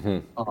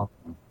 A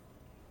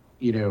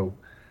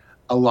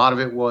lot of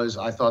it was,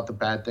 I thought the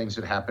bad things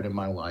that happened in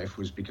my life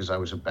was because I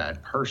was a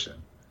bad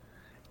person.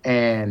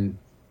 And,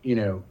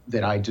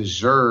 that I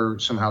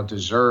somehow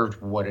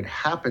deserved what had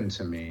happened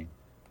to me.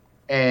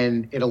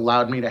 And it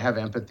allowed me to have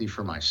empathy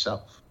for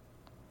myself.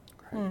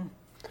 Great.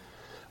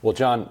 Well,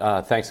 John,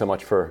 thanks so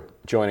much for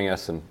joining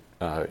us, and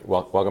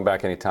welcome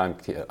back anytime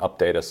to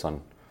update us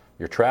on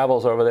your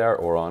travels over there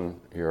or on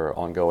your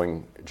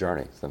ongoing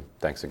journey. So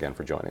thanks again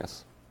for joining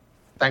us.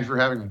 Thanks for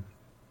having me.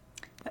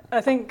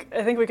 I think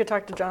we could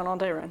talk to John all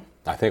day, Ryan.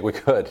 I think we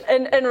could.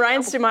 And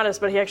Ryan's too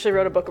modest, but he actually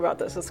wrote a book about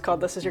this. It's called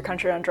 "This Is Your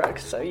Country on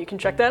Drugs," so you can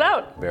check that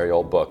out. Very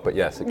old book, but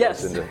yes, it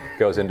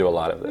goes into a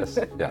lot of this.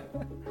 Yeah.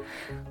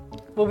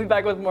 We'll be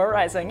back with more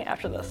Rising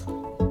after this.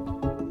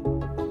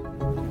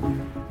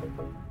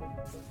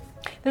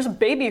 There's a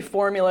baby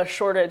formula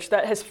shortage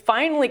that has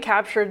finally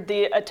captured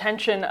the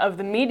attention of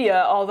the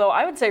media, although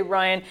I would say,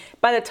 Ryan,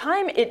 by the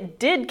time it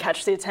did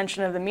catch the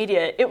attention of the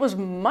media, it was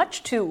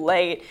much too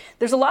late.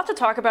 There's a lot to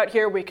talk about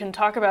here. We can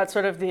talk about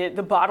sort of the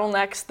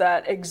bottlenecks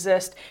that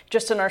exist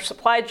just in our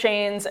supply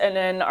chains and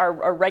in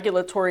our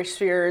regulatory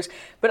spheres.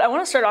 But I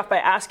want to start off by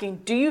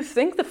asking, do you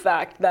think the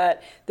fact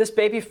that this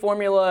baby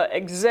formula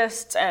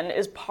exists and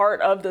is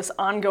part of this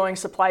ongoing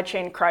supply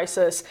chain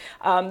crisis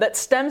that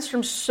stems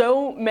from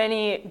so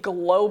many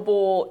global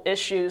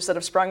issues that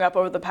have sprung up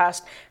over the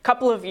past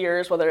couple of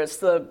years, whether it's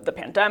the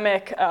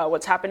pandemic,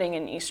 what's happening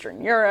in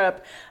Eastern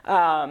Europe,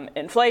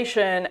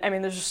 inflation. I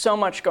mean, there's just so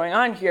much going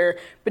on here.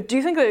 But do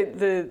you think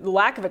the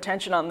lack of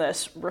attention on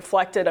this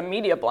reflected a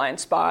media blind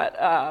spot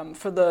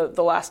for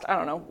the last,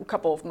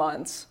 couple of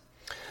months?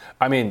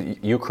 I mean,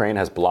 Ukraine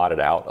has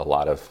blotted out a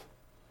lot of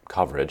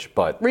coverage,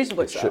 but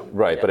reasonably so.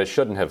 Right, yeah. But it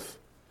shouldn't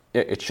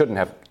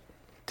have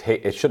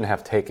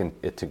taken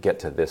it to get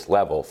to this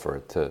level for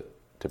it to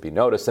be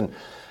noticed. And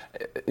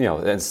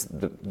it's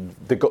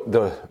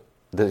the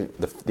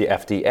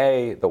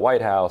FDA, the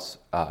White House,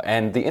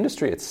 and the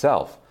industry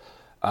itself,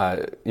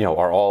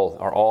 are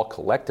all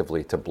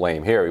collectively to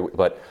blame here.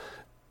 But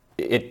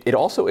it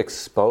also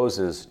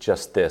exposes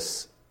just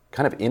this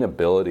kind of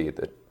inability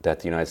that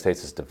the United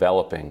States is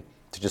developing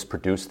to just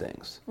produce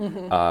things.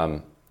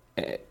 Mm-hmm.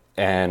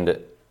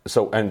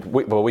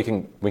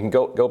 We can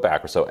go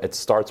backwards. So it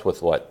starts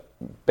with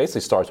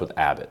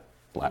Abbott,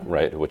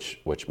 right? Which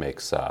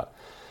makes one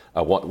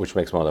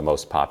of the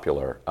most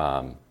popular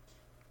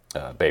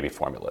baby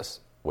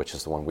formulas, which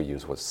is the one we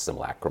use with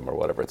simulacrum or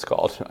whatever it's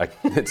called.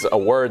 It's a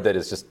word that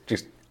is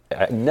just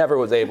I never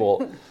was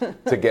able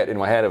to get in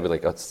my head. It was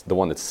like, that's the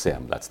one that's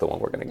sim. That's the one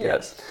we're going to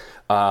get.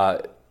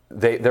 Yes.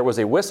 There was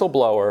a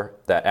whistleblower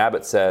that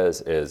Abbott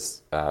says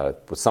was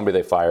somebody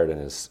they fired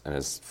and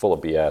is full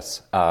of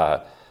BS.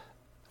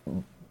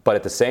 But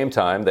at the same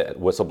time, the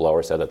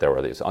whistleblower said that there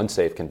were these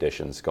unsafe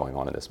conditions going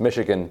on in this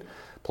Michigan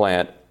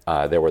plant.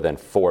 There were then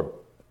 4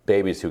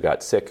 babies who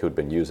got sick who'd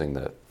been using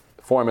the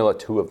formula.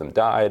 2 of them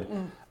died.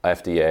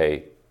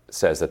 FDA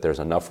says that there's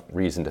enough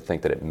reason to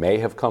think that it may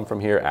have come from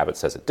here. Abbott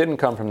says it didn't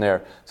come from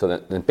there. So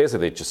then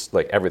basically just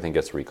like everything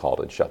gets recalled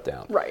and shut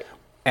down. Right.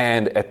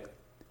 And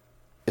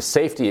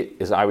safety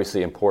is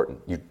obviously important.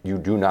 You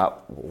do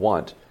not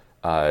want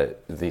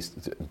these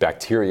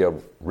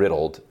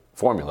bacteria-riddled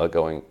formula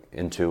going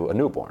into a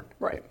newborn.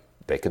 Right.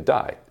 They could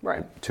die.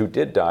 Right. 2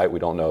 did die. We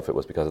don't know if it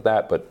was because of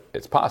that, but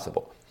it's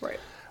possible. Right.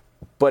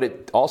 But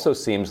it also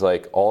seems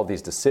like all of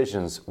these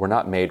decisions were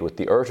not made with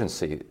the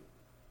urgency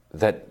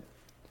that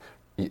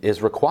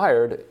is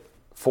required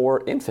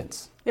for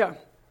infants. Yeah.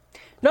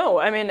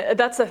 No, I mean,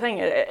 that's the thing.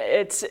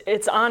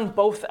 It's on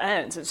both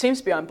ends. It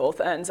seems to be on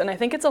both ends. And I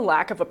think it's a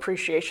lack of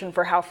appreciation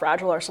for how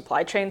fragile our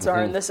supply chains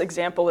are. And this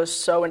example is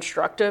so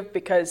instructive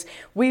because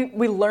we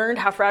learned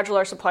how fragile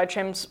our supply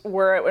chains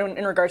were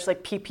in regards to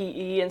like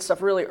PPE and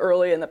stuff really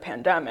early in the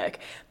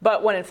pandemic.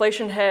 But when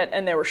inflation hit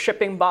and there were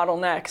shipping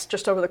bottlenecks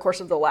just over the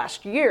course of the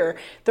last year,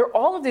 there are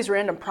all of these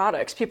random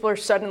products people are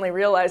suddenly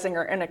realizing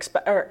are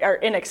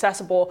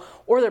inaccessible,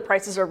 or their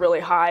prices are really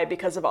high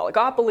because of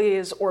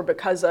oligopolies or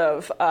because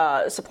of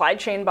supply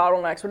chain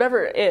bottlenecks,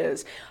 whatever it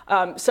is.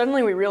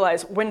 Suddenly we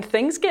realize when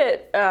things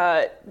get,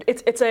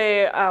 what's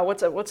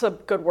a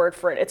good word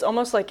for it? It's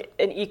almost like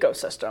an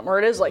ecosystem, or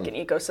it is like an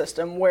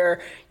ecosystem where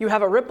you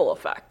have a ripple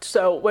effect.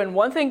 So when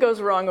one thing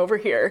goes wrong over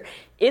here,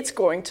 it's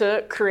going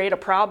to create a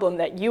problem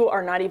that you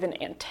are not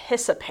even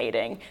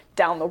anticipating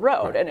down the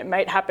road. Right. And it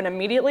might happen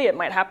immediately, it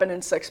might happen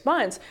in 6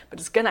 months, but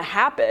it's going to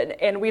happen.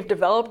 And we've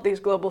developed these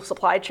global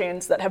supply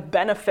chains that have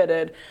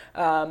benefited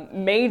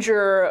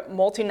major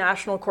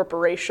multinational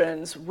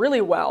corporations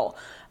really well.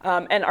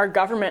 And our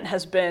government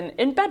has been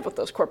in bed with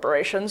those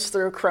corporations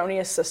through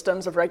cronyist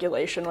systems of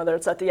regulation, whether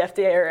it's at the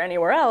FDA or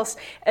anywhere else.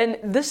 And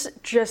this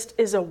just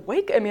is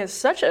it's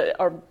such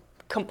a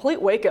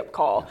complete wake-up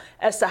call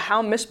as to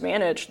how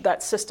mismanaged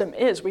that system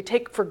is. We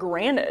take for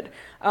granted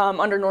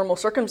under normal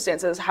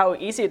circumstances how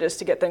easy it is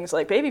to get things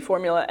like baby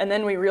formula, and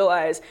then we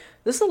realize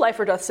this is a life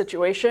or death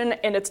situation,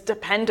 and it's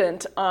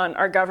dependent on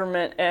our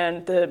government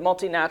and the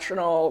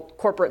multinational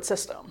corporate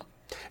system.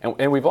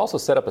 And we've also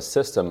set up a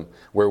system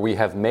where we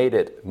have made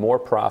it more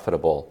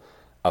profitable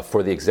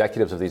for the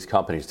executives of these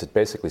companies to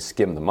basically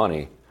skim the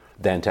money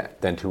than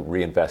to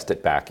reinvest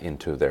it back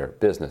into their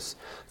business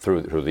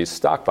through these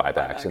stock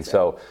buybacks. And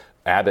so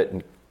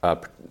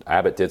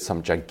Abbott did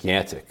some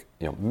gigantic,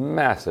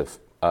 massive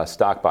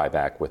stock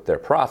buyback with their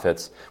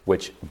profits,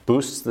 which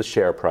boosts the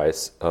share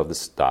price of the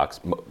stocks.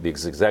 The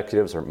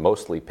executives are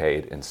mostly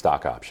paid in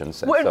stock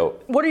options. And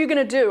what are you going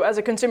to do as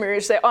a consumer?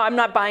 You say, I'm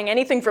not buying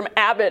anything from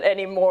Abbott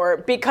anymore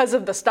because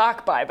of the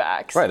stock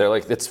buybacks. Right, they're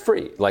like, it's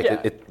free.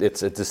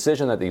 It's a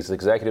decision that these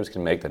executives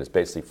can make that is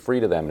basically free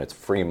to them, and it's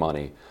free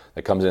money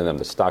that comes in them,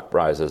 the stock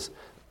rises,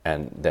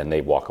 and then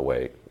they walk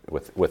away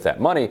with that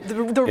money. The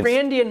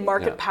Randian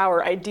market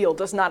power ideal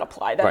does not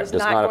apply. That is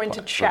not going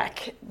to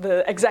check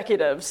the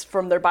executives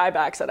from their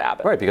buybacks at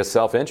Abbott. Right, because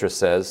self-interest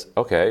says,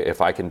 okay,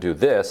 if I can do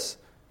this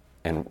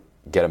and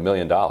get $1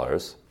 million,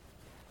 and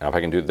if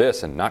I can do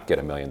this and not get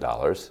 $1 million,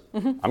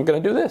 I'm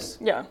going to do this.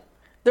 Yeah.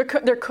 They're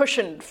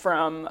cushioned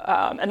from,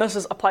 and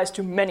this applies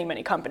to many,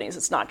 many companies.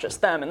 It's not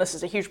just them, and this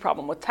is a huge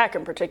problem with tech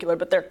in particular,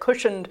 but they're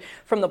cushioned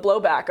from the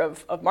blowback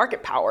of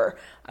market power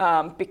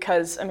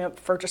because,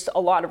 for just a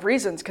lot of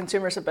reasons,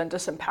 consumers have been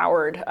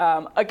disempowered,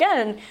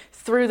 again,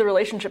 through the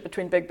relationship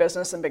between big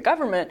business and big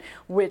government,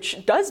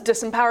 which does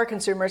disempower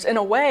consumers in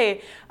a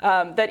way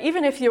that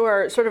even if you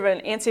are sort of an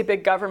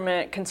anti-big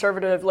government,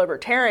 conservative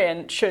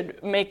libertarian,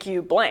 should make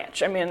you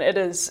blanch.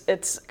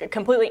 It's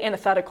completely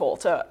antithetical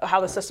to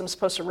how the system's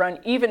supposed to run,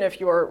 even if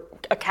you're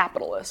a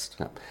capitalist.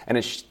 Yeah. And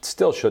it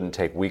still shouldn't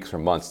take weeks or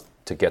months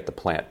to get the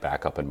plant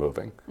back up and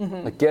moving.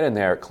 Like, get in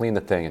there, clean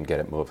the thing, and get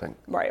it moving.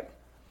 Right.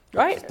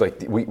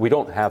 Like, we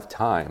don't have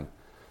time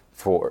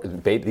for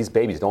these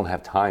babies don't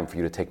have time for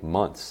you to take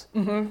months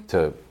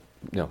to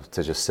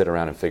just sit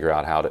around and figure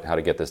out how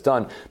to get this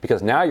done,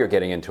 because now you're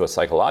getting into a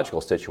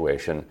psychological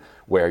situation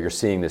where you're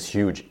seeing this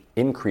huge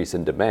increase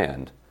in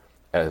demand.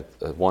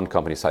 One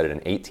company cited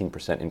an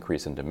 18%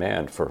 increase in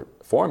demand for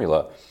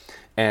formula.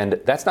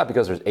 And that's not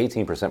because there's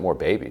 18% more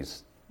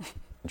babies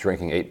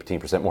drinking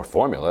 18% more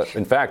formula.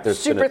 In fact,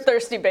 there's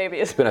thirsty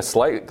babies. It's been a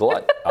slight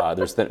glut.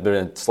 There's been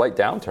a slight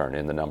downturn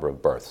in the number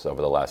of births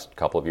over the last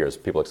couple of years.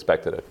 People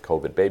expected a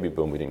COVID baby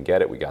boom. We didn't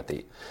get it. We got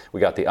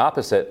the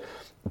opposite.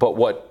 But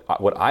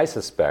what I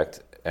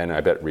suspect, and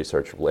I bet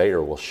research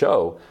later will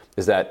show,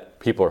 is that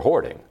people are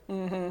hoarding.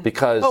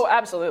 Because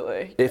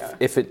absolutely.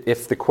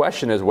 If the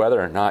question is whether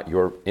or not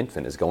your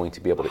infant is going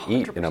to be able to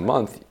eat 100%. In a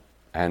month,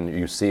 and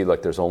you see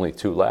like there's only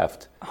 2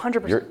 left,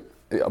 100%.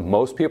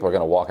 Most people are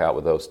going to walk out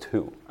with those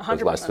 2.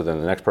 100%. Less, so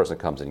then the next person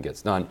comes and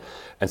gets none,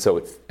 and so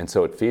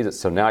it feeds it.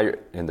 So now you're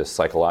in this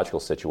psychological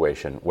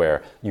situation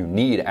where you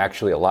need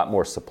actually a lot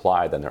more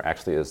supply than there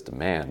actually is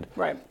demand.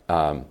 Right.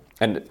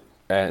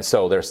 And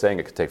so they're saying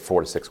it could take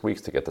 4 to 6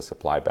 weeks to get the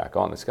supply back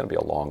on. It's going to be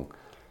a long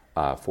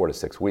 4 to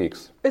 6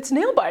 weeks. It's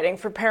nail-biting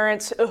for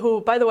parents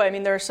who, by the way,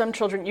 there are some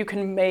children you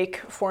can make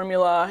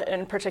formula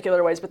in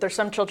particular ways, but there's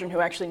some children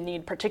who actually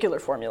need particular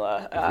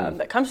formula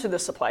that comes through the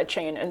supply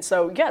chain. And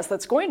so, yes,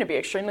 that's going to be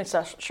extremely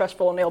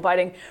stressful and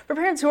nail-biting for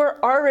parents who are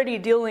already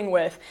dealing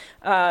with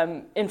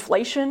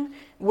inflation,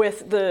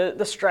 with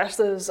the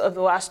stresses of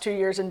the last 2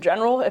 years in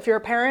general. If you're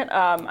a parent,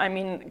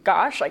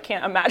 gosh, I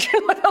can't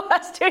imagine what the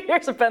last 2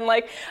 years have been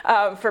like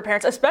for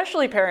parents,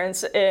 especially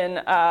parents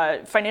in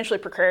financially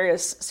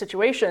precarious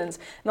situations.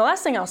 And the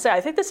last thing I'll say,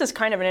 I think this is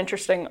kind of an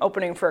interesting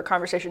opening for a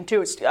conversation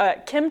too. It's,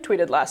 Kim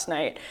tweeted last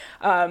night,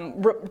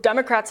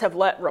 Democrats have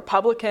let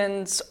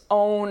Republicans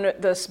own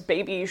this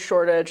baby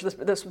shortage,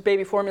 this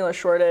baby formula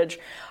shortage,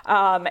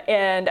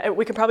 and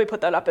we can probably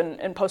put that up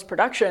in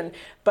post-production,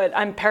 but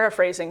I'm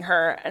paraphrasing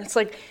her, and it's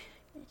like,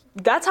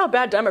 that's how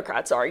bad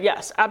Democrats are.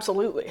 Yes,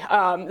 absolutely.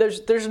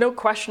 There's no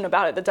question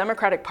about it. The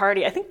Democratic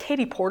Party, I think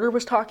Katie Porter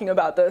was talking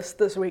about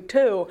this week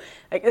too.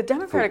 Like, the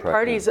Democratic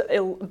Party's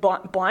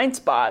blind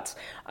spots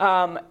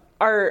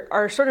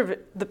are sort of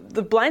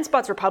the blind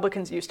spots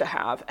Republicans used to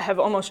have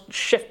almost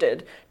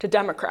shifted to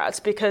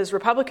Democrats, because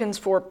Republicans,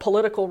 for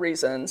political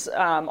reasons,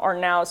 are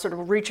now sort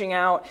of reaching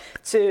out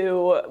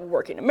to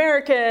working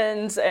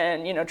Americans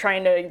and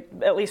trying to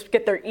at least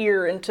get their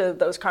ear into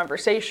those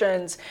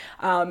conversations.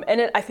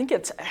 And I think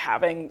it's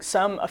having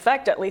some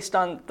effect, at least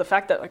on the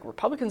fact that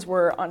Republicans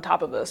were on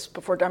top of this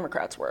before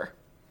Democrats were.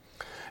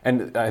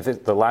 And I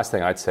think the last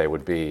thing I'd say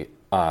would be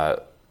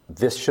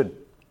this should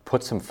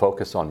put some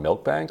focus on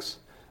milk banks.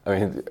 I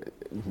mean,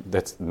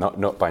 that's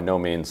by no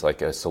means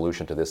like a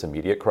solution to this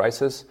immediate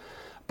crisis,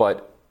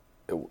 but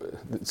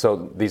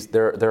so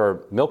there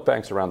are milk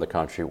banks around the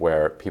country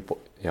where people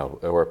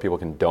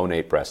can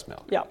donate breast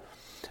milk. Yeah.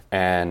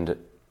 And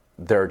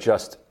they're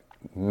just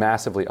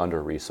massively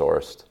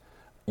under-resourced,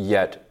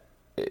 yet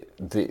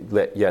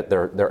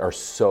there are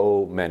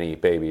so many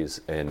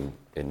babies in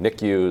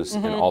NICUs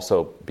and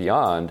also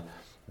beyond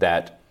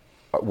that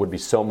would be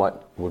so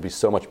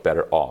much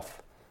better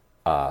off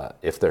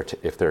if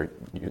they're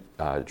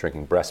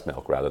drinking breast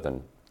milk rather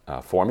than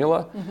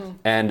formula.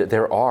 And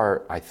there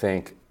are, I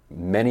think,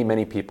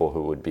 many people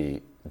who would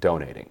be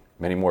donating,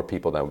 many more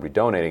people that would be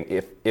donating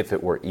if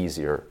it were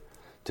easier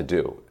to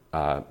do.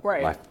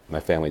 Right. My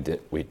family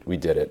did. We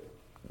did it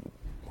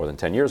more than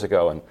 10 years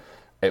ago, and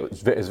it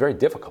was very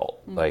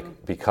difficult,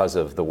 because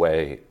of the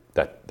way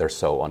that they're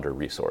so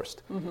under-resourced.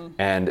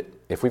 And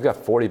if we've got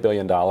 $40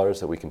 billion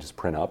that we can just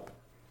print up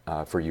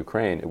for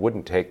Ukraine, it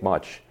wouldn't take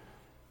much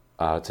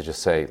to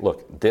just say,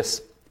 look,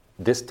 this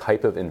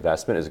type of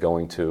investment is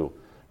going to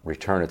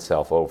return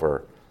itself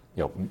over,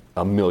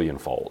 a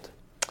millionfold.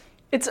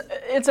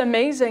 It's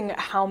amazing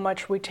how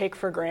much we take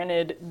for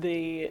granted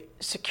the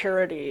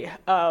security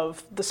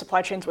of the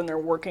supply chains when they're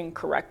working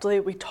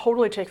correctly. We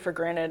totally take for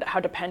granted how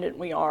dependent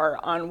we are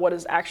on what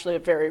is actually a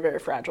very, very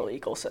fragile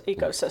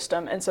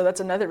ecosystem. And so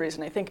that's another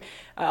reason I think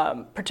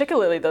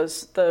particularly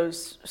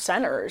those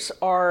centers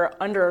are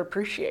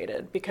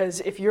underappreciated,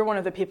 because if you're one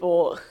of the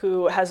people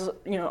who has,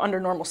 under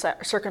normal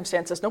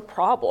circumstances, no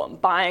problem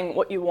buying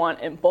what you want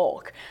in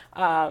bulk,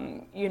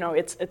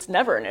 it's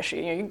never an issue.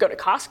 You can go to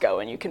Costco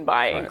and you can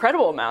buy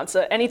incredible amounts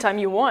anytime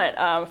you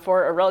want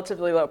for a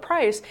relatively low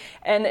price.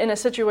 And in a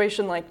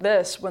situation like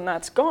this, when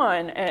that's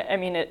gone, I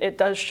mean, it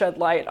does shed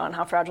light on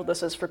how fragile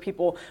this is for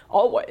people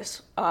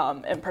always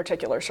in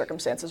particular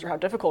circumstances, or how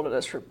difficult it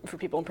is for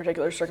people in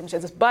particular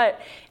circumstances. But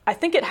I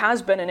think it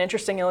has been an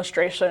interesting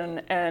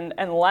illustration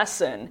and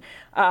lesson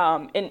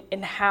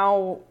in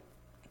how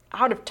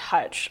out of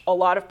touch a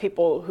lot of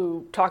people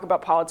who talk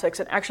about politics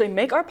and actually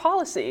make our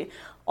policy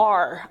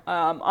are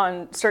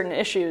on certain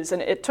issues.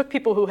 And it took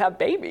people who have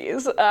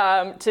babies in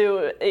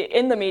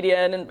the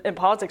media and in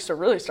politics to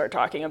really start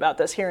talking about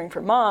this, hearing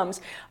from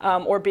moms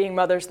or being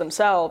mothers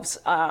themselves.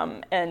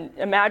 And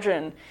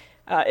imagine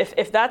if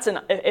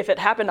it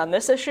happened on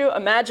this issue,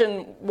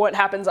 imagine what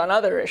happens on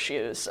other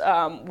issues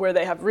where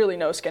they have really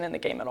no skin in the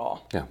game at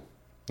all. Yeah.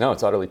 No,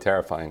 it's utterly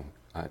terrifying.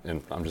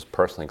 And I'm just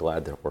personally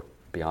glad that we're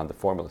beyond the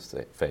formula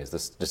phase.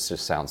 This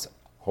just sounds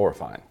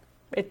horrifying.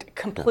 It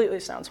completely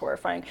sounds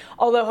horrifying.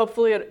 Although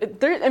hopefully,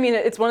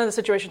 it's one of the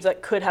situations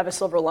that could have a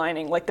silver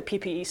lining, like the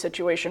PPE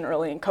situation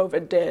early in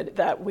COVID did,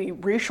 that we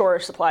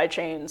reshore supply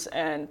chains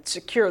and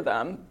secure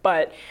them.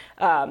 But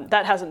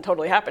that hasn't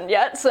totally happened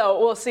yet, so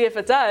we'll see if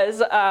it does.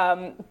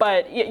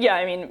 But yeah,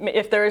 I mean,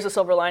 if there is a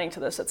silver lining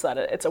to this, it's that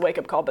it's a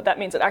wake-up call. But that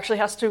means it actually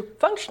has to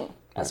function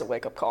as a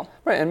wake-up call.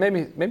 Right, and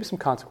maybe some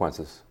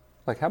consequences.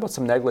 Like, how about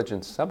some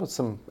negligence? How about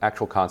some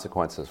actual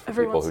consequences for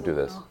people who do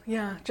this?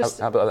 Yeah,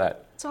 how about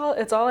that?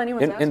 It's all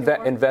anyone's asking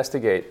for.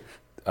 Investigate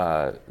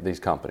these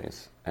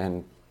companies,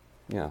 and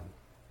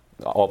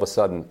all of a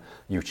sudden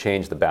you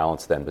change the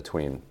balance then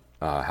between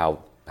how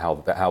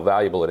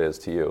valuable it is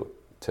to you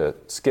to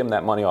skim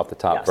that money off the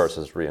top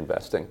versus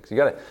reinvesting. So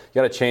you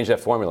got to change that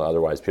formula.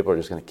 Otherwise, people are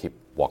just going to keep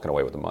walking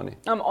away with the money.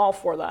 I'm all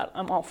for that.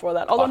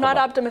 Although not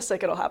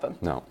optimistic it'll happen.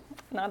 No.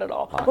 Not at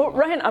all. Well,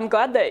 Ryan, I'm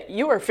glad that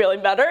you are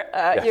feeling better.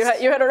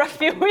 Yes. You had a rough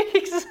few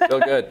weeks. Feel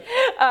good.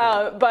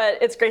 But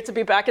it's great to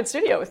be back in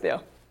studio with you.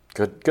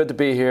 Good to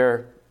be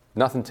here.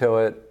 Nothing to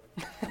it.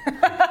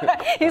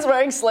 He's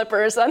wearing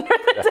slippers under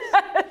the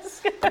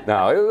desk.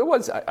 No, it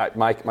was.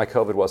 My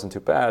COVID wasn't too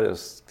bad. It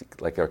was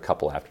like a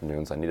couple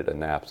afternoons I needed a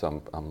nap,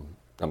 so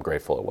I'm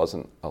grateful it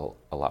wasn't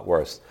a lot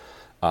worse.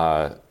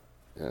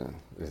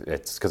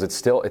 It's because it's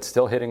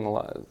still hitting a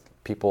lot of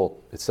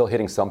people. It's still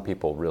hitting some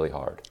people really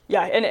hard.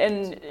 Yeah,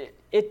 and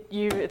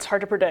it's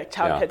hard to predict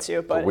how it hits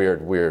you, but a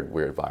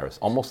weird virus,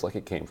 almost like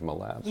it came from a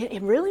lab. Yeah,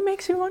 it really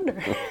makes you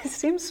wonder. It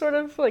seems sort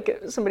of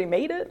like somebody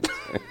made it.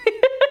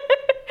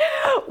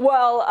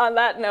 Well, on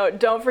that note,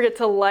 don't forget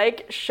to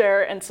like,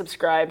 share, and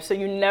subscribe so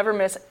you never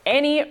miss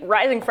any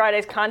Rising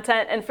Fridays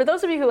content. And for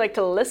those of you who like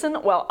to listen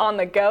while on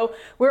the go,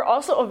 we're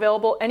also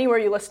available anywhere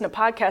you listen to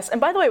podcasts.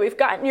 And by the way, we've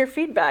gotten your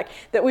feedback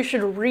that we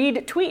should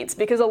read tweets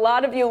because a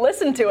lot of you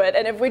listen to it.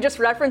 And if we just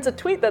reference a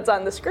tweet that's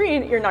on the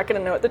screen, you're not going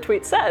to know what the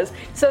tweet says.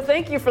 So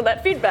thank you for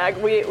that feedback.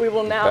 We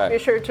will now be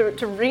sure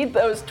to read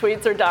those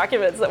tweets or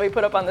documents that we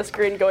put up on the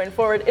screen going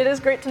forward. It is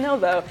great to know,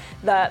 though,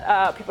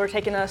 that people are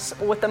taking us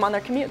with them on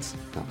their commutes.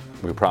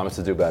 We promise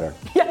to do better.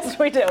 Yes,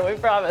 we do. We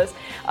promise.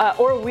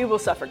 Or we will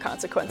suffer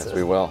consequences. Yes,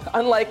 we will.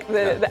 Unlike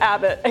the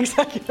Abbott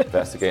executive.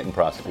 Investigate and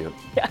prosecute.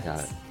 Yes. Got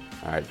it.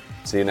 All right.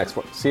 See you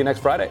next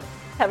Friday.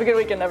 Have a good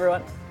weekend,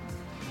 everyone.